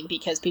money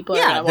because people are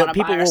going to Yeah, want to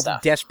people buy our will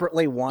stuff.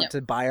 desperately want Yep.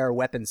 to buy our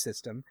weapon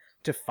system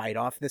to fight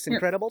off this Yep.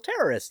 incredible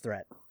terrorist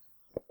threat.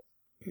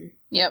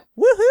 Yep.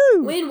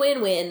 Woohoo! Win,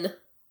 win, win.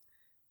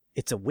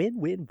 It's a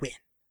win-win-win.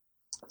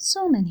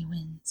 So many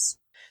wins.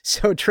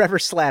 So Trevor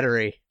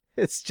Slattery,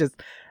 it's just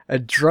a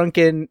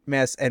drunken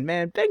mess. And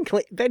man,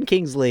 Ben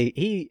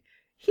Kingsley,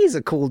 he's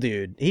a cool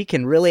dude. He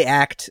can really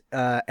act,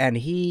 and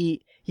you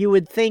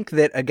would think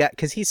that a guy,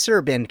 because he's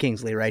Sir Ben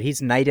Kingsley, right?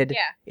 He's knighted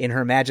in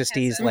Her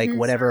Majesty's, like,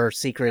 whatever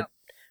secret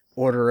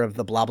order of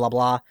the blah, blah,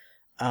 blah.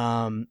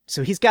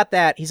 So he's got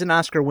that. He's an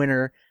Oscar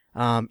winner.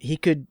 He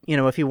could,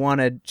 if he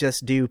wanted,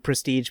 just do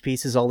prestige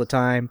pieces all the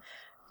time,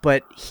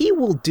 but he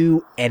will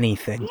do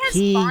anything.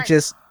 He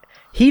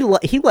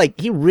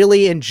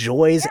really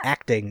enjoys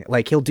acting.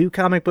 Like, he'll do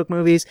comic book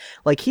movies.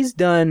 Like, he's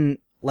done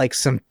like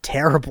some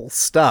terrible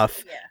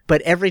stuff,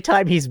 but every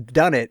time he's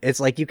done it, it's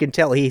like you can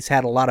tell he's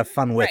had a lot of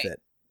fun with it.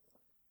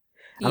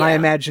 And I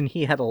imagine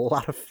he had a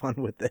lot of fun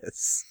with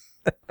this.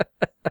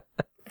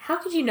 How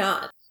could you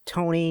not?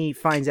 Tony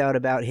finds out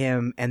about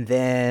him, and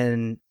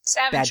then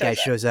bad guy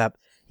shows up.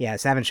 Yeah,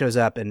 Savin shows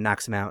up and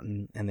knocks him out,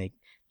 and they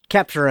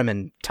capture him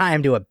and tie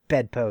him to a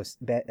bed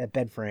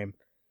frame.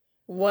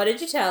 What did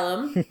you tell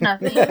him?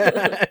 Nothing.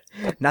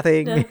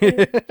 Nothing.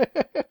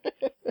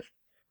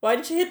 Why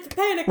did you hit the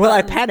panic Well,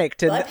 button? I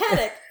panicked. I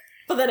panicked,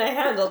 but then I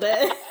handled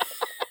it.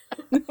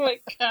 Oh my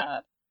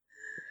god.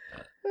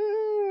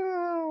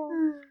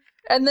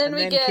 And then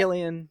we get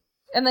Killian.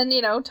 And then,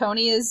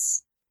 Tony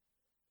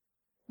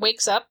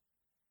wakes up,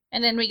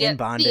 and then we get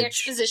the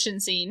exposition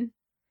scene.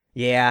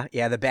 Yeah,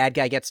 the bad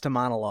guy gets to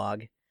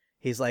monologue.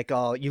 He's like,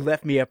 oh, you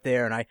left me up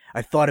there, and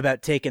I thought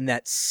about taking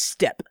that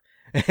step.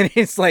 And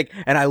it's like,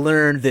 and I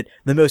learned that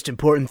the most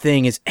important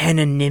thing is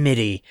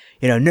anonymity.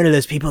 None of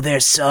those people there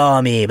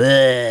saw me. Blah.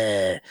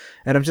 And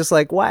I'm just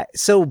like, why?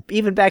 So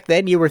even back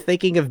then you were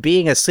thinking of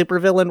being a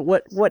supervillain?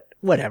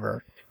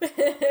 Whatever.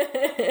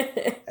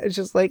 It's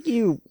just like,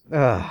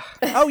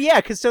 Oh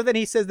yeah, because so then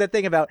he says that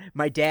thing about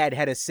my dad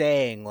had a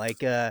saying,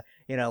 like,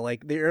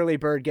 like the early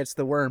bird gets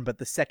the worm, but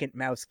the second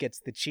mouse gets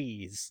the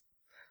cheese.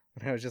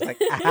 And I was just like,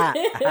 aha,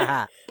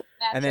 aha.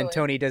 And then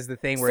Tony does the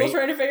thing where Still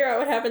trying to figure out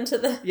what happened to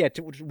the... Yeah,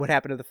 what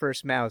happened to the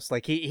first mouse.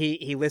 Like,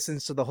 he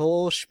listens to the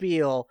whole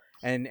spiel,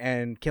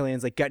 and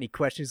Killian's like, got any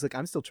questions? He's like,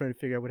 I'm still trying to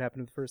figure out what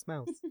happened to the first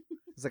mouse.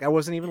 He's like, I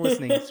wasn't even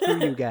listening. Screw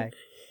you, guy.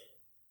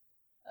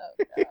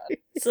 Oh, God.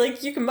 It's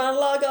like, you can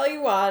monologue all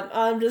you want.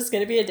 I'm just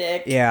gonna be a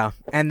dick. Yeah,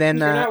 and then...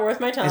 You're not worth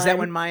my time. Is that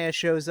when Maya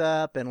shows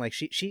up, and, like,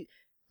 he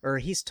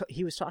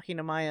was talking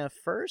to Maya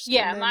first?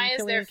 Yeah,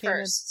 Maya's there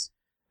first.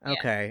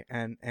 Okay,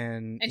 and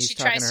she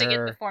tries to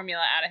get the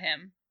formula out of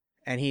him.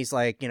 And he's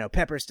like,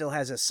 Pepper still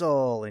has a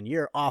soul, and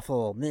you're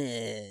awful,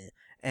 meh.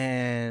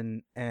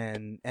 And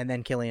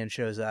then Killian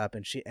shows up,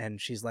 and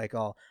she's like,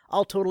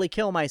 I'll totally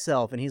kill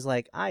myself. And he's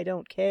like, I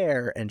don't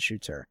care, and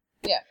shoots her.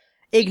 Yeah.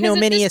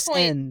 Ignominious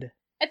end.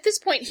 At this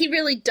point, he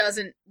really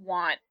doesn't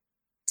want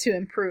to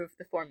improve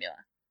the formula.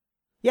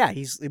 Yeah,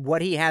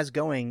 what he has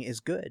going is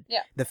good.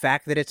 Yeah. The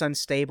fact that it's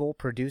unstable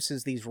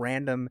produces these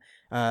random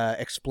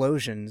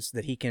explosions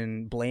that he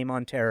can blame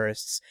on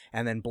terrorists,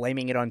 and then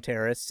blaming it on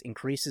terrorists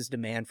increases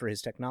demand for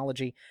his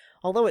technology.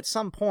 Although at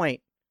some point,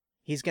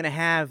 he's going to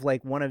have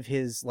like one of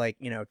his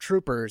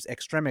troopers,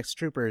 Extremis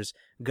troopers,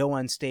 go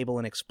unstable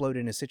and explode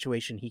in a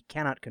situation he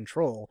cannot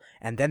control,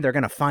 and then they're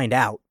going to find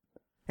out.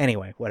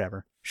 Anyway,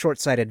 whatever.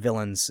 Short-sighted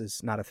villains is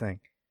not a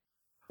thing.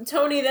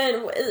 Tony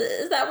then,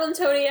 is that when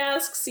Tony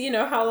asks,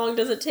 how long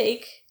does it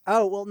take?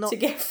 Oh, well, no. To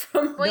get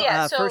from... Well,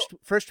 yeah,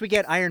 first we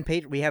get Iron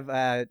Patriot. We have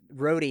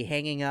Rhodey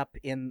hanging up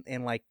in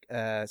like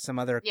some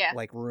other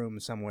like room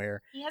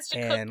somewhere. He has to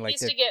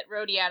to get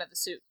Rhodey out of the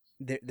suit.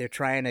 They're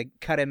trying to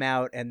cut him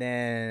out, and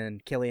then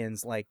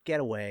Killian's like, get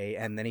away,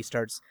 and then he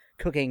starts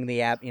cooking the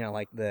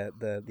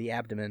the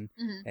abdomen,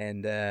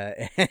 and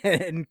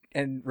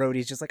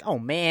Rhodey's just like, oh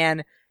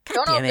man,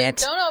 God damn it.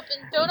 Don't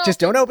open. Just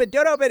don't open.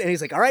 And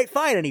he's like, all right,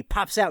 fine. And he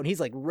pops out and he's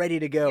like ready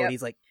to go. Yep. And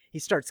he's like, he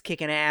starts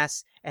kicking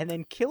ass. And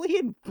then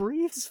Killian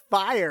breathes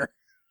fire.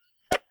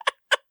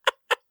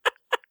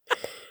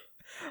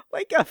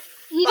 Like a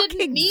he fucking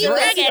didn't need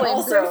dragon.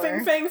 Also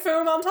Fing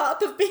Foom on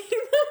top of being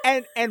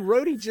and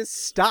Rhodey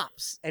just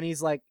stops. And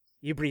he's like,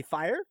 you breathe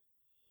fire?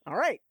 All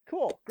right,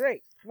 cool,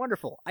 great,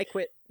 wonderful. I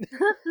quit.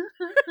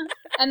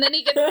 And then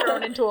he gets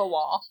thrown into a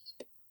wall.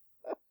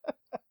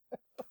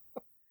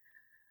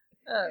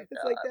 Oh,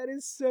 it's like, that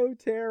is so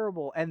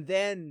terrible. And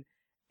then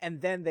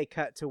they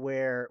cut to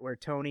where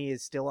Tony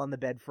is still on the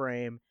bed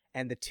frame,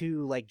 and the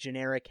two like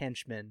generic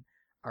henchmen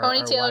are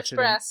Ponytail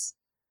Express.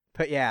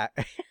 But yeah.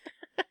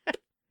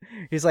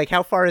 He's like,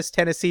 how far is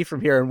Tennessee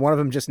from here? And one of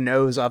them just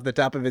knows off the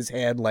top of his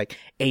head like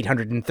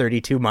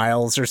 832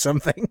 miles or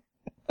something.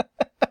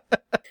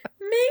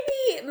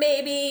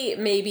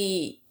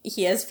 Maybe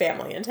he has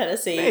family in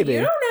Tennessee. Maybe. You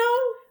don't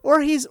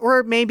know.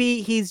 Or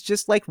maybe he's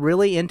just like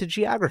really into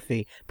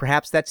geography.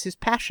 Perhaps that's his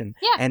passion.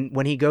 Yeah. And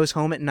when he goes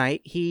home at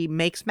night, he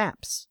makes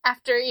maps.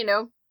 After,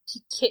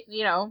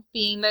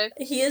 being the...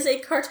 He is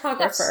a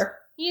cartographer.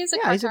 Yes, he is a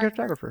cartographer. He's a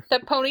cartographer. The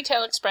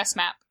Ponytail Express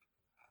map.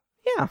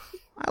 Yeah,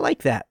 I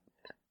like that.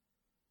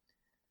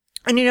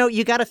 And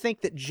you got to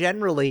think that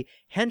generally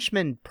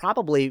henchmen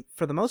probably,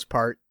 for the most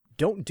part,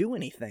 don't do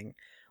anything.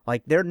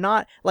 Like, they're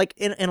not, like,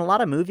 in a lot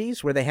of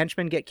movies where the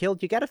henchmen get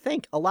killed, you gotta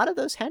think, a lot of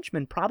those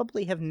henchmen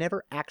probably have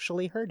never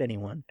actually hurt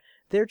anyone.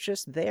 They're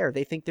just there.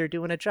 They think they're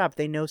doing a job.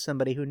 They know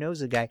somebody who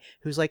knows a guy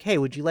who's like, hey,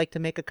 would you like to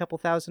make a couple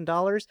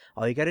 $1,000s?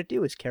 All you gotta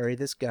do is carry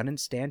this gun and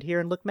stand here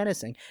and look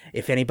menacing.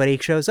 If anybody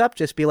shows up,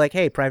 just be like,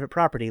 hey, private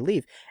property,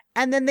 leave.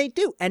 And then they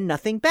do, and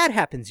nothing bad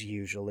happens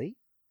usually.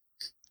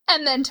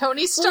 And then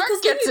Tony Stark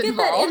 'cause then gets you get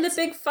involved. that in the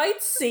big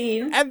fight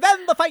scene. And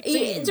then the fight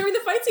scene! During the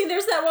fight scene,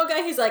 there's that one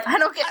guy who's like, I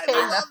don't get paid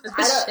enough for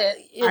this shit.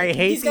 I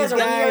hate these guys. Are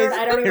weird.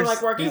 I don't even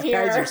like working these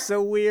here. guys are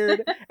so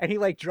weird. And he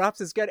like drops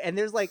his gun, and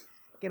there's like,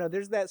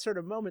 there's that sort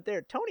of moment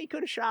there. Tony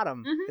could have shot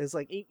him. Mhm. It's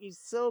like he's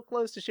so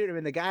close to shoot him,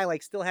 and the guy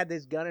like still had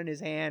this gun in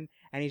his hand,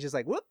 and he's just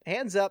like, whoop,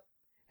 hands up,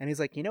 and he's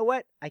like, you know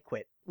what? I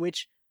quit.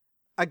 Which,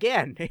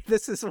 again,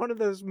 this is one of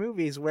those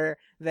movies where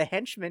the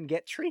henchmen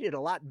get treated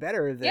a lot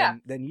better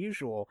than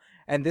usual,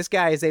 and this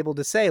guy is able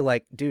to say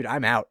like, dude,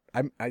 I'm out.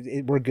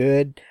 We're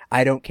good.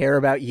 I don't care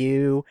about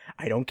you.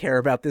 I don't care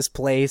about this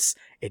place.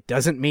 It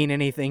doesn't mean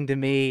anything to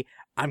me.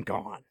 I'm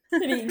gone.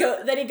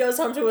 Then he goes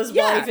home to his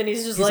Yeah. wife, and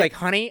he's He's like,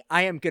 honey,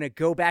 I am going to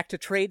go back to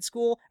trade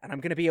school, and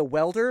I'm going to be a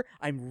welder.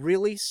 I'm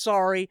really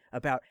sorry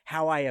about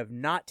how I have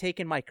not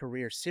taken my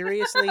career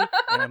seriously,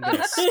 and I'm going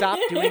to stop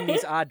doing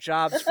these odd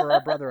jobs for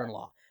our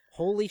brother-in-law.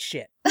 Holy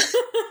shit. He's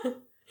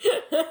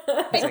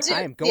like,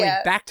 I am going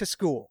back to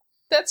school.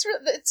 It's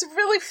a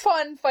really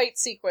fun fight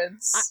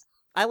sequence.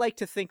 I like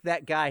to think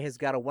that guy has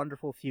got a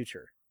wonderful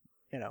future,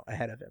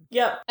 ahead of him.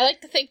 Yep. I like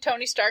to think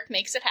Tony Stark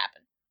makes it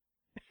happen.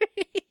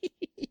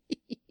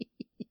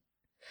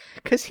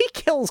 Because he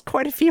kills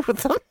quite a few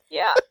of them.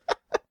 Yeah.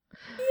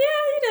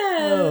 He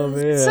does. Oh,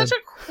 man. It's such a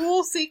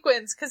cool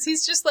sequence, because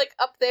he's just, like,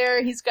 up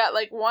there, he's got,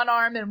 like, one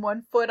arm and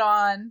one foot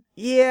on.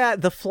 Yeah,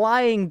 the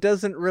flying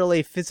doesn't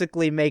really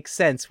physically make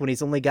sense when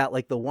he's only got,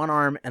 like, the one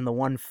arm and the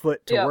one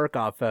foot to work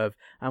off of.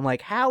 I'm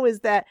like, how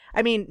is that?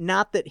 I mean,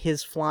 not that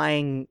his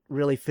flying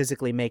really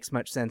physically makes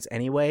much sense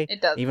anyway.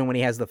 It doesn't. Even when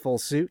he has the full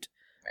suit.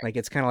 Right. Like,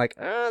 it's kind of like,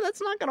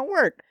 that's not gonna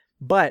work.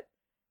 But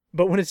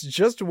when it's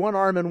just one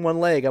arm and one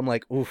leg, I'm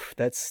like, oof,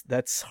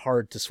 that's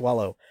hard to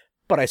swallow.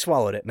 But I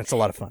swallowed it, and it's a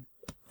lot of fun.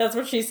 That's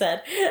what she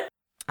said.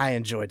 I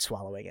enjoyed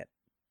swallowing it.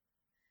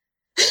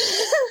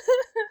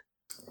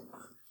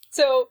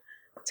 So,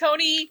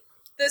 Tony,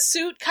 the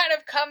suit kind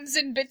of comes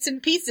in bits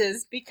and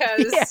pieces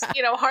because,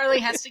 Harley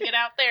has to get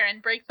out there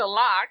and break the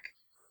lock.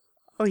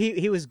 Oh,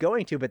 he was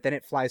going to, but then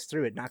it flies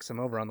through. It knocks him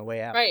over on the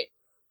way out. Right.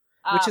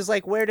 Which is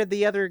like, where did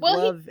the other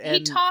glove and...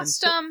 he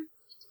tossed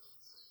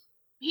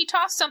he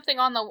tossed something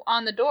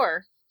on the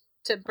door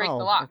to break the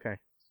lock. Okay.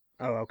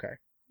 Oh, okay.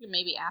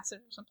 Maybe acid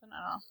or something,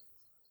 I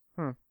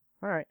don't know.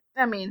 All right.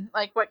 I mean,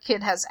 like, what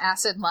kid has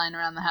acid lying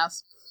around the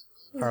house?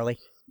 Harley.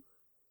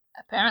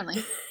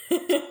 Apparently.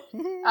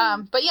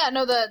 But yeah,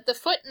 no, the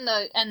foot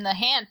and the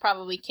hand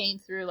probably came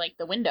through, like,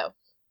 the window.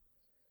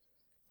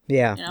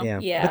 Yeah,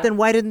 Yeah. But then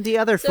why didn't the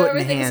other foot and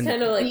everything's hand...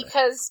 kind of like...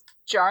 Because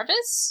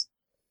Jarvis?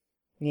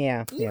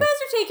 Yeah. You guys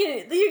are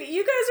taking...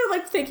 You guys are,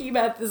 like, thinking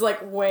about this, like,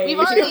 way... We've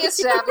already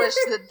established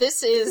that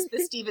this is the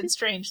Stephen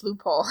Strange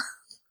loophole.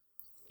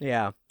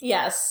 Yeah.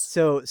 Yes.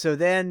 So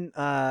then,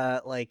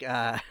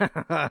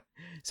 so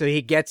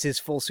he gets his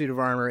full suit of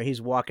armor.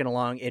 He's walking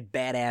along. It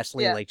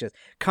badassly, like, just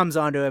comes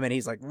onto him, and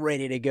he's, like,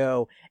 ready to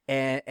go.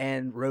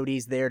 And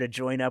Rhodey's there to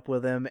join up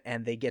with him,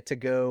 and they get to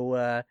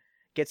go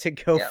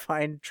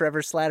find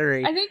Trevor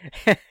Slattery.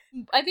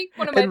 I think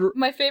one of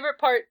my favorite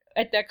part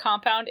at that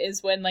compound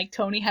is when, like,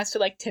 Tony has to,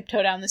 like,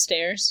 tiptoe down the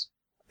stairs.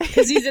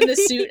 Because he's in the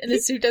suit, and the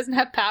suit doesn't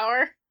have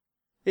power.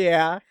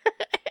 Yeah.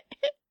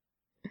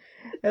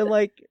 And,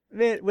 like,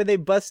 when they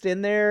bust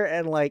in there,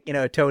 and, like,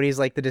 Tony's,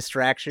 like, the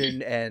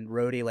distraction, and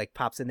Rhodey, like,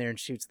 pops in there and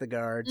shoots the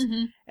guards,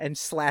 and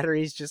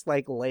Slattery's just,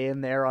 like, laying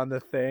there on the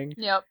thing.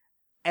 Yep.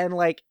 And,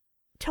 like,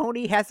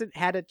 Tony hasn't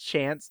had a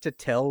chance to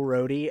tell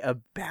Rhodey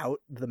about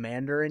the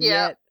Mandarin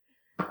yet.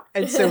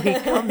 And so he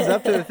comes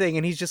up to the thing,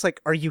 and he's just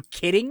like, are you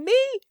kidding me?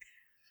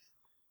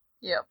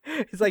 Yep.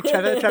 He's like,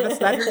 Travis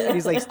Slattery, and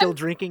he's, like, still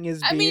drinking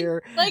his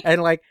beer. Mean, like,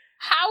 and, like...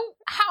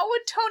 How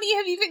would Tony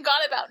have even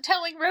gone about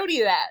telling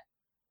Rhodey that?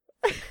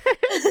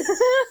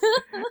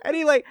 And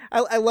he, like,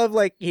 I love,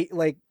 like,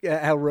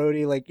 how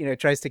Rhodey, like,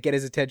 tries to get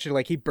his attention,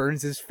 like, he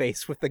burns his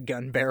face with the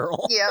gun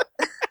barrel. Yep.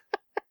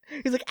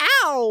 He's like,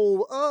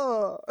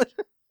 ow!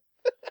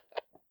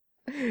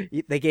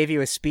 They gave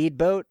you a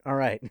speedboat? All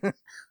right.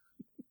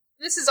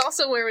 This is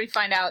also where we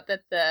find out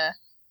that the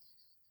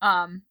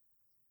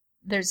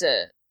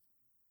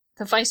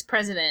vice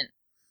president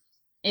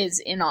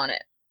is in on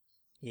it.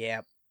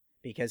 Yeah,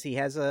 because he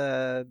has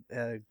a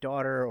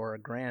daughter or a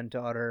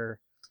granddaughter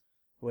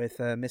with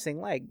a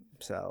missing leg,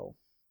 so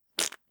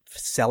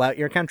sell out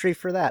your country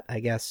for that,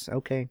 I guess.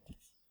 Okay.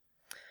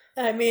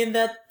 I mean,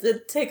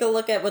 take a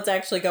look at what's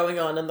actually going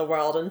on in the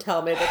world and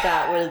tell me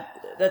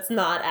that's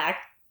not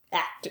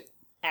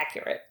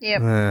accurate.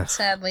 Yep,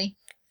 sadly.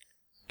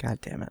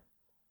 God damn it.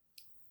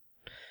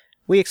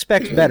 We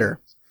expect better.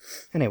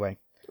 Anyway.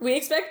 We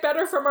expect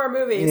better from our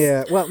movies.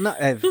 Yeah, well, no,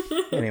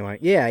 anyway.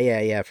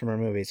 Yeah, from our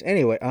movies.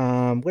 Anyway,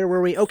 where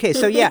were we? Okay,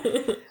 so yeah.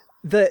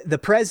 the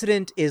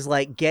president is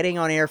like getting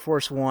on Air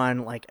Force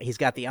One, like he's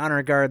got the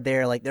honor guard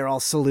there, like they're all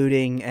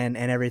saluting and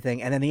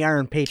everything, and then the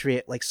Iron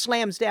Patriot like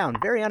slams down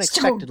very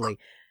unexpectedly.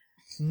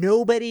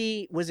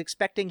 Nobody was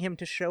expecting him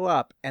to show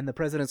up, and the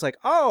president's like,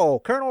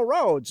 "Oh, Colonel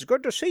Rhodes,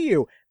 good to see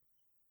you."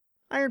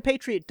 Iron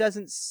Patriot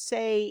doesn't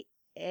say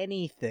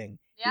anything.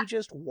 Yeah. He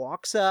just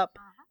walks up.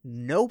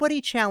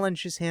 Nobody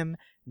challenges him.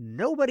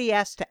 Nobody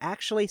asks to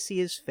actually see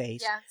his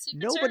face. Yeah,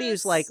 Secret Nobody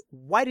Service, is like,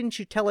 "Why didn't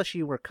you tell us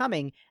you were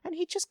coming?" And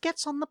he just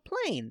gets on the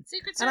plane.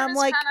 Secret and I'm Service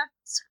like- kind of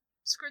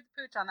screwed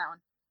the pooch on that one.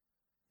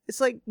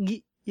 It's like,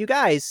 you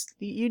guys,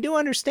 you do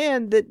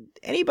understand that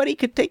anybody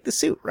could take the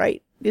suit,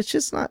 right? It's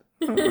just not.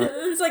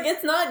 It's like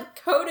it's not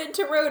coded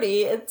to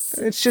Rhodey.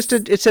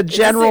 It's a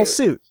general suit.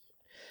 suit.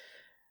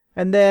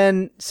 And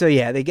then, so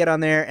yeah, they get on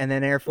there, and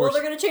then Air Force. Well,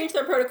 they're going to change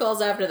their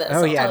protocols after this. Oh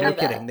I'll yeah, tell no you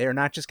kidding. that. They're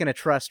not just going to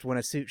trust when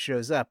a suit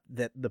shows up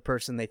that the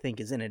person they think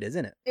is in it is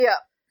in it. Yeah.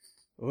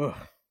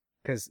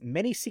 Because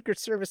many Secret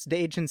Service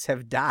agents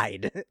have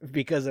died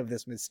because of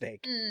this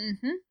mistake.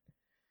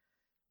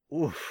 Mm-hmm.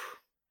 Oof.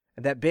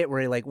 And that bit where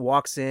he like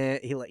walks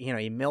in,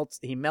 he melts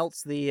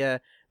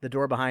the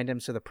door behind him,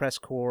 so the press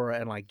corps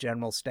and like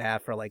general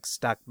staff are like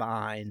stuck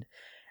behind,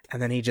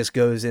 and then he just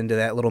goes into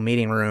that little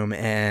meeting room,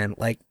 and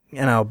like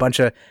a bunch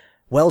of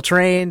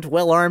well-trained,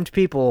 well-armed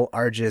people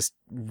are just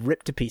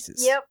ripped to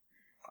pieces. Yep.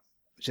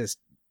 Just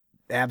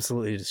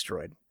absolutely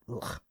destroyed.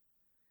 Ugh.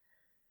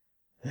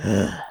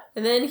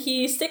 And then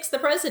he sticks the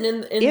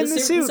president in In the the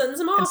suit and suit sends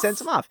him off. And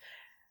sends him off.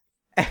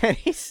 And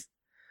he's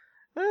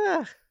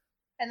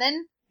And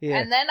then yeah.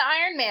 and then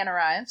Iron Man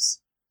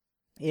arrives.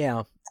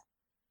 Yeah.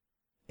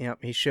 Yep,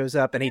 he shows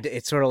up, and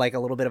it's sort of like a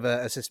little bit of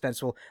a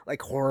suspenseful,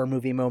 like, horror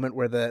movie moment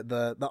where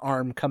the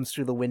arm comes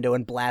through the window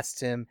and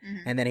blasts him,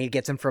 and then he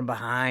gets him from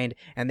behind,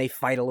 and they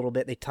fight a little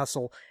bit, they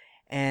tussle,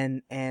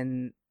 and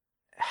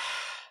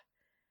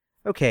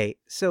okay,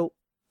 so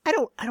I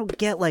don't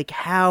get like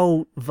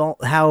how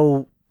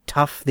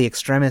tough the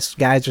extremist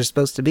guys are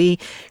supposed to be,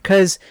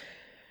 because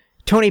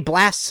Tony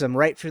blasts him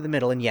right through the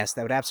middle, and yes,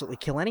 that would absolutely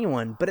kill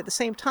anyone, but at the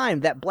same time,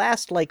 that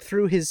blast like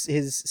through his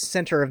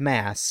center of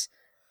mass.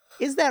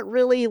 Is that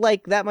really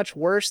like that much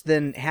worse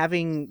than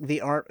having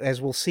the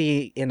as we'll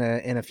see in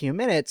a few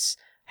minutes,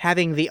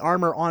 having the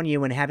armor on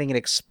you and having it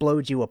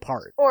explode you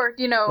apart? Or,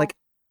 like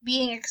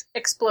being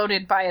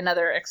exploded by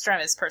another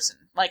extremist person,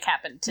 like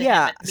happened to him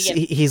yeah, at the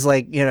beginning. he's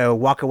like,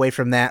 walk away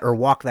from that or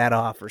walk that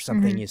off or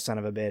something, you son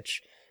of a bitch.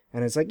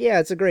 And it's like, yeah,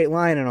 it's a great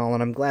line and all,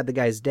 and I'm glad the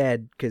guy's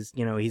dead because,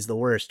 he's the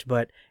worst.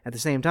 But at the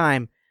same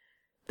time,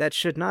 that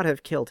should not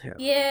have killed him.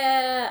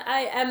 Yeah,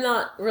 I'm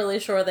not really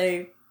sure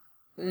they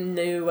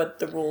knew what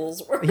the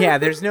rules were. Yeah,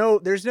 there's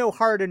no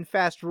hard and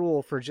fast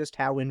rule for just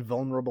how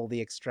invulnerable the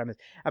extremist.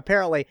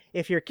 Apparently,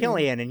 if you're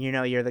Killian and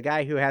you're the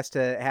guy who has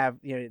to have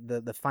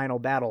the final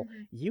battle,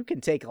 you can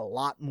take a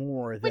lot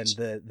more than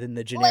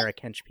the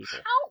generic hench people.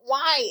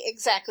 Why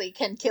exactly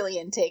can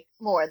Killian take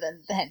more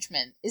than the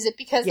henchman? Is it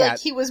because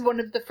he was one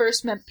of the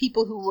first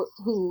people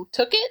who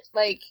took it?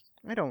 Like,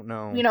 I don't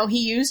know.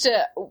 He used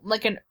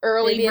an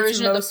early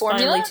version of the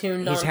formula.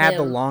 He's had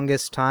the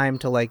longest time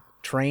to like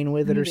train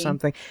with it or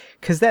something.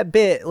 Because that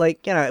bit,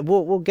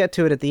 we'll get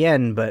to it at the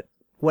end, but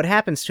what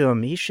happens to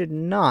him, he should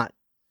not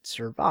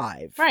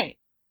survive. Right.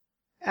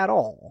 At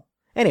all.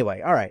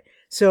 Anyway, all right.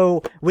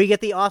 So we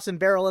get the awesome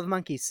Barrel of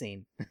Monkeys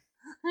scene.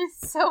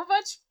 It's so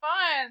much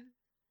fun.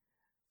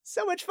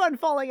 So much fun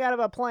falling out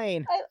of a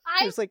plane.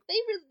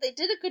 They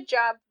did a good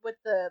job with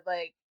the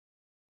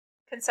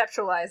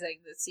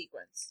conceptualizing the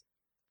sequence.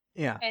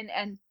 Yeah.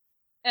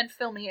 And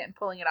filming it and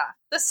pulling it off.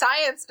 The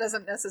science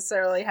doesn't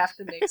necessarily have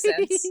to make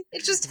sense.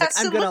 It just has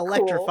to I'm going to look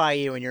cool. electrify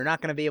you and you're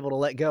not going to be able to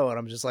let go. And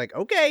I'm just like,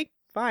 okay,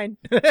 fine.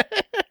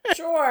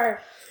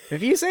 Sure.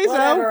 If you say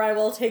Whatever, I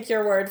will take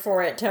your word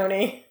for it,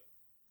 Tony.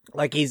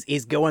 Like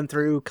he's going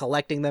through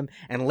collecting them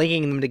and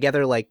linking them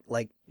together like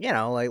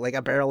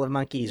a Barrel of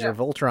Monkeys or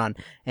Voltron,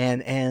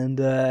 and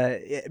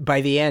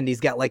by the end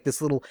he's got like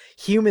this little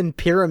human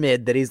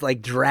pyramid that he's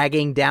like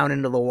dragging down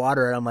into the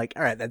water, and I'm like,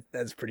 all right,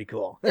 that's pretty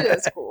cool. It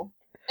is cool.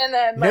 And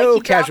then no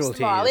he casualties.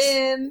 drops them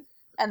all in,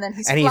 and then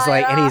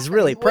he's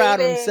really proud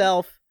of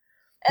himself.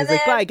 And he's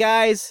like, bye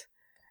guys.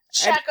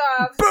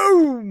 Chekhov.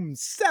 Boom!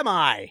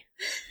 Semi.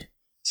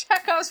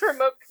 Chekhov's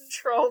remote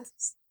controlled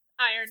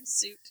iron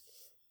suit.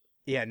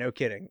 Yeah, no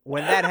kidding.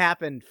 When that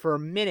happened, for a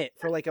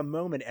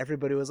moment,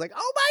 everybody was like,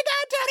 "Oh my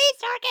God, Tony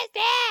Stark is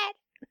dead!"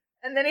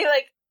 And then he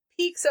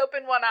peeks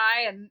open one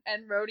eye, and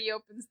Rhodey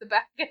opens the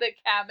back of the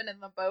cabin in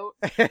the boat.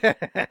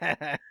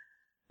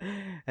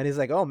 And he's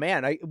like, "Oh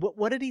man,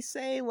 what did he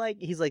say? Like,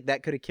 he's like,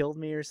 that could have killed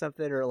me or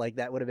something, or like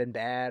that would have been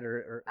bad,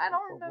 or I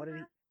don't remember.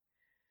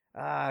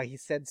 What did he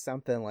said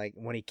something like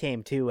when he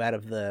came to out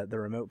of the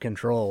remote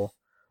control.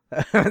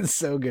 That's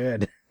so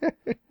good. I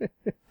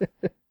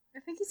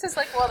think he says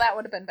well, that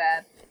would have been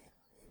bad.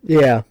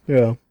 Yeah.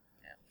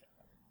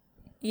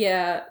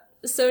 Yeah.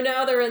 So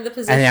now they're in the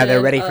position. And now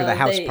they're ready for the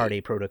house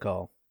party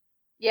protocol.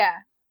 Yeah.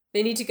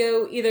 They need to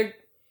go either.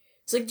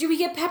 It's like, do we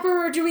get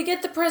Pepper or do we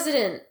get the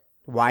president?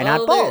 Why well,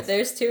 not both?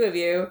 There's two of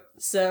you,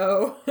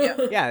 so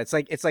Yeah, it's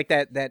like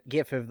that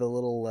gif of the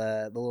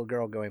little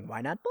girl going,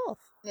 "Why not both?"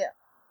 Yeah.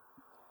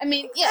 I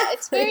mean, yeah,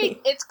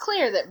 it's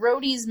clear that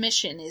Rhodey's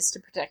mission is to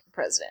protect the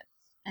president.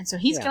 And so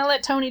he's going to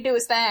let Tony do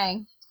his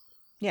thing.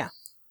 Yeah.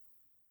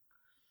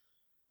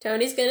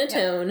 Tony's gonna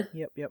tone.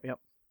 Yep.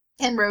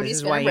 And Rhodey's going to This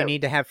is why you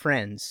need to have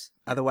friends.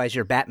 Otherwise,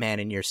 you're Batman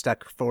and you're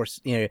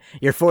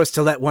you're forced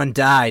to let one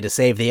die to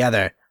save the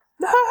other.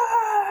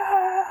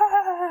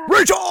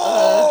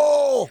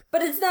 Rachel!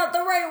 But it's not the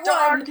right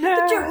Darkness. one.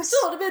 The joke was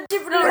told a bit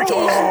differently.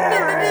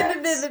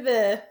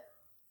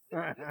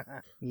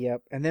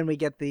 Yep, and then we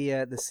get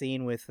the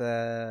scene with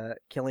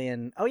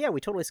Killian. Oh yeah, we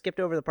totally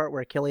skipped over the part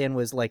where Killian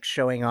was like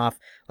showing off,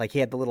 like he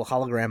had the little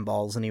hologram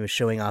balls and he was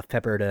showing off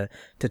Pepper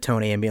to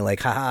Tony and being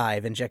like, "Haha,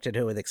 I've injected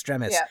her with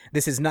Extremis. Yeah.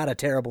 This is not a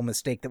terrible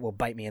mistake that will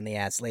bite me in the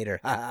ass later.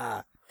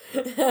 Haha."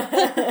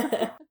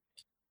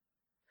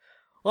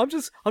 I'm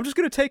just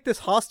gonna take this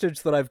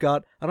hostage that I've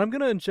got, and I'm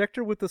gonna inject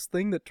her with this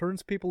thing that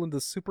turns people into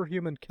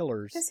superhuman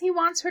killers. Because he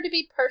wants her to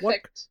be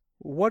perfect.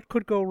 What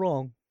could go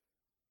wrong?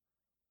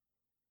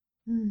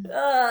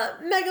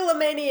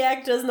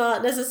 Megalomaniac does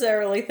not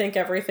necessarily think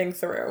everything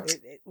through.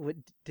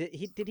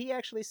 Did he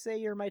actually say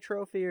you're my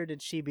trophy, or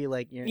did she be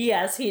like,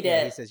 Yes, he did.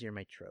 Yeah, he says you're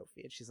my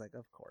trophy, and she's like,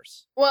 of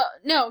course. Well,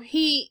 no,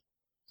 she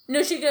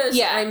goes,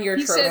 yeah, I'm your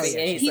he trophy. Says,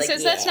 and he's he like,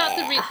 says yeah.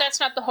 that's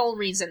not the whole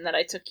reason that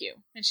I took you.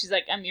 And she's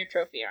like, I'm your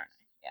trophy, aren't I?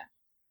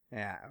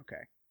 Yeah,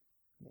 okay.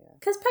 Yeah.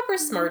 Because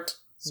Pepper's smart.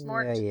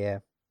 Smart. Yeah.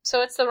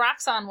 So it's the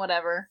Roxxon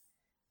whatever.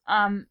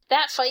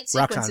 That fight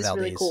sequence Roxxon is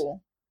Valdez. really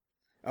cool.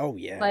 Oh,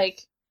 yeah.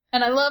 Like,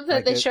 and I love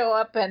that they show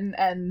up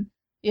and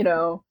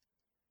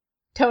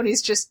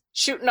Tony's just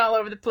shooting all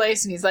over the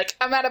place and he's like,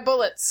 I'm out of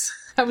bullets.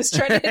 I was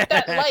trying to hit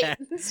that light.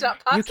 It's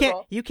not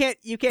possible. You can't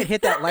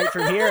hit that light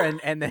from here,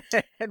 and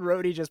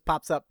Rhodey just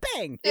pops up,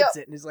 bang, hits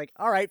it, and he's like,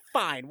 all right,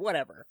 fine,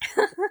 whatever.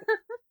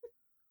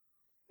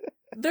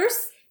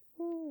 There's,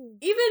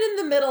 even in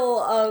the middle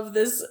of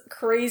this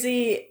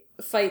crazy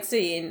fight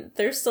scene,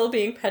 they're still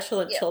being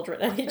petulant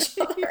children at each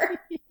other.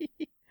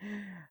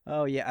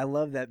 Oh yeah, I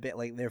love that bit.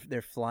 Like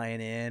they're flying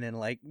in, and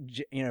like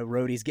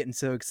Rhodey's getting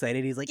so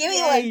excited. He's like, "Give me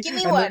Yay! one, give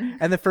me one!"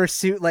 And the first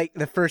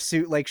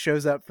suit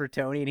shows up for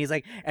Tony, and he's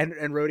like, and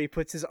Rhodey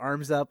puts his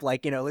arms up,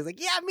 like he's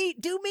like, "Yeah,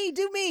 do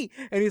me,"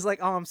 and he's like,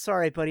 "Oh, I'm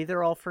sorry, buddy,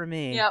 they're all for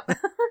me." Yep.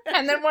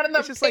 And then one of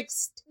them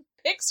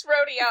picks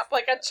Rhodey up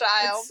like a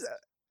child,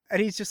 and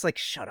he's just like,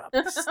 "Shut up,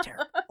 this is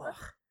terrible."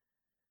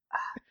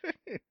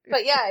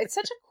 But yeah, it's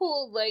such a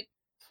cool like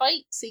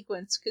fight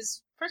sequence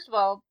because first of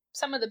all,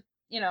 some of the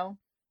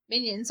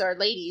minions are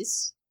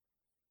ladies,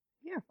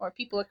 or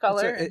people of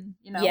color,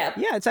 yeah,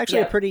 it's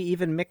actually a pretty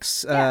even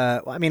mix.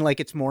 I mean, like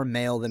it's more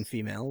male than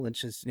female,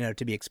 which is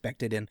to be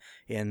expected in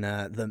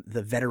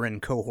the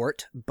veteran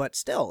cohort, but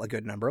still a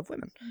good number of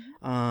women.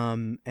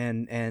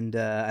 Mm-hmm.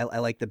 I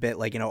like the bit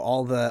like when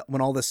all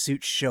the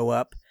suits show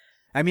up.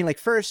 I mean, like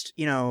first,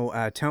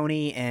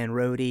 Tony and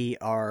Rhodey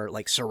are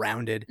like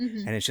surrounded,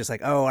 and it's just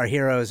like, oh, our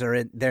heroes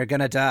they're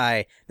gonna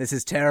die. This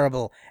is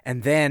terrible.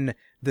 And then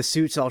the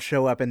suits all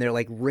show up, and they're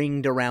like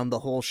ringed around the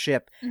whole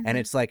ship, and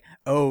it's like,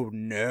 oh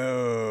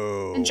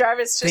no. And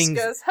Jarvis just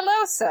goes,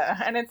 "Hello, sir,"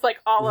 and it's like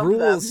all of them.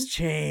 Rules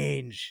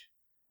change.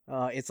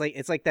 It's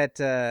like that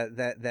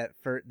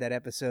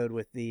episode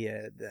with the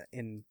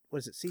in what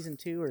is it, season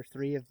 2 or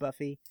 3 of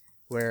Buffy?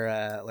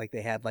 Where like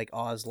they had like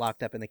Oz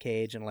locked up in the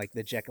cage, and like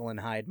the Jekyll and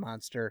Hyde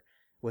monster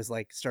was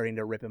like starting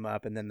to rip him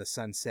up, and then the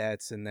sun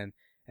sets, and then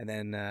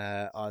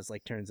Oz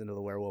like turns into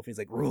the werewolf. He's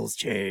like, rules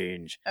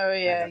change. Oh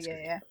yeah,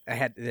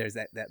 There's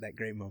that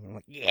great moment. I'm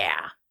like,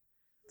 yeah.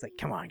 It's like,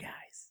 come on,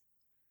 guys,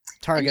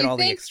 target all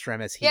the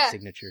Extremis heat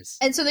signatures.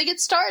 And so they get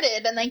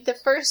started, and like the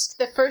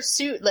first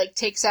suit like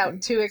takes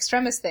out 2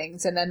 Extremis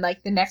things, and then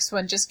like the next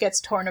one just gets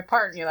torn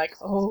apart, and you're like,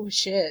 oh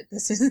shit,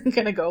 this isn't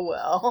gonna go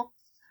well.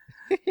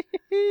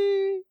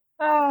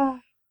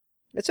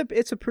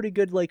 It's a pretty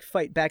good like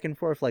fight back and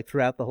forth like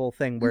throughout the whole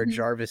thing where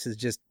Jarvis is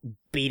just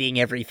beating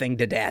everything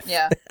to death.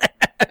 Yeah.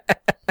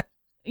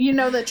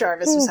 That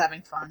Jarvis was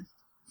having fun.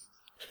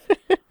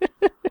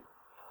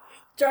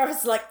 Jarvis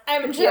is like,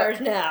 I'm in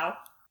charge now.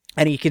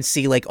 And you can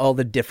see like all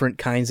the different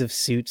kinds of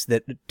suits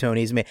that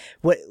Tony's made.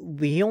 What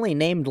we only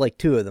named like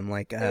 2 of them,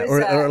 like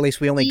or at least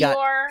we only got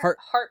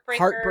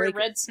Heartbreaker,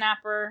 Red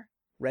Snapper.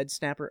 Red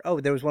Snapper. Oh,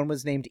 there was one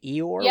was named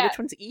Eeyore. Yeah. Which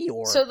one's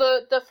Eeyore? So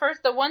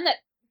the one that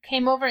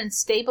came over and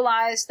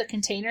stabilized the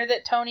container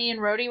that Tony and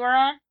Rhodey were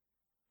on.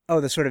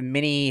 Oh, the sort of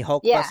mini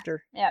Hulkbuster.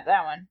 Yeah,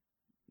 that one.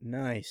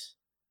 Nice.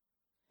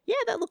 Yeah,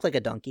 that looked like a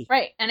donkey.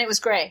 Right, and it was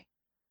gray.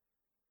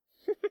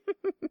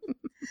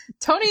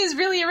 Tony is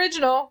really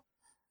original.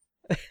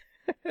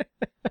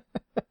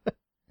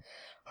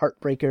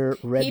 Heartbreaker,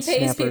 Red Snapper.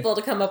 He pays people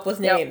to come up with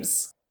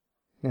names.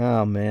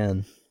 Oh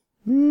man.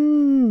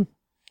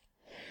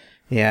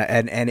 Yeah,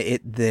 and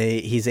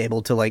he's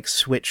able to like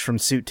switch from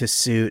suit to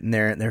suit, and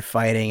they're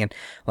fighting, and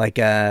like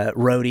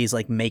Rhodey's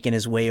like making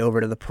his way over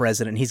to the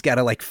president. He's got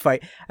to like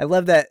fight. I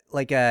love that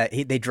like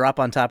they drop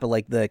on top of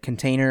like the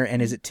container,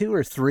 and is it 2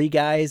 or 3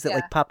 guys that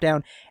like pop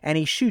down, and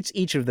he shoots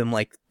each of them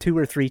like 2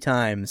 or 3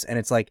 times, and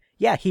it's like,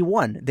 yeah, he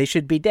won. They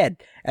should be dead,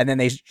 and then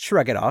they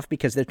shrug it off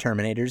because they're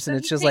Terminators, and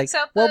it's just like,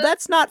 well,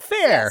 that's not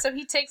fair. Yeah, so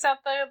he takes out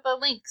the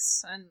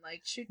links and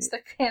like shoots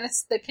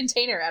the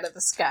container out of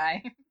the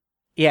sky.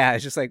 Yeah,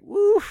 it's just like,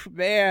 oof,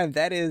 man,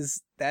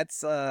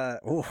 that's a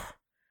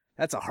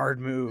hard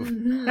move.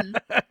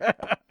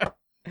 Mm-hmm.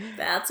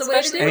 That's a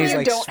way to do when it. you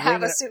like, don't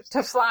have a suit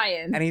to fly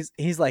in. And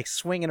he's like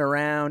swinging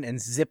around and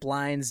zip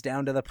lines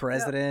down to the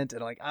president,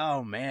 and like,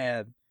 oh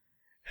man.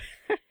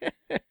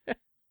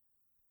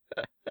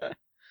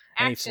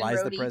 And he flies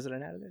Rhodey. the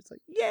president out of there. It's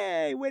like,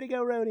 yay, way to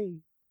go, Rhodey.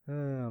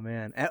 Oh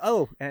man.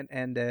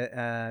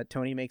 And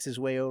Tony makes his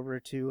way over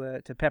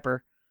to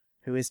Pepper,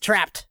 who is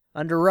trapped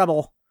under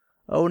rubble.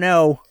 Oh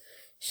no.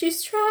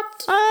 She's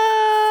trapped.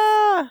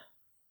 Ah!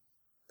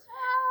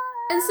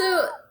 And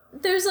so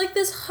there's like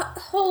this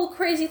whole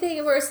crazy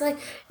thing where it's like,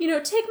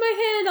 take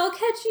my hand, I'll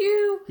catch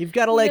you. You've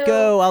got to let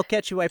go. I'll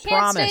catch you, I Can't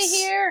promise. stay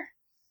here.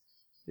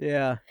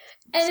 Yeah.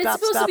 And Stop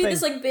it's supposed to be stopping.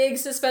 this like big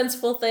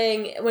suspenseful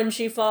thing when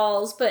she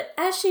falls, but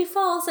as she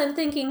falls, I'm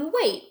thinking,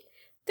 wait,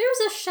 there's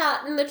a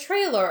shot in the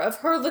trailer of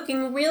her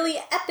looking really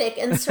epic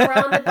and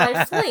surrounded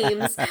by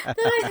flames that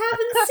I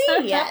haven't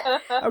seen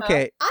yet.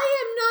 Okay.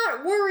 I am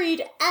not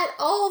worried at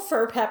all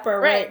for Pepper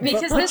Right, right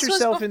because But put this was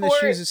yourself in the before-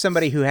 shoes of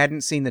somebody who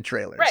hadn't seen the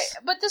trailers. Right,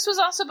 but this was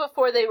also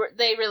before they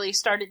really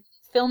started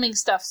filming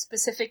stuff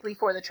specifically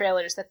for the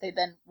trailers that they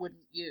then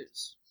wouldn't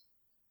use.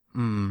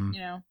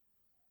 Mm.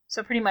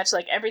 So pretty much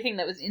like everything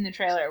that was in the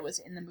trailer was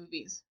in the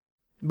movies.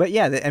 But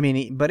yeah,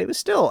 but it was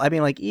still,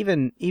 like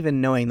even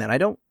knowing that, I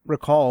don't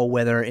recall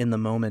whether in the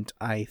moment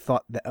I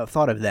thought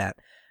of that,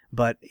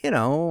 but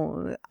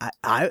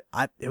I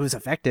it was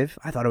effective.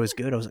 I thought it was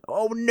good. I was like,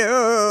 oh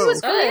no, It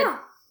was good. Oh,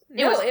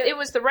 yeah. It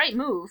was the right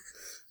move.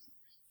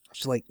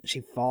 She's like,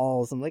 she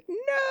falls. I'm like,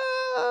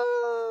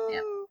 no.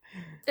 Yeah.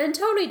 And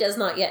Tony does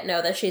not yet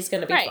know that she's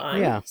going to be Right.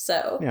 fine. Yeah.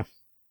 So Yeah.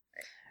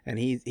 And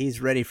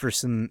he's ready for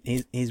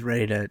he's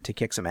ready to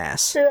kick some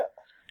ass. Yeah.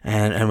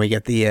 And we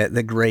get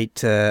the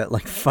great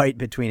like fight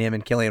between him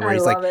and Killian, where I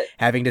he's love like it.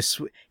 having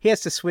to he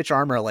has to switch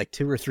armor like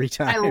 2 or 3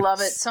 times. I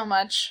love it so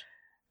much.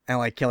 And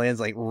like Killian's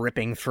like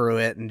ripping through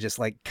it and just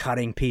like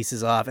cutting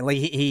pieces off, and like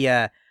he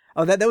that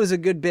was a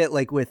good bit,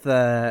 like with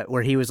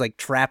where he was like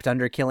trapped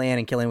under Killian,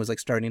 and Killian was like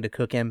starting to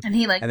cook him, And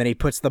he like and then he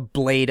puts the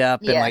blade up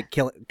and Yeah. like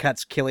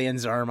cuts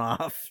Killian's arm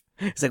off.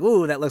 It's like,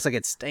 ooh, that looks like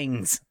it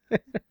stings.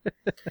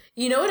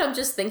 you know what I'm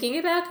just thinking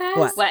about,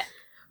 guys? What?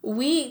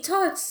 We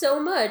talked so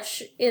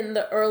much in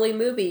the early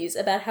movies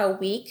about how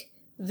weak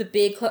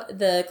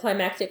the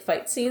climactic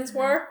fight scenes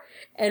were,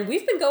 and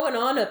we've been going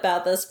on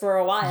about this for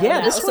a while. Yeah,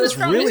 now. this one's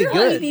So really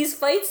clearly good. These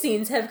fight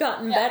scenes have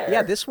gotten better.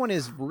 Yeah, this one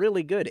is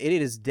really good.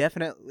 It's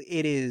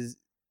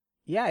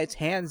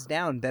hands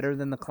down better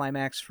than the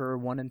climax for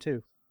 1 and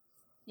 2.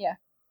 Yeah.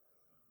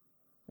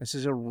 This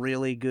is a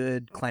really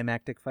good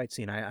climactic fight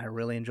scene. I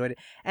really enjoyed it.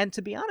 And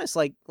to be honest,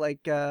 we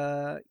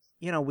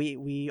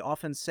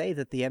often say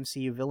that the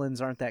MCU villains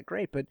aren't that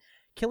great, but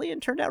Killian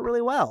turned out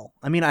really well.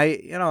 I mean,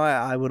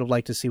 I would have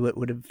liked to see what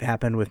would have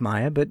happened with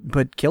Maya,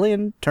 but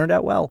Killian turned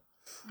out well.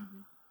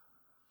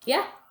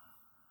 Yeah.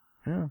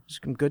 Yeah,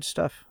 some good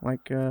stuff.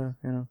 Like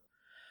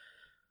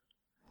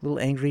little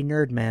angry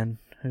nerd man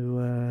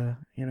who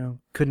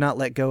could not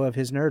let go of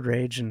his nerd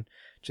rage and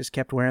just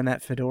kept wearing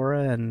that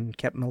fedora and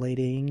kept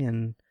miladying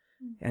and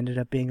ended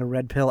up being a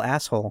red pill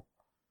asshole.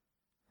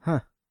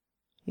 Huh.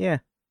 Yeah.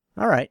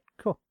 All right.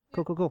 Cool.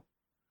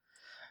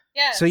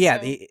 Yeah. So yeah,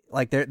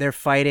 they're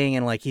fighting,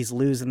 and like he's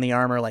losing the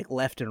armor like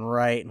left and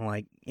right, and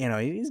like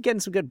he's getting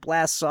some good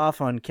blasts off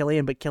on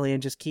Killian, but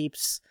Killian just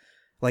keeps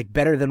like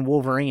better than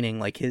Wolverining.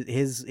 Like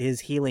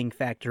his healing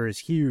factor is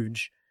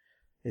huge.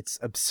 It's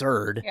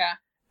absurd. Yeah.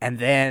 And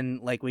then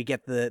like we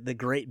get the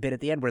great bit at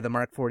the end where the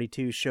Mark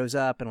 42 shows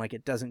up and like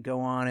it doesn't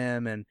go on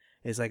him and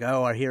is like,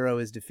 oh, our hero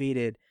is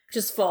defeated.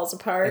 Just falls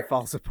apart. It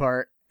falls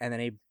apart, and then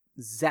he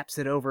zaps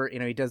it over.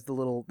 He does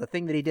the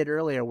thing that he did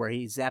earlier where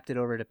he zapped it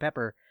over to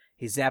Pepper.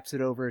 He zaps it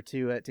over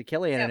to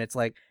Killian, Yep. and it's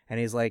like, and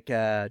he's like,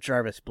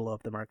 Jarvis, blow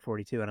up the Mark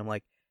 42, and I'm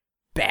like,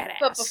 badass.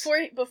 But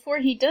before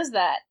he does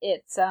that,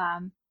 it's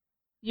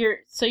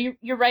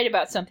you're right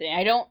about something.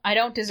 I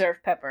don't deserve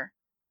Pepper,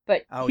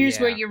 but Oh, here's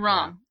yeah, where you're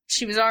wrong.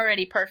 She was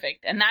already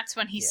perfect, and that's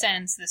when he Yeah.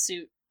 sends the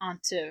suit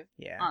onto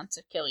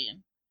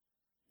Killian,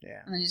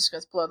 Yeah. and then he just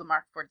goes blow the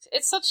Mark 42.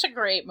 It's such a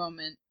great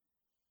moment.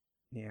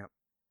 Yeah.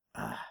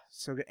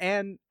 So good.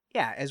 And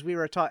yeah, as we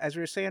were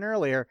saying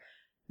earlier,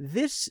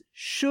 this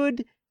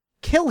should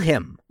kill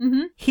him.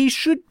 Mm-hmm. He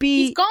should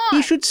be. He's gone.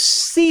 He should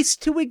cease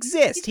to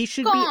exist. He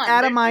should be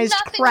atomized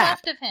There's nothing crap.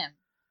 left of him.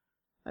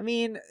 I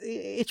mean,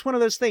 it's one of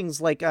those things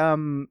like,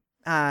 you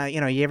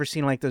ever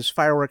seen like those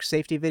fireworks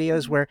safety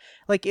videos where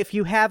like if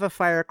you have a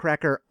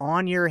firecracker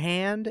on your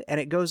hand and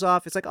it goes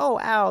off, it's like, oh,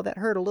 ow, that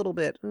hurt a little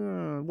bit.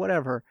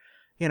 Whatever.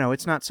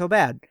 It's not so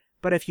bad.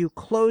 but if you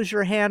close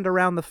your hand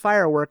around the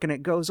firework and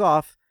it goes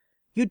off,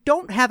 you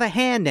don't have a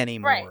hand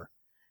anymore. Right.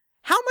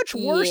 How much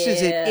worse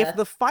is it Yeah. if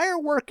the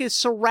firework is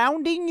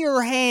surrounding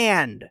your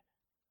hand?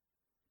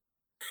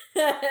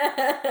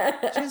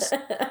 Just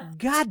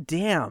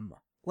goddamn.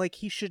 Like,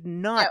 he should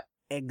not Yep.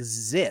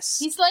 exist.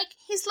 He's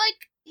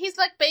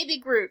like Baby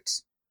Groot.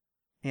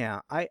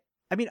 Yeah, I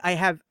mean,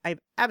 I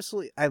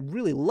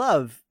really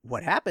love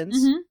what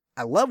happens. Mhm.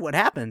 I love what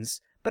happens,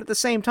 but at the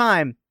same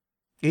time,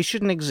 he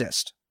shouldn't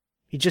exist.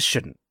 He just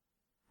shouldn't.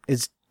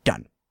 It's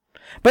done.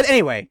 But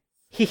anyway,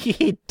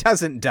 he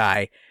doesn't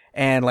die.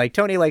 And, like,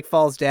 Tony, like,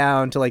 falls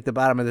down to, like, the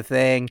bottom of the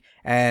thing,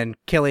 and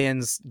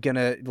Killian's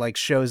gonna, like,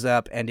 shows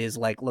up and is,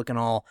 like, looking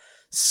all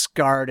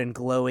scarred and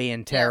glowy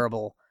and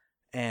terrible.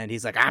 And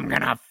he's like, I'm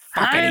gonna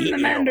fucking eat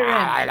you.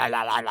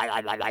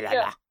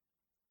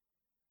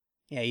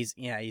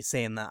 Yeah, he's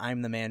saying the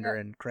I'm the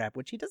Mandarin crap,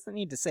 which he doesn't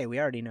need to say. We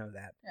already know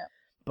that. Yeah.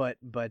 But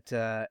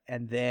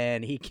and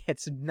then he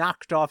gets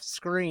knocked off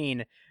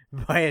screen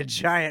by a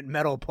giant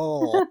metal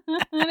pole.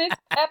 And it's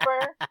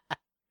Pepper.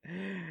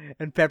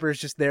 And Pepper's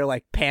just there,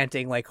 like,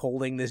 panting, like,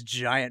 holding this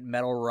giant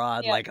metal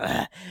rod, Yeah.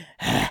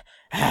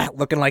 like,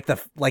 looking like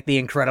the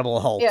Incredible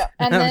Hulk. Yeah,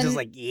 and I'm then- just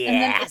like,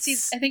 yes. And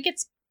then I think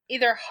it's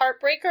either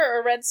Heartbreaker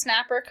or Red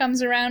Snapper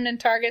comes around and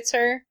targets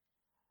her,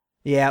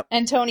 Yeah,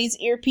 and Tony's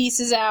earpiece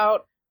is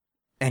out.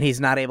 and he's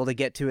not able to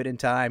get to it in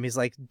time. He's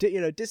like,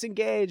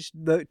 disengage.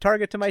 The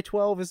target to my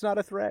 12 is not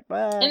a threat.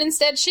 Bye. And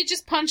instead, she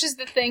just punches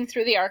the thing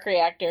through the arc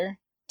reactor,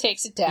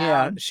 takes it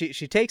down. Yeah,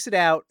 she takes it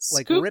out,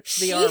 like, Scoop- rips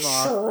the She arm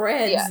off.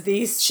 shreds Yeah.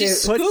 these She two.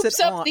 puts scoops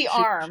it up on- the she-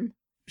 arm,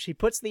 She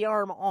puts the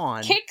arm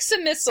on, kicks a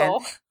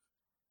missile.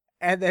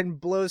 and then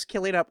blows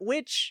Killian up,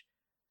 which,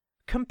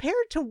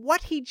 compared to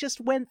what he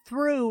just went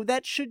through,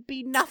 that should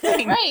be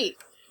nothing. Right.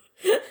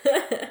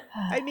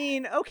 I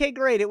mean, okay,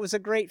 great. It was a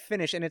great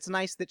finish, and it's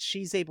nice that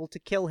she's able to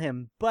kill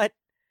him, but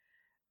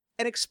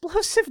an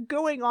explosive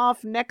going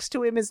off next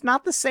to him is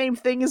not the same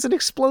thing as an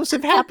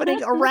explosive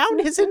happening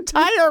around his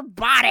entire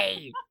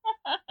body.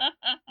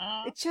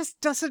 It just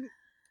doesn't...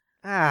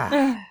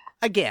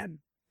 Again,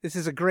 this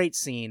is a great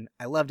scene.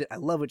 I loved it. I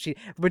love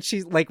what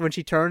she's like, when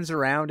she turns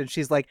around and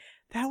she's like,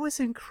 that was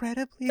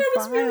incredibly That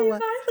was violent. really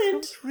That violent.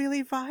 was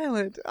really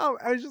violent. Oh,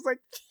 I was just like...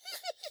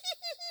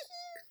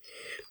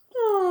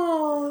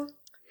 Oh,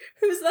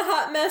 who's the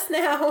hot mess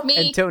now? Me.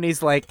 And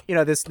Tony's like,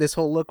 this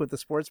whole look with the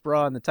sports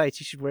bra and the tights,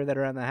 you should wear that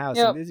around the house.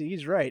 Yep. And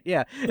he's right,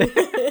 yeah.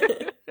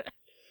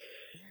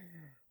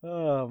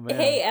 Oh, man.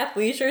 Hey,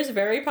 athleisure is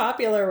very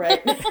popular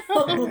right now.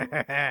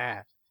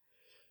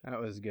 That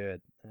was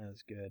good.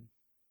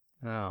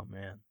 Oh,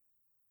 man.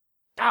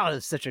 Oh, it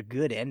was such a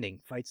good ending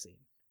fight scene.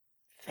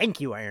 Thank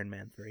you, Iron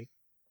Man 3.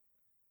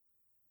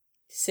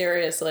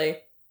 Seriously.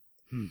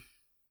 Hmm.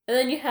 And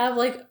then you have,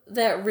 like,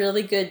 that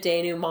really good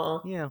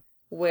denouement Yeah.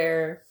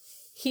 where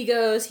he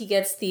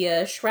gets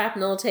the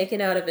shrapnel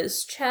taken out of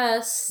his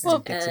chest. Well,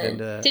 Gets it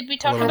and into Did we a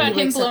talk little about he bit-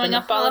 him wakes blowing in the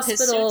up all of his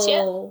suits yet?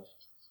 hospital.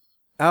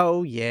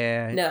 Oh,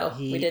 yeah. No,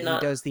 we did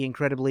not. He does the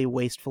incredibly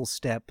wasteful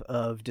step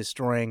of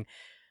destroying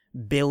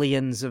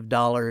billions of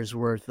dollars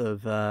worth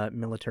of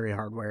military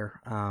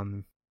hardware.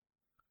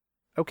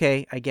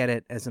 Okay, I get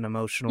it. As an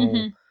emotional,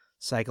 Mhm.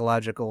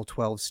 psychological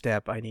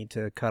 12-step, I need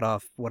to cut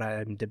off what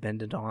I'm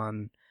dependent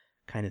on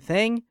kind of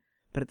thing.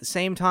 But at the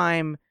same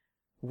time,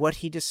 what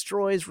he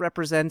destroys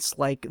represents,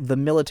 like, the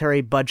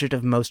military budget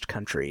of most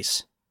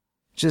countries.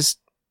 Just,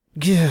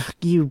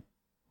 you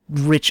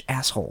rich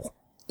asshole.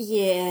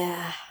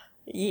 Yeah.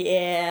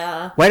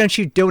 Yeah. Why don't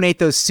you donate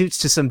those suits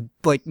to some,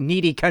 like,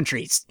 needy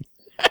countries?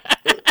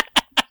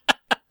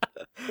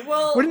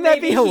 Well, Wouldn't that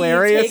be maybe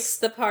hilarious? He takes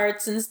the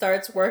parts and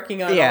starts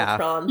working on Yeah.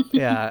 Ultron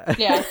Yeah.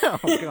 Yeah. Oh,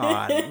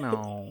 God,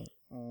 no.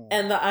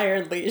 and the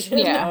Iron Legion.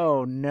 Yeah.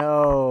 Oh,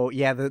 no.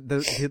 Yeah,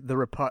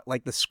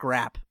 like, the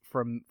scrap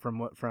from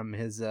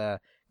his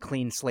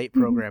clean slate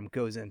program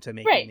goes into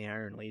making Right. the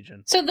Iron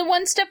Legion. So the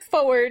one step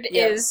forward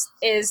Yep.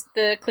 is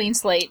the clean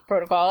slate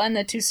protocol, and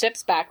the 2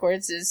 steps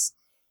backwards is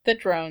the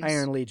drones.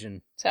 Iron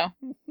Legion. So,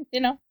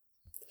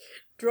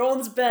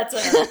 Drones better.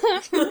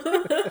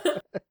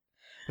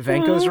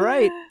 Vanko's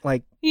right.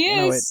 Like,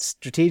 Yes. it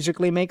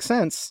strategically makes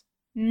sense.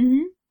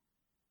 Mm-hmm.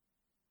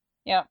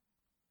 Yeah.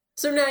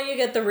 So now you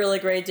get the really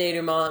great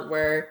denouement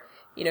where,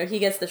 he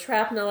gets the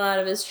shrapnel out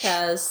of his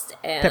chest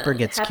and Pepper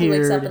gets Happy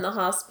wakes up cured. in the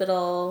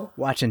hospital.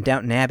 Watching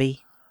Downton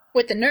Abbey.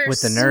 With the nurse.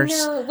 With the nurse.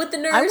 No, with the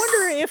nurse. I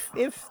wonder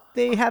if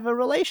they have a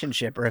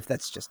relationship or if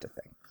that's just a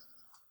thing.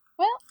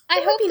 Well, I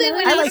That would hope be they nice.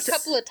 went I out like a to-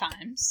 couple of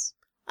times.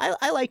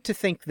 I like to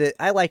think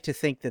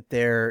that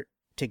they're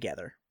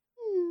together.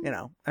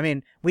 I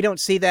mean, we don't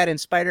see that in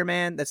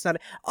Spider-Man. That's not.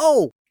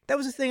 Oh, that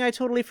was a thing I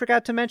totally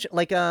forgot to mention.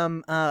 Like,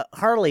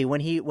 Harley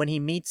when he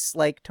meets,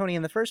 like, Tony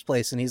in the first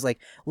place, and he's like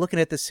looking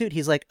at the suit.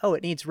 He's like, oh,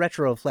 it needs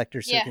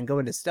retroreflectors so Yeah. it can go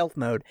into stealth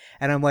mode.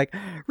 And I'm like,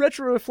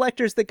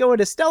 retroreflectors that go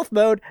into stealth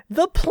mode.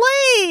 The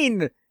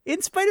plane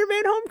in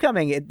Spider-Man: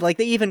 Homecoming.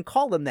 They even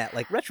call them that,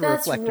 like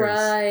retroreflectors. That's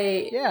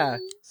right. Yeah.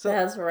 So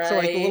That's right. So,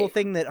 like, the little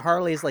thing that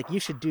Harley's like,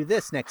 you should do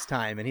this next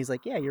time, and he's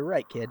like, yeah, you're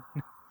right, kid.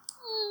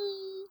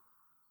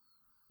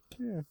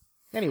 Yeah.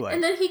 Anyway.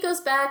 And then he goes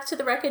back to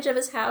the wreckage of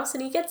his house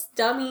and he gets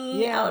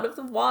Dummy out of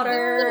the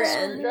water.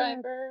 And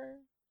driver.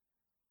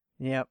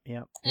 Yep.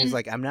 He's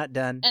like, I'm not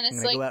done. And I'm it's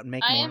going to like, go out and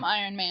make I more. am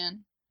Iron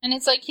Man. And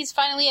it's like he's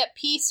finally at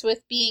peace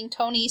with being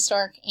Tony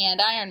Stark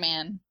and Iron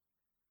Man.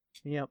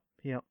 Yep.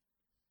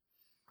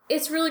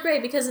 it's really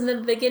great because in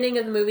the beginning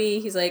of the movie,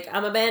 he's like,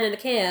 I'm a man in a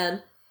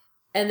can.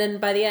 And then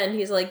by the end,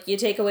 he's like, you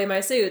take away my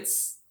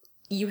suits,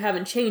 you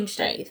haven't changed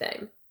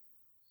anything.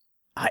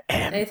 I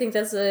am. And I think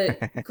that's a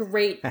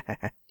great...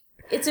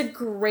 It's a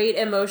great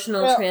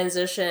emotional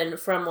transition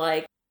from,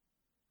 like,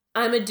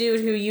 I'm a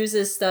dude who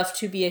uses stuff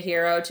to be a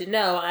hero to,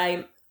 no,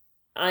 I'm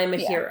a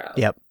hero.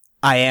 Yep.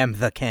 I am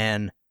the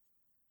can.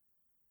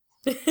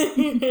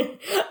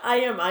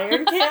 I am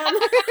Iron Can.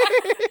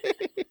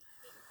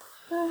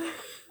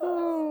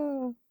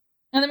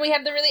 And then we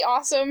have the really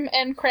awesome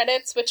end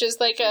credits, which is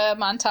like a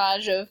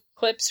montage of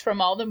clips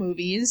from all the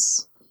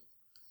movies.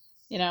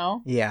 You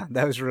know? Yeah,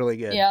 that was really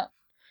good. Yeah.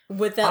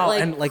 With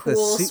that, like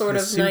cool sort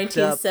of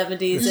 1970s.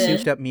 The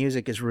souped up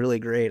music is really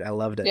great. I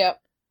loved it.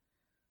 Yep.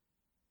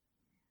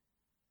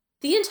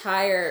 The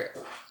entire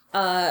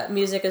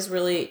music is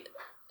really...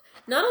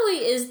 Not only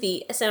is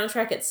the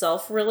soundtrack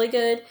itself really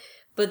good,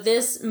 but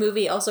this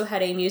movie also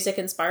had a music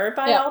inspired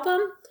by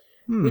album,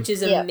 which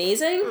is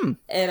amazing,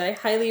 and I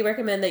highly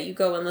recommend that you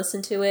go and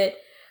listen to it.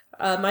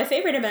 My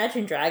favorite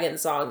Imagine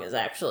Dragons song is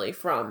actually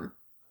from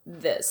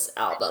this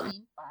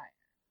album.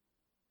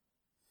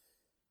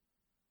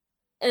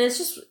 And it's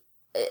just...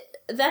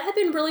 that had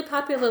been really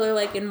popular,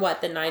 like, in, the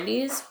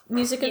 90s?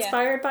 Music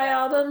inspired by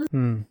albums?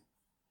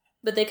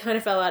 But they kind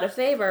of fell out of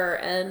favor,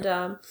 and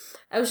I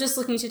was just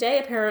looking today,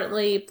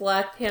 apparently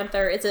Black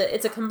Panther,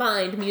 it's a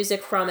combined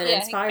music from and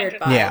inspired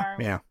by. Yeah.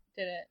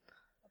 Did it.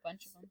 A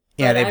bunch of them.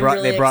 Yeah,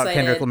 But they brought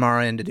Kendrick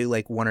Lamar in to do,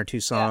 like, one or two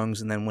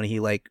songs, and then when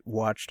he, like,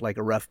 watched, like,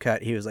 a rough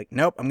cut, he was like,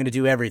 nope, I'm gonna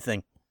do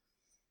everything.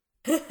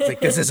 It's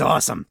like, this is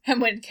awesome. And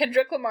when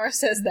Kendrick Lamar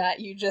says that,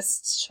 you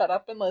just shut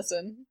up and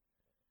listen.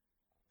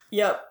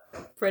 Yep,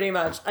 pretty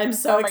much. I'm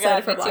so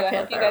excited for Black Panther. I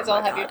hope you guys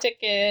all have your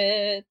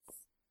tickets.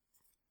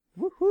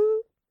 Woohoo!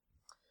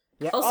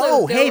 Yeah.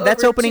 Also, hey,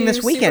 that's opening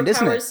this weekend,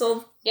 isn't it?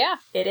 Yeah,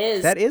 it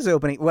is. That is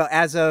opening. Well,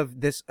 as of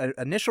this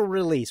initial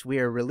release, we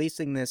are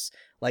releasing this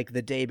like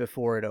the day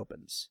before it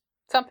opens.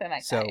 Something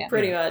like that, yeah.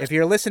 Pretty much. If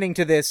you're listening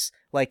to this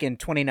like in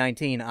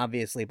 2019,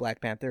 obviously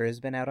Black Panther has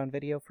been out on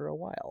video for a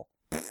while.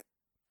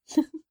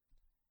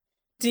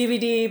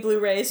 DVD,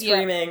 Blu-ray,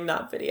 streaming,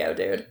 not video,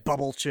 dude.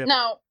 Bubble chip.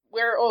 No,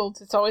 we're old.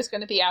 It's always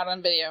going to be out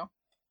on video.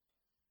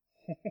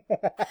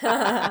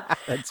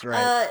 That's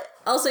right.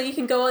 Also, you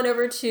can go on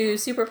over to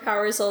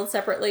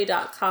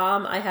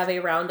superpowersoldseparately.com. I have a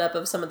roundup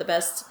of some of the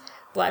best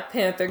Black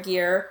Panther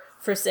gear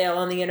for sale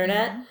on the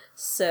internet,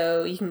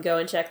 so you can go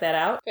and check that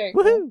out. Very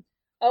cool.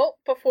 Oh,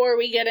 before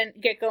we get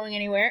going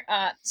anywhere,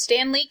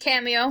 Stan Lee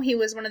cameo. He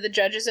was one of the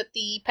judges at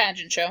the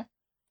pageant show.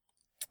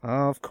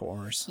 Of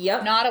course.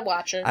 Yep. Not a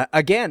watcher.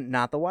 Again,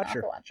 not the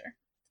watcher. Not the watcher.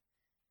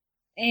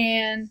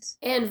 And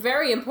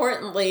very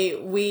importantly,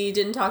 we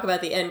didn't talk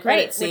about the end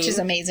credits scene, which is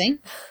amazing.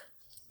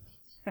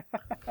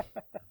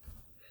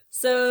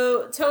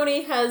 So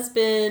Tony has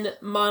been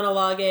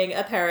monologuing,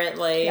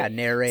 apparently. Yeah,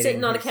 narrating.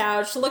 Sitting on a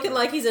couch, looking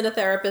like he's in a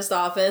therapist's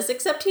office,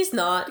 except he's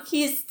not.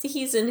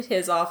 He's in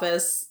his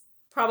office,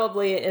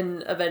 probably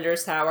in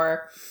Avengers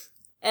Tower.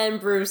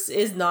 And Bruce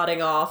is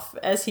nodding off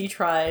as he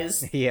tries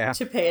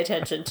to pay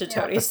attention to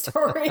Tony's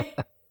story.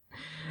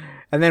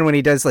 And then when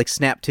he does, like,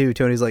 snap to,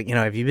 Tony's like,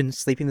 have you been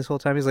sleeping this whole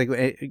time? He's like,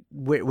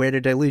 where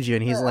did I lose you?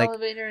 And he's like,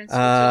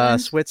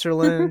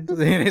 Switzerland.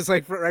 And it's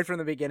like, right from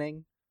the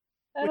beginning.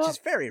 Which is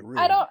very rude.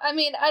 I don't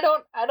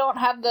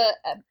have the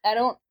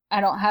temperament.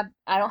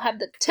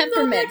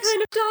 I'm not that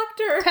kind of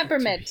doctor.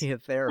 Temperament. Be a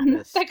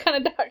therapist. That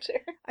kind of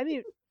doctor. I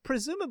mean,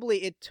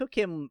 presumably it took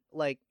him,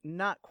 like,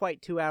 not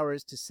quite 2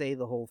 hours to say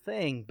the whole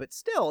thing, but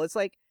still, it's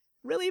like,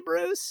 really,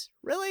 Bruce?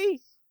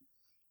 Really?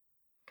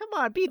 Come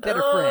on, be a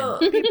better friend.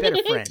 Be a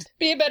better friend.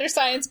 Be a better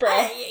science bro. You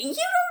don't know.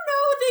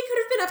 They could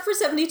have been up for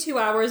 72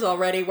 hours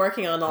already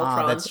working on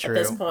Ultron that's true.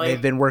 At this point. They've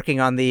been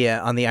working on the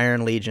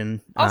Iron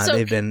Legion. Also,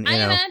 they've been, I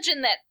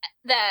imagine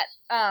that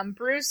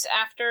Bruce,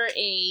 after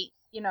a,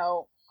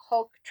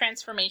 Hulk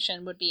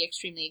transformation, would be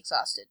extremely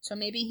exhausted. So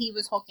maybe he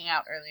was hulking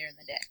out earlier in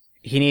the day.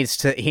 He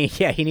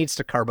needs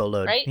to carbo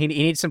load. Right? He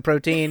needs some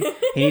protein.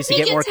 He needs to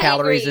get more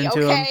calories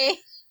into him.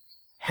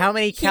 How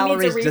many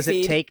calories does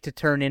it take to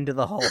turn into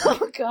the Hulk?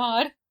 Oh,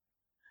 God.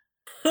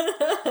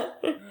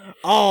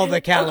 All the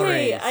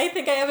calories. Okay, I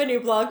think I have a new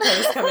blog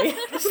post coming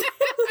out of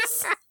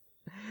this.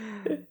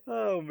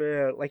 Oh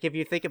man, like if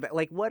you think about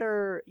like what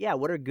are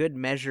good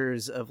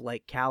measures of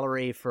like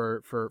calorie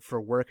for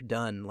work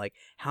done? Like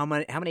how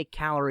many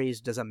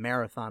calories does a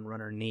marathon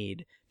runner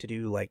need to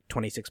do like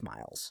 26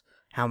 miles?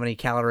 How many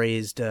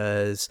calories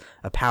does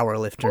a power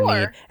lifter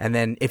need? And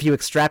then if you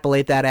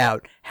extrapolate that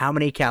out, how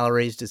many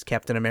calories does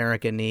Captain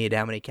America need?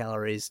 How many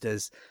calories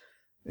does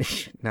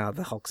no,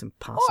 the Hulk's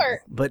impossible.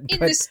 But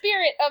the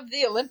spirit of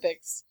the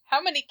Olympics,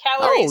 how many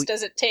calories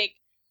does it take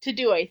to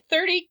do a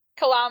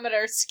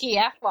 30-kilometer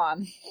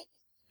skiathlon?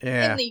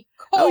 Yeah. in the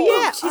cold. Oh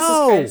yeah. Jesus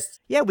Oh Christ.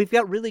 yeah. We've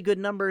got really good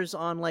numbers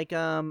on like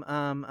not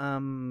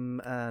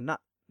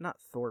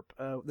Thorpe.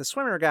 The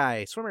swimmer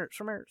guy. Swimmer.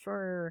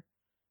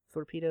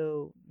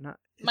 Torpedo. Not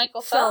is it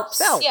Michael Phelps.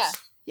 Phelps. Yeah.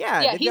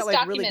 Yeah. Yeah, They've he's got like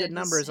documented really good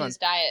numbers his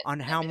diet on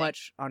and how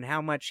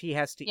everything. much he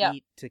has to Yeah.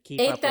 eat to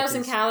keep up with 8,000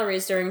 his...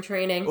 calories during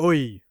training.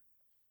 Oi.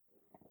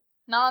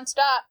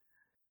 Non-stop.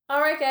 All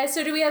right, guys.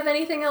 So do we have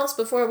anything else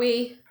before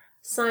we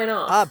sign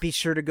off? Be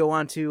sure to go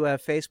on to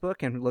Facebook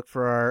and look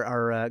for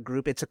our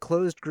group. It's a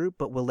closed group,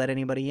 but we'll let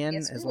anybody in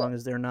Yes, we as will. long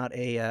as they're not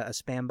a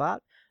spam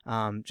bot.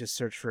 Just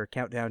search for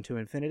Countdown to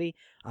Infinity.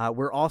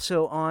 We're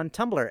also on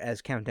Tumblr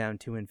as Countdown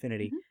to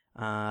Infinity,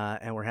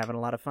 and we're having a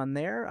lot of fun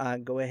there.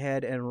 Go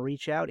ahead and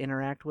reach out,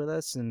 interact with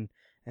us, and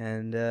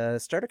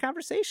start a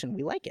conversation.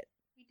 We like it.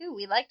 We do.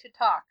 We like to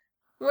talk.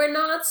 We're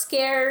not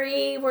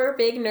scary. We're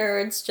big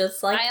nerds,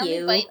 just like I only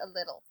you. bite a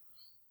little.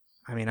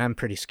 I mean, I'm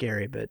pretty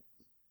scary, but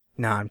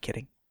no, I'm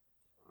kidding.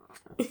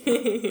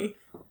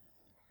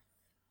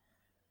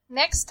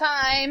 Next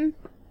time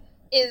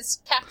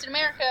is Captain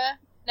America.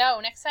 No,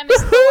 next time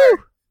is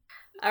Thor.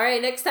 All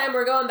right, next time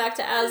we're going back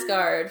to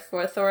Asgard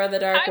for Thor: The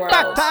Dark I'm World.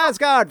 Back to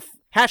Asgard!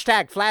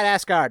 Hashtag Flat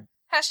Asgard.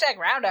 Hashtag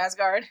round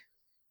Asgard.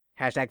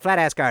 Hashtag Flat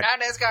Asgard.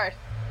 Round Asgard.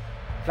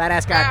 Flat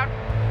Asgard. Round.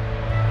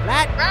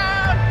 Flat. Round.